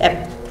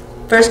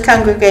First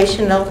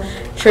Congregational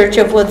Church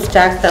of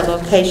Woodstock, the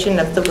location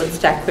of the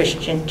Woodstock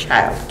Christian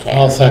Child Care.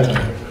 I'll second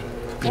it.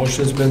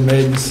 motion's been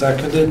made and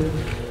seconded.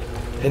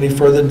 Any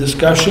further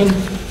discussion?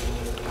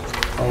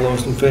 All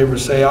those in favor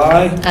say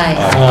aye. Aye.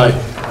 Aye.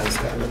 Ayes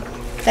have it.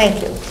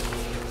 Thank you.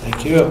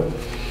 Thank you.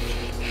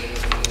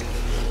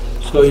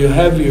 So you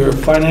have your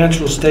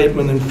financial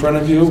statement in front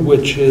of you,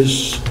 which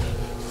is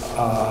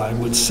I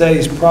would say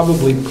is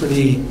probably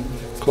pretty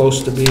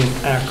close to being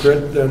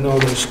accurate. I know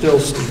there's still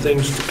some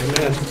things to come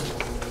in.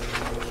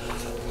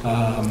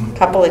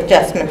 Couple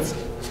adjustments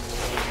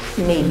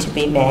need to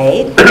be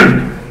made.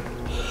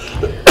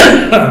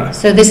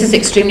 So this is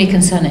extremely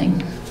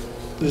concerning.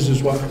 This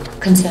is what?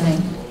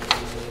 Concerning.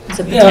 It's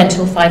a Yeah.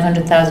 potential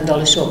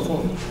 $500,000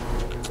 shortfall.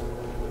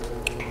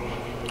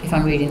 If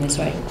I'm reading this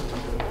right.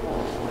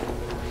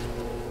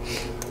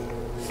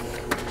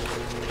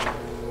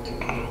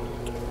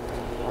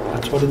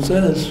 That's what it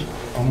says,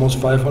 almost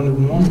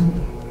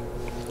 501.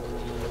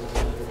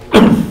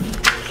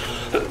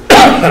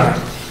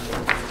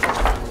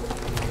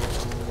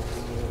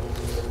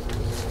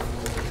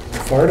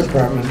 Fire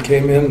department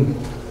came in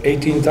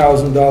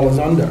 $18,000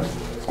 under,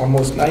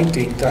 almost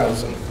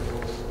 19,000.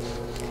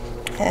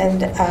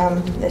 And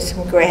there's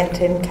some grant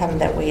income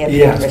that we have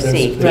Yes, not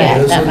received there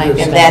yet. is, that might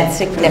be And better. that's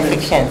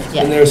significant.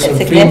 Yeah. And there's It's some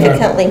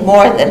significantly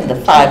more than the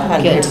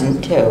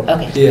 502.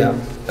 Okay. Yeah,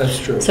 that's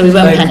true. So we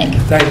won't panic.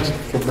 Thanks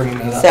for bringing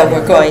that up. So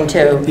we're going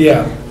to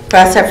Yeah.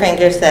 cross our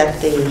fingers that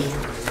the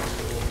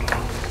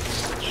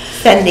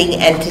sending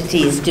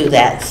entities do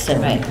that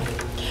soon. Right.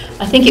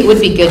 I think it would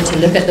be good to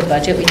look at the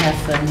budget we have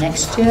for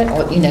next year,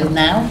 or,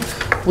 now,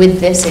 with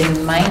this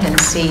in mind and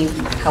see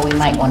how we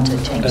might want to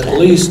change that. At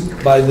least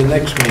by the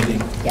next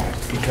meeting. Yeah.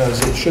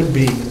 Because it should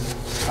be,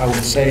 I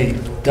would say,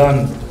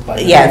 done by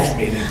the Yes. next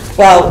meeting.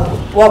 Well,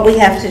 what we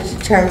have to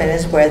determine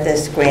is where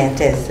this grant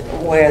is,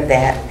 where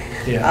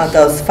Yes.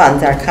 those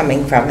funds are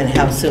coming from and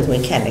how soon we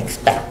can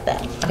expect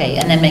them. Okay,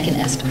 and then make an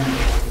estimate.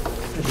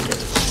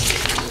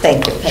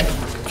 Thank you.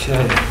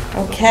 Okay.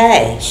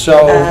 Okay.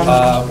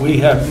 So we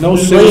have no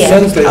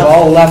citizens, they've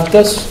all left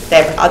us.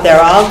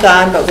 They're all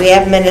gone, but we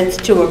have minutes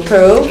to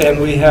approve.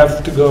 And we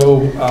have to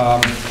go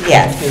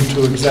Yes.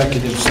 into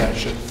executive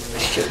session.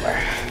 Sure.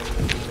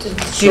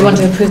 Do you want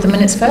to approve the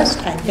minutes first?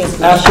 I think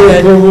we After should.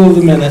 approval of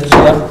the minutes,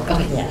 yep.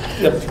 Okay.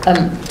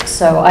 Yeah.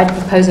 So I'd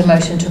propose a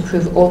motion to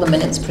approve all the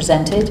minutes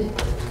presented.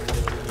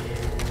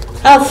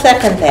 I'll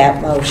second that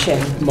motion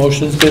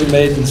Motion's been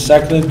made and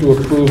seconded to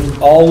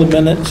approve all the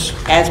minutes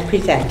as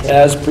presented.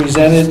 as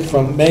presented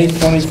from May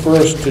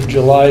 21st to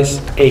July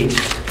 8th.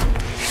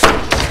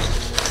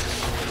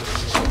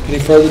 Any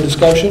further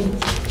discussion?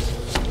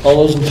 All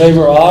those in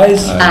favor,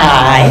 ayes?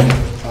 Aye.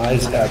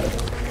 Ayes have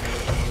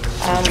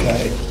it.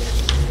 Okay.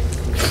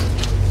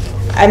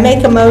 I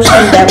make a motion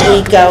that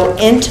we go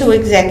into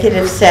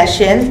executive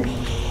session,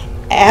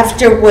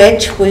 after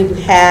which we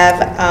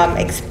have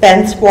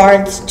expense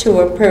warrants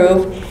to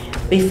approve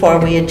before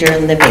we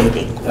adjourn the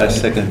meeting. I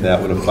second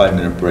that with a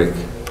 5-minute break.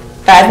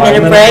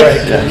 5-minute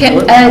break?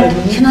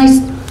 Can I,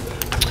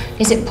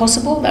 is it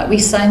possible that we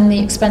sign the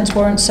expense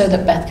warrant so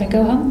that Beth can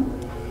go home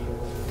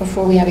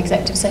before we have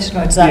executive session,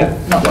 or does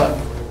that not work?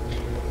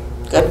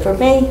 Good for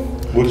me.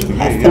 What's for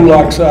me? Who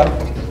locks up?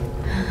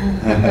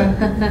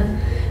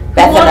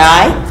 Beth and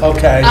I?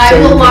 Okay. I so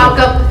will you- lock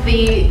up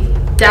the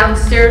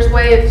downstairs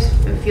way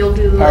if you'll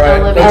do the All right,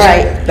 elevator.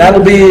 right.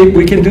 That'll be,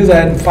 we can do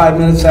that in 5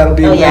 minutes, that'll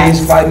be Oh, a yes.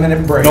 Wayne's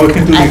 5-minute break. No, we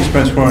can do the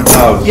expense warrant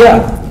now.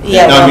 Yeah,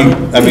 Yeah. No,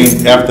 well, I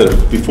mean, after,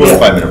 before the Yeah.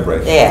 5-minute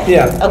break. Yeah.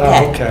 yeah, oh,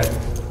 Okay. okay.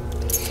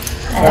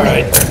 All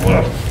right,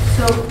 well,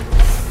 So,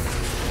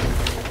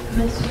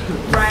 Ms. Do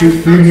Ryan, you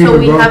need so to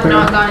we vote have that?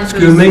 not gone into.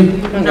 Excuse me?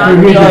 Not You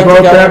need to Going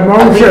vote go- that We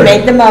motion.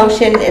 made the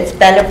motion, it's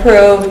been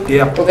approved.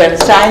 Yep. We're going to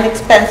sign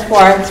expense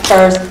warrants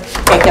first,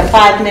 take a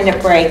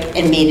 5-minute break,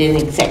 and meet in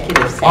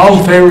executive session. all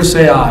in favor,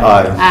 say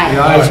aye. Aye.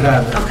 The ayes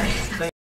have it. Okay.